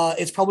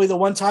 It's probably the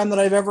one time that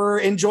I've ever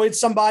enjoyed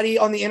somebody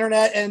on the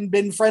internet and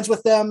been friends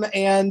with them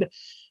and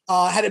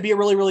had it be a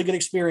really, really good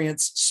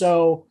experience.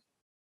 So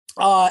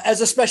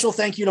as a special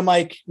thank you to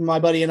Mike, my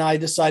buddy and I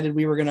decided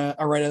we were going to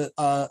write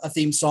a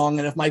theme song.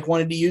 And if Mike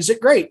wanted to use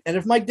it, great. And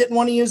if Mike didn't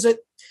want to use it,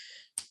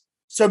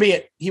 so be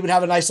it. He would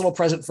have a nice little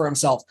present for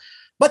himself.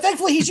 But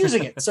thankfully he's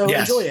using it. So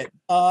Yes. enjoy it.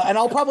 And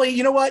I'll probably,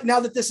 you know what, now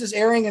that this is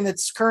airing and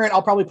it's current,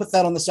 I'll probably put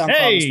that on the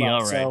SoundCloud as well. all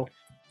right. So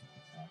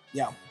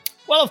yeah.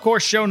 Well, of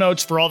course, show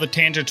notes for all the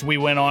tangents we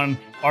went on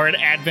are at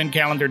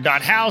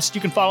adventcalendar.house.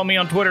 You can follow me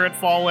on Twitter at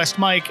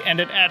FallWestMike and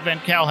at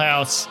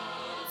AdventCalHouse.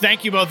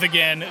 Thank you both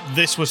again.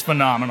 This was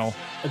phenomenal.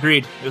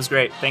 Agreed. It was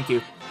great. Thank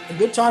you. A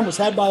good time was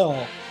had by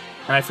all.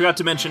 And I forgot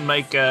to mention,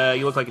 Mike,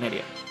 you look like an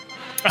idiot.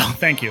 Oh,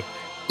 thank you.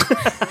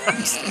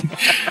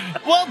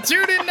 Well,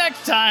 tune in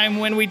next time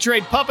when we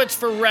trade puppets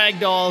for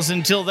ragdolls.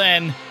 Until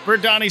then, for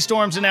Donnie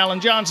Storms and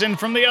Alan Johnson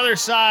from the other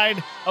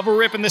side of a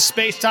rip in the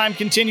space-time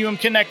continuum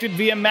connected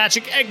via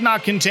magic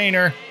eggnog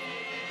container,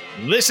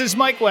 this is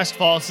Mike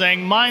Westfall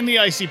saying, mind the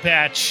icy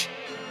patch.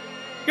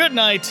 Good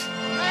night.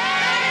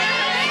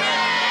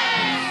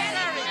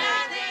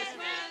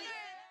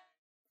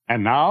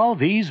 And now,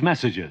 these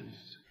messages.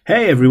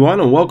 Hey everyone,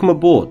 and welcome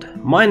aboard.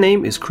 My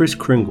name is Chris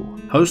Kringle,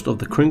 host of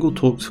the Kringle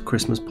Talks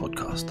Christmas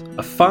podcast,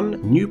 a fun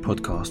new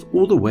podcast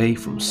all the way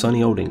from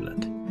sunny old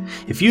England.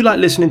 If you like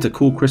listening to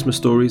cool Christmas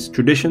stories,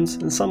 traditions,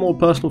 and some old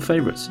personal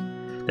favourites,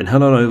 then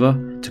head on over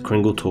to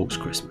Kringle Talks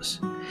Christmas.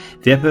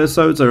 The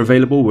episodes are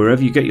available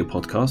wherever you get your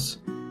podcasts,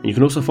 and you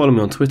can also follow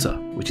me on Twitter,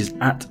 which is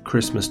at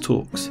Christmas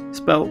Talks,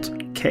 spelt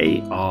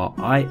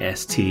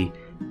Kristmas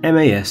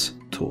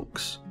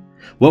Talks.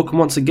 Welcome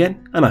once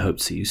again, and I hope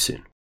to see you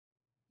soon.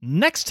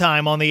 Next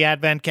time on the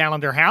Advent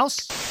Calendar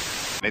House.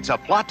 It's a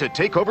plot to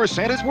take over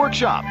Santa's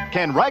workshop.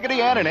 Can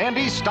Raggedy Ann and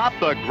Andy stop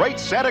the great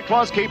Santa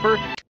Claus caper?